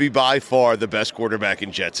 Dak would be by far the best quarterback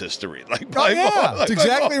in Jets history. That's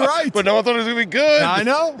exactly right. But no one thought it was going to be good. I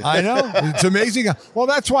know. It's amazing. Well,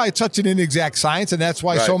 that's why it's such an inexact science, and that's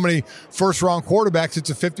why so many first-round quarterbacks, it's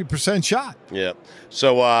a 50% shot. Yeah.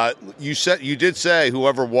 So you did say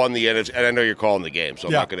whoever won the NFC, and I know you're calling the game, so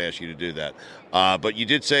I'm not going to ask you to do that. But you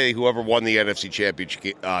did say whoever won the NFC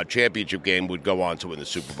championship game would go on to win the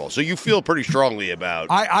Super Bowl. So you feel pretty strongly about.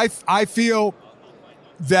 I feel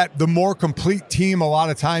that the more complete team a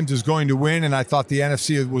lot of times is going to win, and I thought the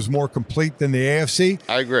NFC was more complete than the AFC.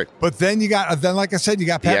 I agree. But then like I said, you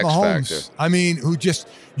got Pat Mahomes. I mean, who just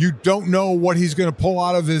you don't know what he's going to pull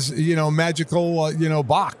out of his magical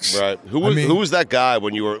box. Right. Who was that guy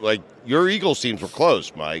when you were like your Eagles teams were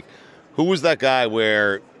close, Mike? Who was that guy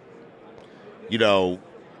where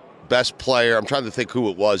best player? I'm trying to think who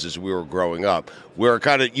it was as we were growing up. Where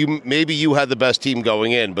kind of you had the best team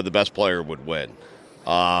going in, but the best player would win.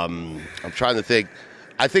 I'm trying to think.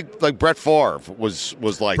 I think like Brett Favre was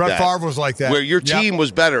like that. Brett Favre was like that. Where your team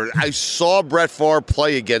was better. I saw Brett Favre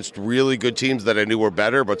play against really good teams that I knew were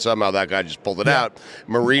better, but somehow that guy just pulled it out.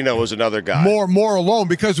 Marino was another guy. More alone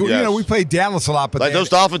because we played Dallas a lot, but those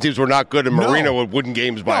Dolphin teams were not good, and Marino would win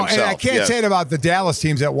games by himself. And I can't say it about the Dallas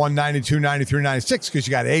teams that won 92, 93, 96 because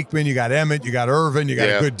you got Aikman, you got Emmett, you got Irvin, you got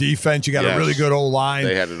a good defense, you got a really good O-line.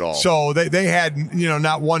 They had it all. So they had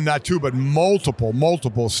not one, not two, but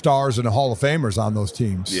multiple stars and Hall of Famers on those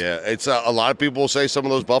teams. Yeah, it's a lot of people will say some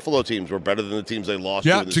of those Buffalo teams were better than the teams they lost.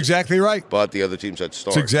 Yeah, that's exactly right. But the other teams had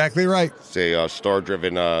stars. That's exactly right. Say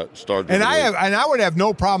star-driven. And I would have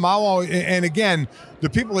no problem. And again, the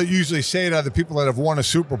people that usually say it are the people that have won a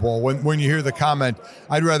Super Bowl. When you hear the comment,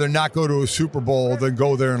 I'd rather not go to a Super Bowl than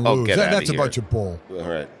go there and lose. That's a bunch of bull. All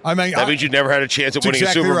right. I mean, that means you never had a chance at winning a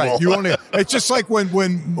Super Bowl. You only. It's just like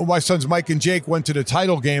when my sons Mike and Jake went to the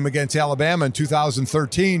title game against Alabama in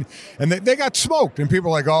 2013, and they got smoked, and people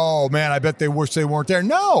are like, "Oh man, I bet they wish they weren't there."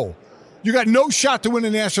 No. You got no shot to win a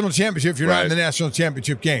national championship if you're not in the national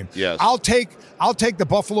championship game. Yes. I'll take the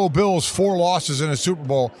Buffalo Bills 4 losses in a Super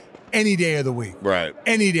Bowl any day of the week. Right.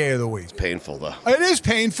 Any day of the week. It's painful, though. It is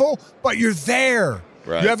painful, but you're there.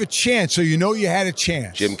 Right. You have a chance, so you know you had a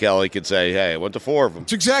chance. Jim Kelly could say, hey, I went to 4 of them.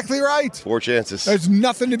 That's exactly right. 4 chances. There's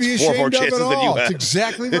nothing to be ashamed of at all. That's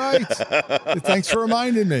exactly right. Thanks for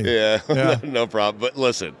reminding me. Yeah. No problem. But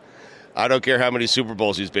listen, I don't care how many Super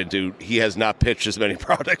Bowls he's been to. He has not pitched as many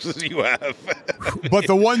products as you have. But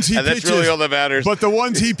the ones he pitches, that's really all that matters. But the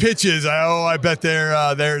ones he pitches, I bet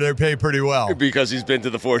they're paid pretty well because he's been to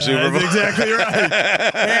the 4 Super Bowls. Exactly right.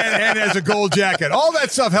 and has a gold jacket. All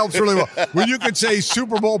that stuff helps really well. When you can say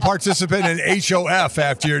Super Bowl participant and HOF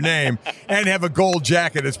after your name and have a gold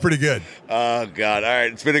jacket, it's pretty good. Oh God! All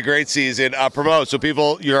right, it's been a great season. Promote so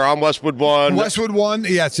people. You're on Westwood 1. Westwood 1.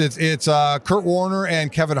 Yes, it's Kurt Warner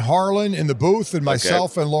and Kevin Harlan in the booth and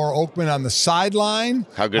myself and Laura Oakman on the sideline.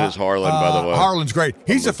 How good is Harlan, by the way? Harlan's great.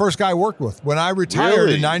 He's the first guy I worked with. When I retired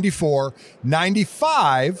in 94,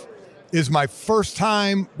 95 is my first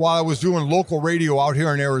time while I was doing local radio out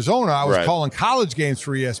here in Arizona. I was calling college games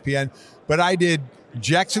for ESPN, but I did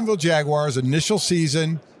Jacksonville Jaguars initial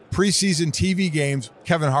season, preseason TV games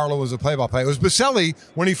Kevin Harlow was a play-by-play. It was Baselli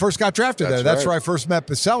when he first got drafted there. That's where I first met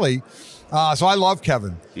Baselli. So I love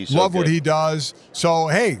Kevin. Love what he does. So,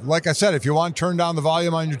 hey, like I said, if you want, turn down the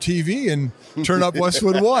volume on your TV and turn up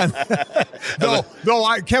Westwood One.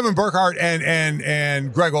 Kevin Burkhardt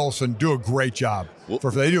and Greg Olson do a great job.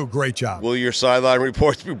 They do a great job. Will your sideline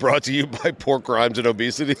reports be brought to you by pork rinds and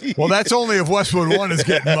obesity? Well, that's only if Westwood One is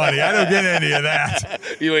getting money. I don't get any of that.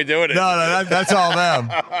 You ain't doing it. No, that's all them.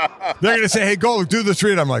 They're going to say, hey, go do this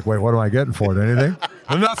read. I'm like, wait, what am I getting for it? Anything?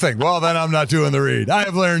 Well, nothing. Well, then I'm not doing the read. I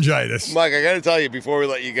have laryngitis. Mike, I got to tell you before we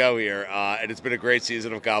let you go here, and it's been a great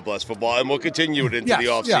season of God Bless Football, and we'll continue it into the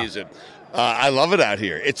offseason. I love it out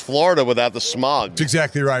here. It's Florida without the smog. That's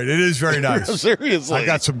exactly right. It is very nice. Seriously. I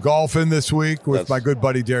got some golf in this week with my good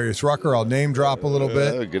buddy Darius Rucker. I'll name drop a little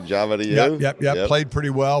bit. Good job out of you. Yep. Played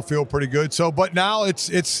pretty well. Feel pretty good. So, but now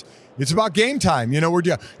it's about game time. You know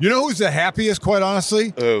who's the happiest, quite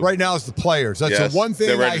honestly? Right now is the players. That's the one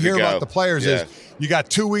thing I hear about the players is you got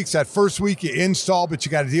 2 weeks. That first week you install, but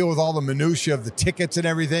you got to deal with all the minutia of the tickets and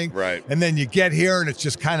everything. Right. And then you get here and it's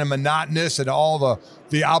just kind of monotonous and all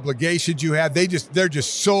the obligations you have. They're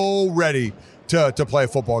just so ready to play a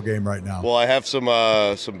football game right now. Well, I have some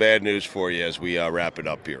bad news for you as we wrap it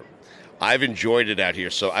up here. I've enjoyed it out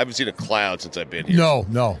here, so I haven't seen a cloud since I've been here.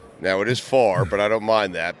 No. Now, it is far, but I don't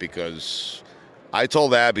mind that because I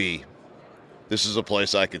told Abby this is a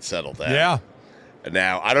place I could settle down. Yeah.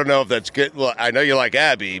 Now, I don't know if that's good. Well, I know you like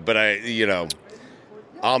Abby, but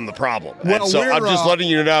I'm the problem. Well, and so I'm just letting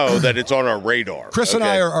you know that it's on our radar. Chris and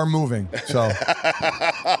I are moving, so.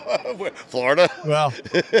 Florida? Well,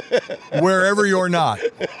 wherever you're not.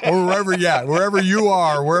 Or wherever you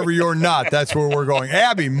are, wherever you're not, that's where we're going.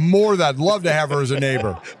 Abby, I'd love to have her as a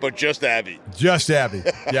neighbor. But just Abby. Just Abby,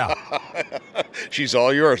 yeah. She's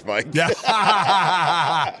all yours, Mike. Yeah.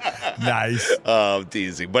 Nice. Oh,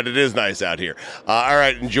 teasing. But it is nice out here. All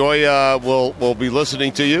right, enjoy. We'll be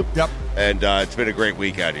listening to you. Yep. And it's been a great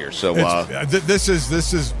week out here. So this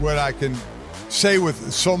is what I can say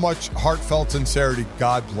with so much heartfelt sincerity.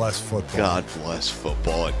 God bless football. God bless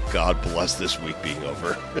football, and God bless this week being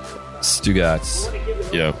over. Stugotz.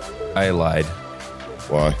 Yeah. I lied.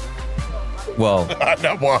 Why? Well,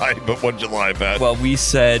 not why, but what did you lie about? Well,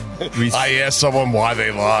 I asked someone why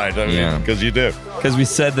they lied. I mean, because you do. Because we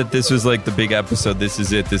said that this was like the big episode. This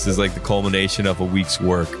is it. This is like the culmination of a week's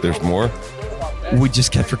work. There's more? We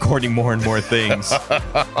just kept recording more and more things.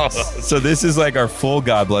 So this is like our full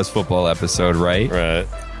God Bless Football episode, right? Right.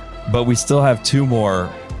 But we still have 2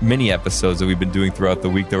 more mini episodes that we've been doing throughout the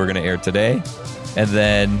week that we're going to air today. And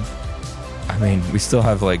then, we still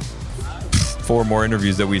have like 4 more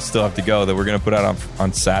interviews that we still have to go that we're going to put out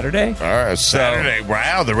on Saturday. All right, Saturday.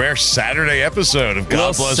 Wow, the rare Saturday episode of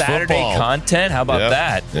God Bless Saturday Football. Content. How about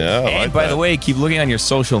that? Yeah. And by the way, keep looking on your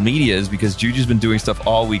social medias because Juju's been doing stuff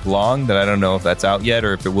all week long that I don't know if that's out yet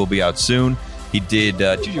or if it will be out soon. He did.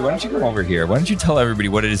 Juju, why don't you come over here? Why don't you tell everybody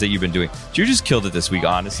what it is that you've been doing? Juju's killed it this week,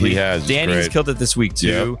 honestly. He has. Danny's killed it this week,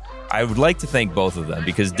 too. Yep. I would like to thank both of them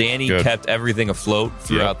because Danny kept everything afloat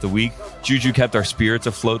throughout the week. Juju kept our spirits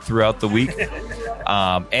afloat throughout the week.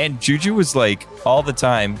 And Juju was like all the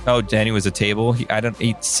time, oh, Danny was a table.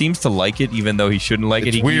 He seems to like it, even though he shouldn't like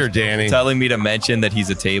it. It's weird, Danny. Telling me to mention that he's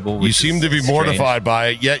a table. You seem to be mortified by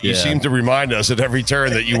it, yet you seem to remind us at every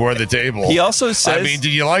turn that you were the table. He also says, do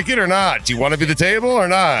you like it or not? Do you want to be the table or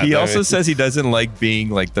not? He also says he doesn't like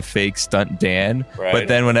being like the fake stunt Dan. Right. But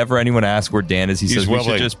then whenever anyone asks where Dan is, he says we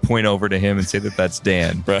should just point over to him and say that that's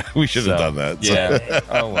Dan. Right. We should have done that. Yeah.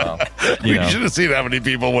 Oh, well. We should have seen how many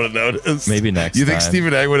people would have noticed. Maybe next You think time.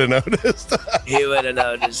 Stephen A. would have noticed? He would have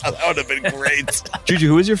noticed. That would have been great. Juju,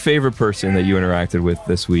 who was your favorite person that you interacted with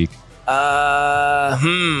this week?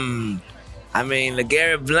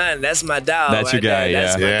 LeGarrette Blunt, that's my dog. That's your guy,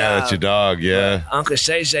 That's my dog. That's your dog, yeah. Uncle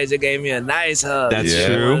Shay Shay just gave me a nice hug. That's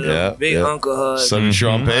true. Big uncle hug. So did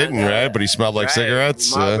Sean Payton, right? But he smelled like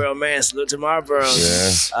cigarettes. Marlboro man, salute to Marlboro.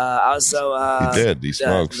 Yeah. Also, he did. He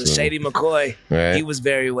smokes. Shady McCoy, right. he was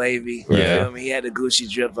very wavy. Right. You feel me? He had a Gucci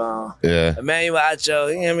drip on. Yeah. Emmanuel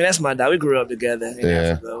Acho, that's my dog. We grew up together in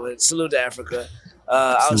Africa. Salute to Africa.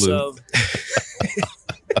 Also,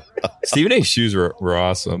 Stephen A's shoes were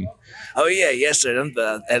awesome. oh yeah, yes sir.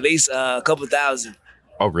 Them, at least a couple thousand.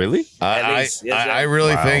 Oh, really? I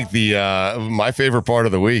really think my favorite part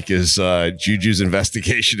of the week is Juju's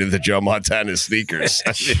investigation into Joe Montana's sneakers.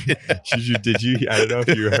 Juju, did you? I don't know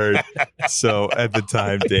if you heard. So at the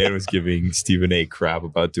time, Dan was giving Stephen A. crap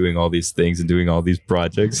about doing all these things and doing all these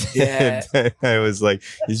projects. Yeah. And I was like,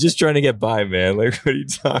 he's just trying to get by, man. Like, what are you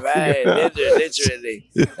talking about? Literally.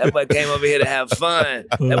 That boy came over here to have fun.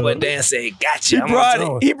 That boy Dan said, gotcha.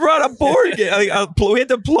 He brought a board game. We had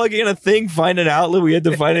to plug in a thing, find an outlet. We had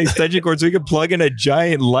to find an extension cord so we could plug in a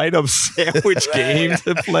giant light-up sandwich game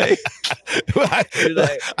to play.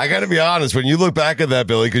 I got to be honest. When you look back at that,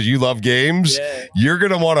 Billy, because you love games, you're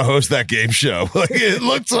going to want to host that game show. It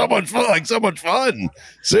looked so much fun.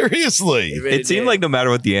 Seriously. It seemed like no matter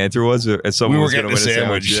what the answer was, someone was going to win a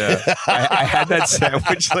sandwich. Yeah. I had that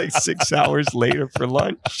sandwich like 6 hours later for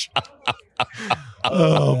lunch.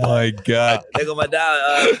 Oh my God! There go my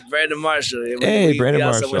dad, Brandon Marshall. Hey, Brandon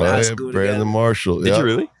Marshall. Brandon Marshall. Did you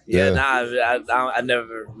really? Yeah. I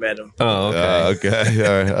never met him. Oh, okay. Okay.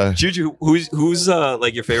 All right. Juju, who's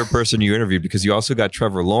like your favorite person you interviewed? Because you also got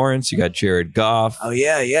Trevor Lawrence, you got Jared Goff. Oh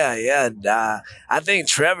yeah. I think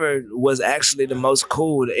Trevor was actually the most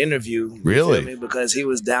cool to interview. Really? You feel me? Because he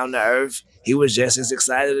was down to earth. He was just as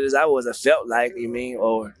excited as I was. I felt like,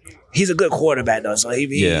 or he's a good quarterback though, so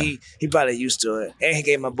he probably used to it. And he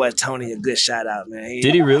gave my boy Tony a good shout out, man.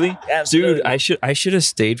 Did he really? Absolutely. Dude, I should have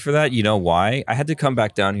stayed for that. You know why? I had to come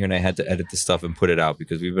back down here and I had to edit the stuff and put it out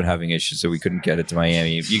because we've been having issues, so we couldn't get it to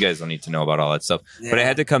Miami. You guys don't need to know about all that stuff. Yeah. But I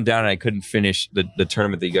had to come down and I couldn't finish the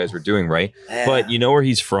tournament that you guys were doing, right? Yeah. But you know where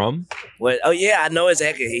he's from? What? Oh yeah, I know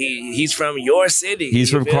exactly. He's from your city. He's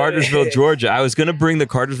from Cartersville, Georgia. I was gonna bring the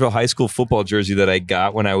Cartersville High School football jersey that I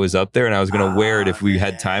got when I was up there, and I was gonna wear it if we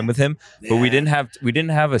had time with him. But we didn't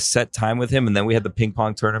have a set time with him, and then we had the ping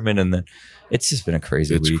pong tournament, and then it's just been a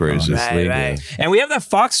crazy week. Crazy. Right. And we have that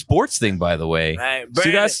Fox Sports thing, by the way. Right. So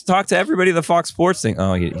you guys talk to everybody the Fox Sports thing.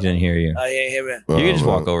 Oh, he didn't hear you. Oh, yeah, hear me. You can just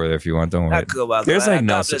walk over there if you want. Don't worry. I could walk There's over.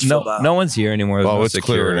 like no one's here anymore. Oh, it's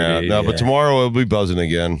clear now. No, but tomorrow we'll be buzzing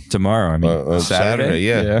again. Tomorrow, I mean Saturday.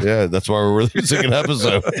 Yeah. That's why we're releasing an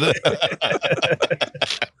episode.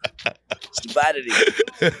 Stupidity.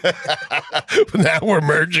 Now we're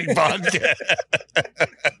merging podcast.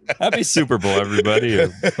 Happy Super Bowl, everybody, or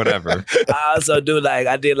whatever. I also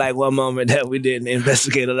I did one moment that we didn't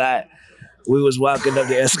investigate a lot. We was walking up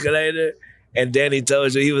the escalator, and Danny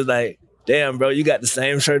told you, he was like, damn, bro, you got the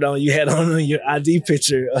same shirt on you had on your ID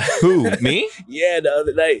picture. Who, me? Yeah, the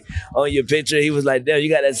other night on your picture, he was like, damn, you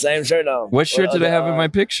got that same shirt on. What shirt did I have in my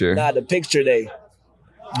picture? Nah, the picture day.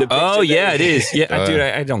 Yeah, it is. Yeah, dude,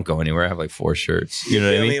 I don't go anywhere. I have like 4 shirts. You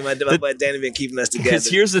know what I mean? My boy Danny been keeping us together. Because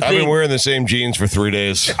here's the thing. I've been wearing the same jeans for 3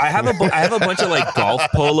 days. I have a bunch of like golf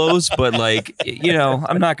polos, but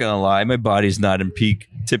I'm not gonna lie, my body's not in peak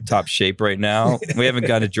tip-top shape right now. We haven't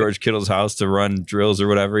gone to George Kittle's house to run drills or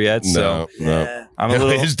whatever yet. So no.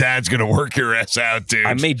 His dad's gonna work your ass out, dude.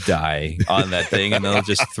 I may die on that thing, and they'll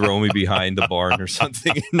just throw me behind the barn or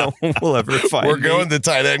something, and no one will ever find me. We're going to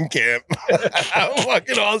tight end camp. How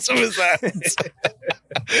fucking awesome is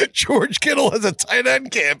that? George Kittle has a tight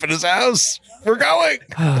end camp in his house. We're going.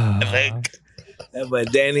 I think.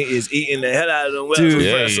 But Danny is eating the hell out of them. Dude,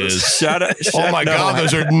 yeah, he is. Shout out. Oh my God,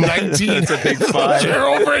 those are 19. That's a big 5. They're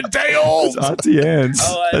over a day old. It's Auntie Anne's.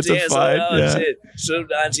 Oh, that's Auntie a 5. Oh, shit. Salute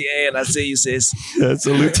to Auntie Anne. I see you, sis. Yeah,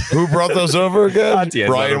 salute. Who brought those over again? Auntie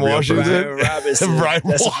Brian Washington. Brian Robinson. Brian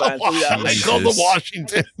That's a fine I called the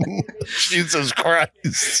Washington. Jesus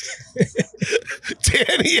Christ.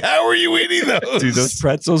 Danny, how are you eating those? Dude, those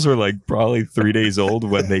pretzels were like probably 3 days old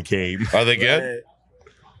when they came. Are they good?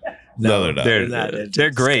 No, they're not. They're not.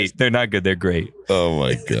 They're great. They're not good. They're great. Oh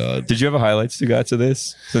my God. Did you have a highlights to got to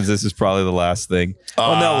this? Since this is probably the last thing.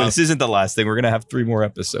 No, this isn't the last thing. We're gonna have 3 more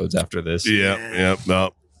episodes after this.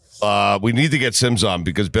 No. We need to get Sims on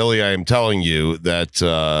because Billy, I am telling you that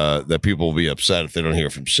that people will be upset if they don't hear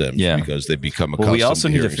from Sims because they become accustomed. Well, we also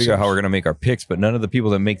need to figure out how Sims. we're going to make our picks, but none of the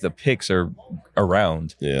people that make the picks are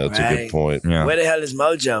around. Yeah, that's a good point. Yeah. Where the hell is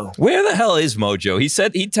Mojo? Where the hell is Mojo? He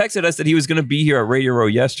texted us that he was going to be here at Radio Row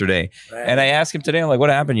yesterday, and I asked him today, I'm like,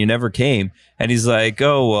 what happened? You never came, and he's like,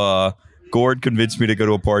 Gord convinced me to go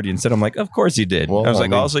to a party instead. I'm like, of course he did. Well, I was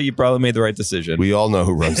like, also, you probably made the right decision. We all know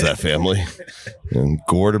who runs that family. And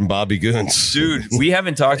Gord and Bobby Goons. Dude, we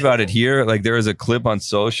haven't talked about it here. Like, there was a clip on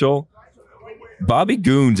social. Bobby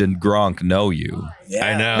Goons and Gronk know you. Yeah,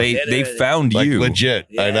 I know. They found like, you. Legit.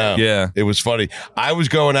 Yeah. I know. Yeah. It was funny. I was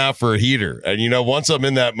going out for a heater. And, once I'm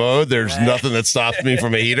in that mode, there's nothing that stops me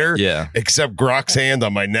from a heater except Grok's hand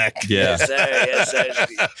on my neck. Yeah. Yes, sir.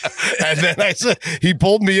 And then he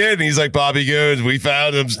pulled me in. And he's like, Bobby Goons, we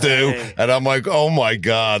found him, Stu. And I'm like, oh, my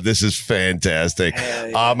God, this is fantastic.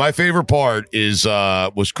 My favorite part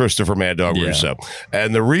was Christopher Mad Dog Russo.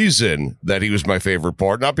 And the reason that he was my favorite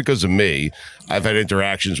part, not because of me, I've had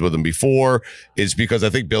interactions with him before, is because I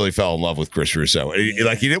think Billy fell in love with Chris Russo. He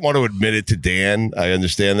didn't want to admit it to Dan. I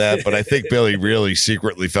understand that. But I think Billy really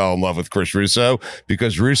secretly fell in love with Chris Russo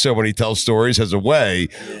because Russo, when he tells stories, has a way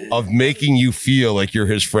of making you feel like you're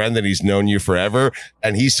his friend and he's known you forever.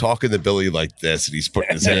 And he's talking to Billy like this, and he's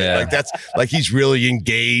putting his head like that's like he's really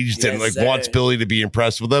engaged and wants Billy to be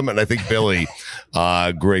impressed with him. And I think Billy,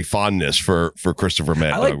 great fondness for Christopher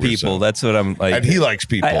Mad Dog I like people. Russo. That's what I'm like. And he likes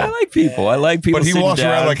people. I like people. I like people. But he walks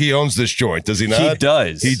down. around like he owns this joint, does he not? He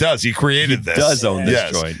does. He does. He created this. He does own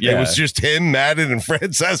this joint. Yeah. It was just him, Madden, and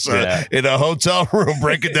Francesa in a hotel room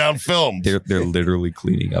breaking down film. They're literally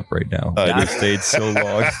cleaning up right now. They stayed so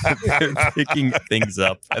long. They're picking things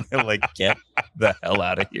up, and they're like, get the hell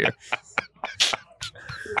out of here.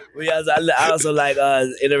 I also like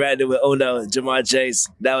interacting with Jamar Chase.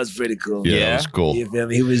 That was pretty cool. Yeah, that was cool. You feel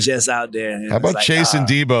me? He was just out there. How about Chase and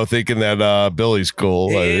Debo thinking that Billy's cool?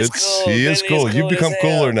 He is cool. You've become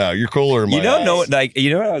cooler now. You're cooler in my eyes.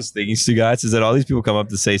 You know what I was thinking, Stu Gatz, is that all these people come up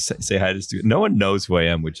to say hi to Stu. No one knows who I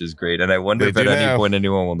am, which is great. And I wonder if at any point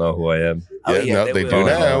anyone will know who I am. They do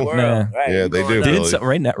now. Yeah, they do.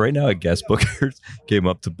 Right now, a guest booker came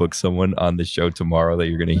up to book someone on the show tomorrow that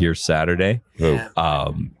you're going to hear Saturday.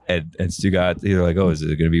 And Stu Gatz, they're like, oh, is it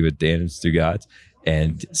going to be with Dan and Stu Gatz?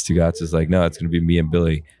 And Stu Gatz is like, no, it's going to be me and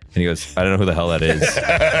Billy. And he goes, I don't know who the hell that is.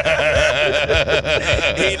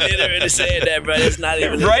 He literally said that, bro. It's not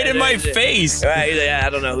even right in my face. Right? He's like, I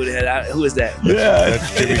don't know who the hell. Who is that? Yeah,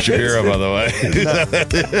 that's Jimmy Shapiro, by the way.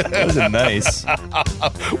 That was nice.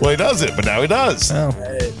 Well, he doesn't, but now he does. Oh.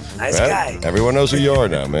 Nice guy. Everyone knows who you are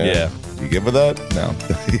now, man. Yeah. You good with that? No.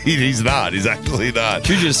 He's not. He's actually not.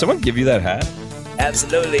 Juju, did someone give you that hat?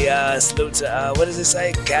 Absolutely. Salute to what does it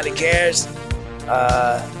say? Cali Cares.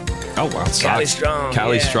 Oh wow, Cali Strong.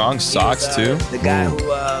 Cali Strong socks was, too. The guy who,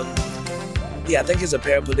 I think he's a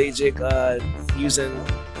paraplegic, using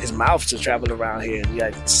his mouth to travel around here.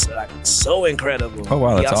 It's so incredible. Oh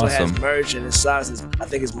wow, that's awesome. He also has merch and his socks. I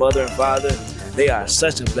think his mother and father. They are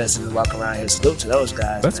such a blessing to walk around here. Salute to those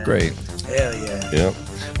guys. That's man. great. Hell yeah.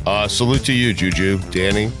 Yep. Salute to you, Juju,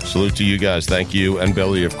 Danny. Salute to you guys. Thank you, and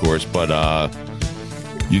Billy, of course. But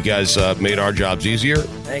you guys made our jobs easier.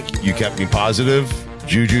 Thank you. You kept me positive.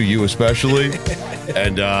 Juju, you especially.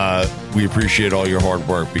 And we appreciate all your hard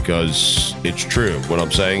work because it's true. What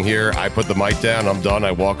I'm saying here, I put the mic down, I'm done,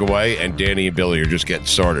 I walk away, and Danny and Billy are just getting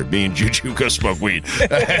started. Me and Juju go smoke weed.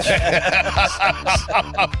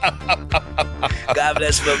 God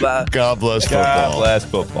bless football. God bless football. God bless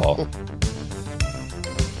football.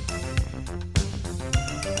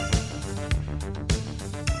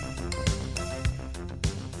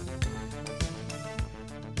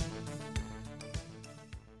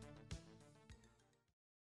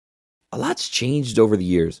 A lot's changed over the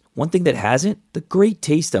years. One thing that hasn't, the great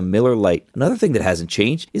taste of Miller Lite. Another thing that hasn't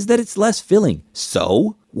changed is that it's less filling.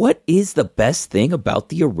 So, what is the best thing about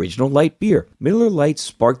the original light beer? Miller Lite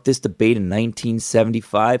sparked this debate in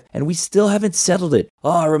 1975, and we still haven't settled it. Oh,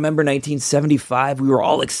 I remember 1975, we were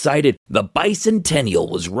all excited. The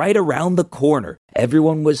bicentennial was right around the corner.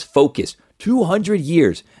 Everyone was focused. 200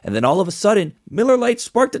 years, and then all of a sudden, Miller Lite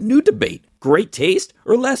sparked a new debate. Great taste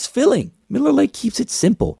or less filling? Miller Lite keeps it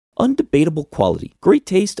simple. Undebatable quality. Great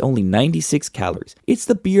taste, only 96 calories. It's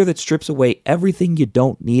the beer that strips away everything you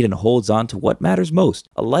don't need and holds on to what matters most.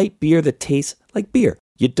 A light beer that tastes like beer.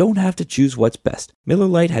 You don't have to choose what's best. Miller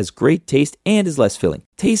Lite has great taste and is less filling.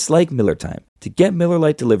 Tastes like Miller time. To get Miller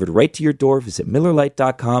Lite delivered right to your door, visit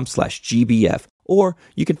MillerLite.com/GBF. Or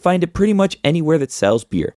you can find it pretty much anywhere that sells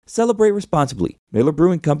beer. Celebrate responsibly. Miller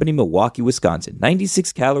Brewing Company, Milwaukee, Wisconsin.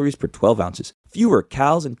 96 calories per 12 ounces. Fewer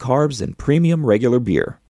calories and carbs than premium regular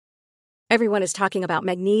beer. Everyone is talking about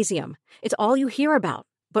magnesium. It's all you hear about.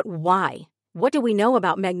 But why? What do we know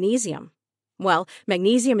about magnesium? Well,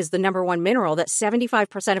 magnesium is the number one mineral that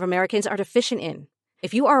 75% of Americans are deficient in.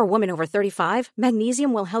 If you are a woman over 35,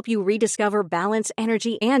 magnesium will help you rediscover balance,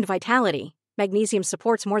 energy, and vitality. Magnesium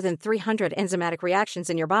supports more than 300 enzymatic reactions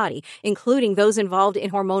in your body, including those involved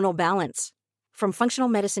in hormonal balance. From functional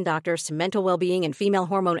medicine doctors to mental well-being and female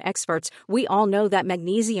hormone experts, we all know that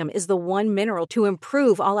magnesium is the one mineral to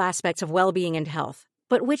improve all aspects of well-being and health.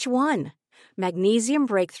 But which one? Magnesium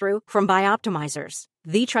Breakthrough from Bioptimizers,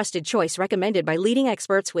 the trusted choice recommended by leading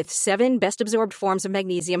experts with 7 best-absorbed forms of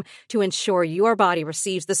magnesium to ensure your body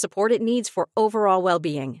receives the support it needs for overall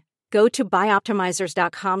well-being. Go to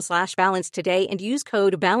bioptimizers.com/balance today and use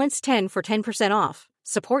code BALANCE10 for 10% off.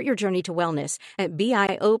 Support your journey to wellness at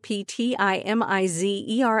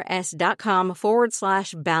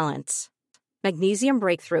bioptimizers.com/balance. Magnesium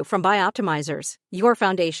Breakthrough from Bioptimizers, your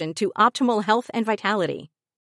foundation to optimal health and vitality.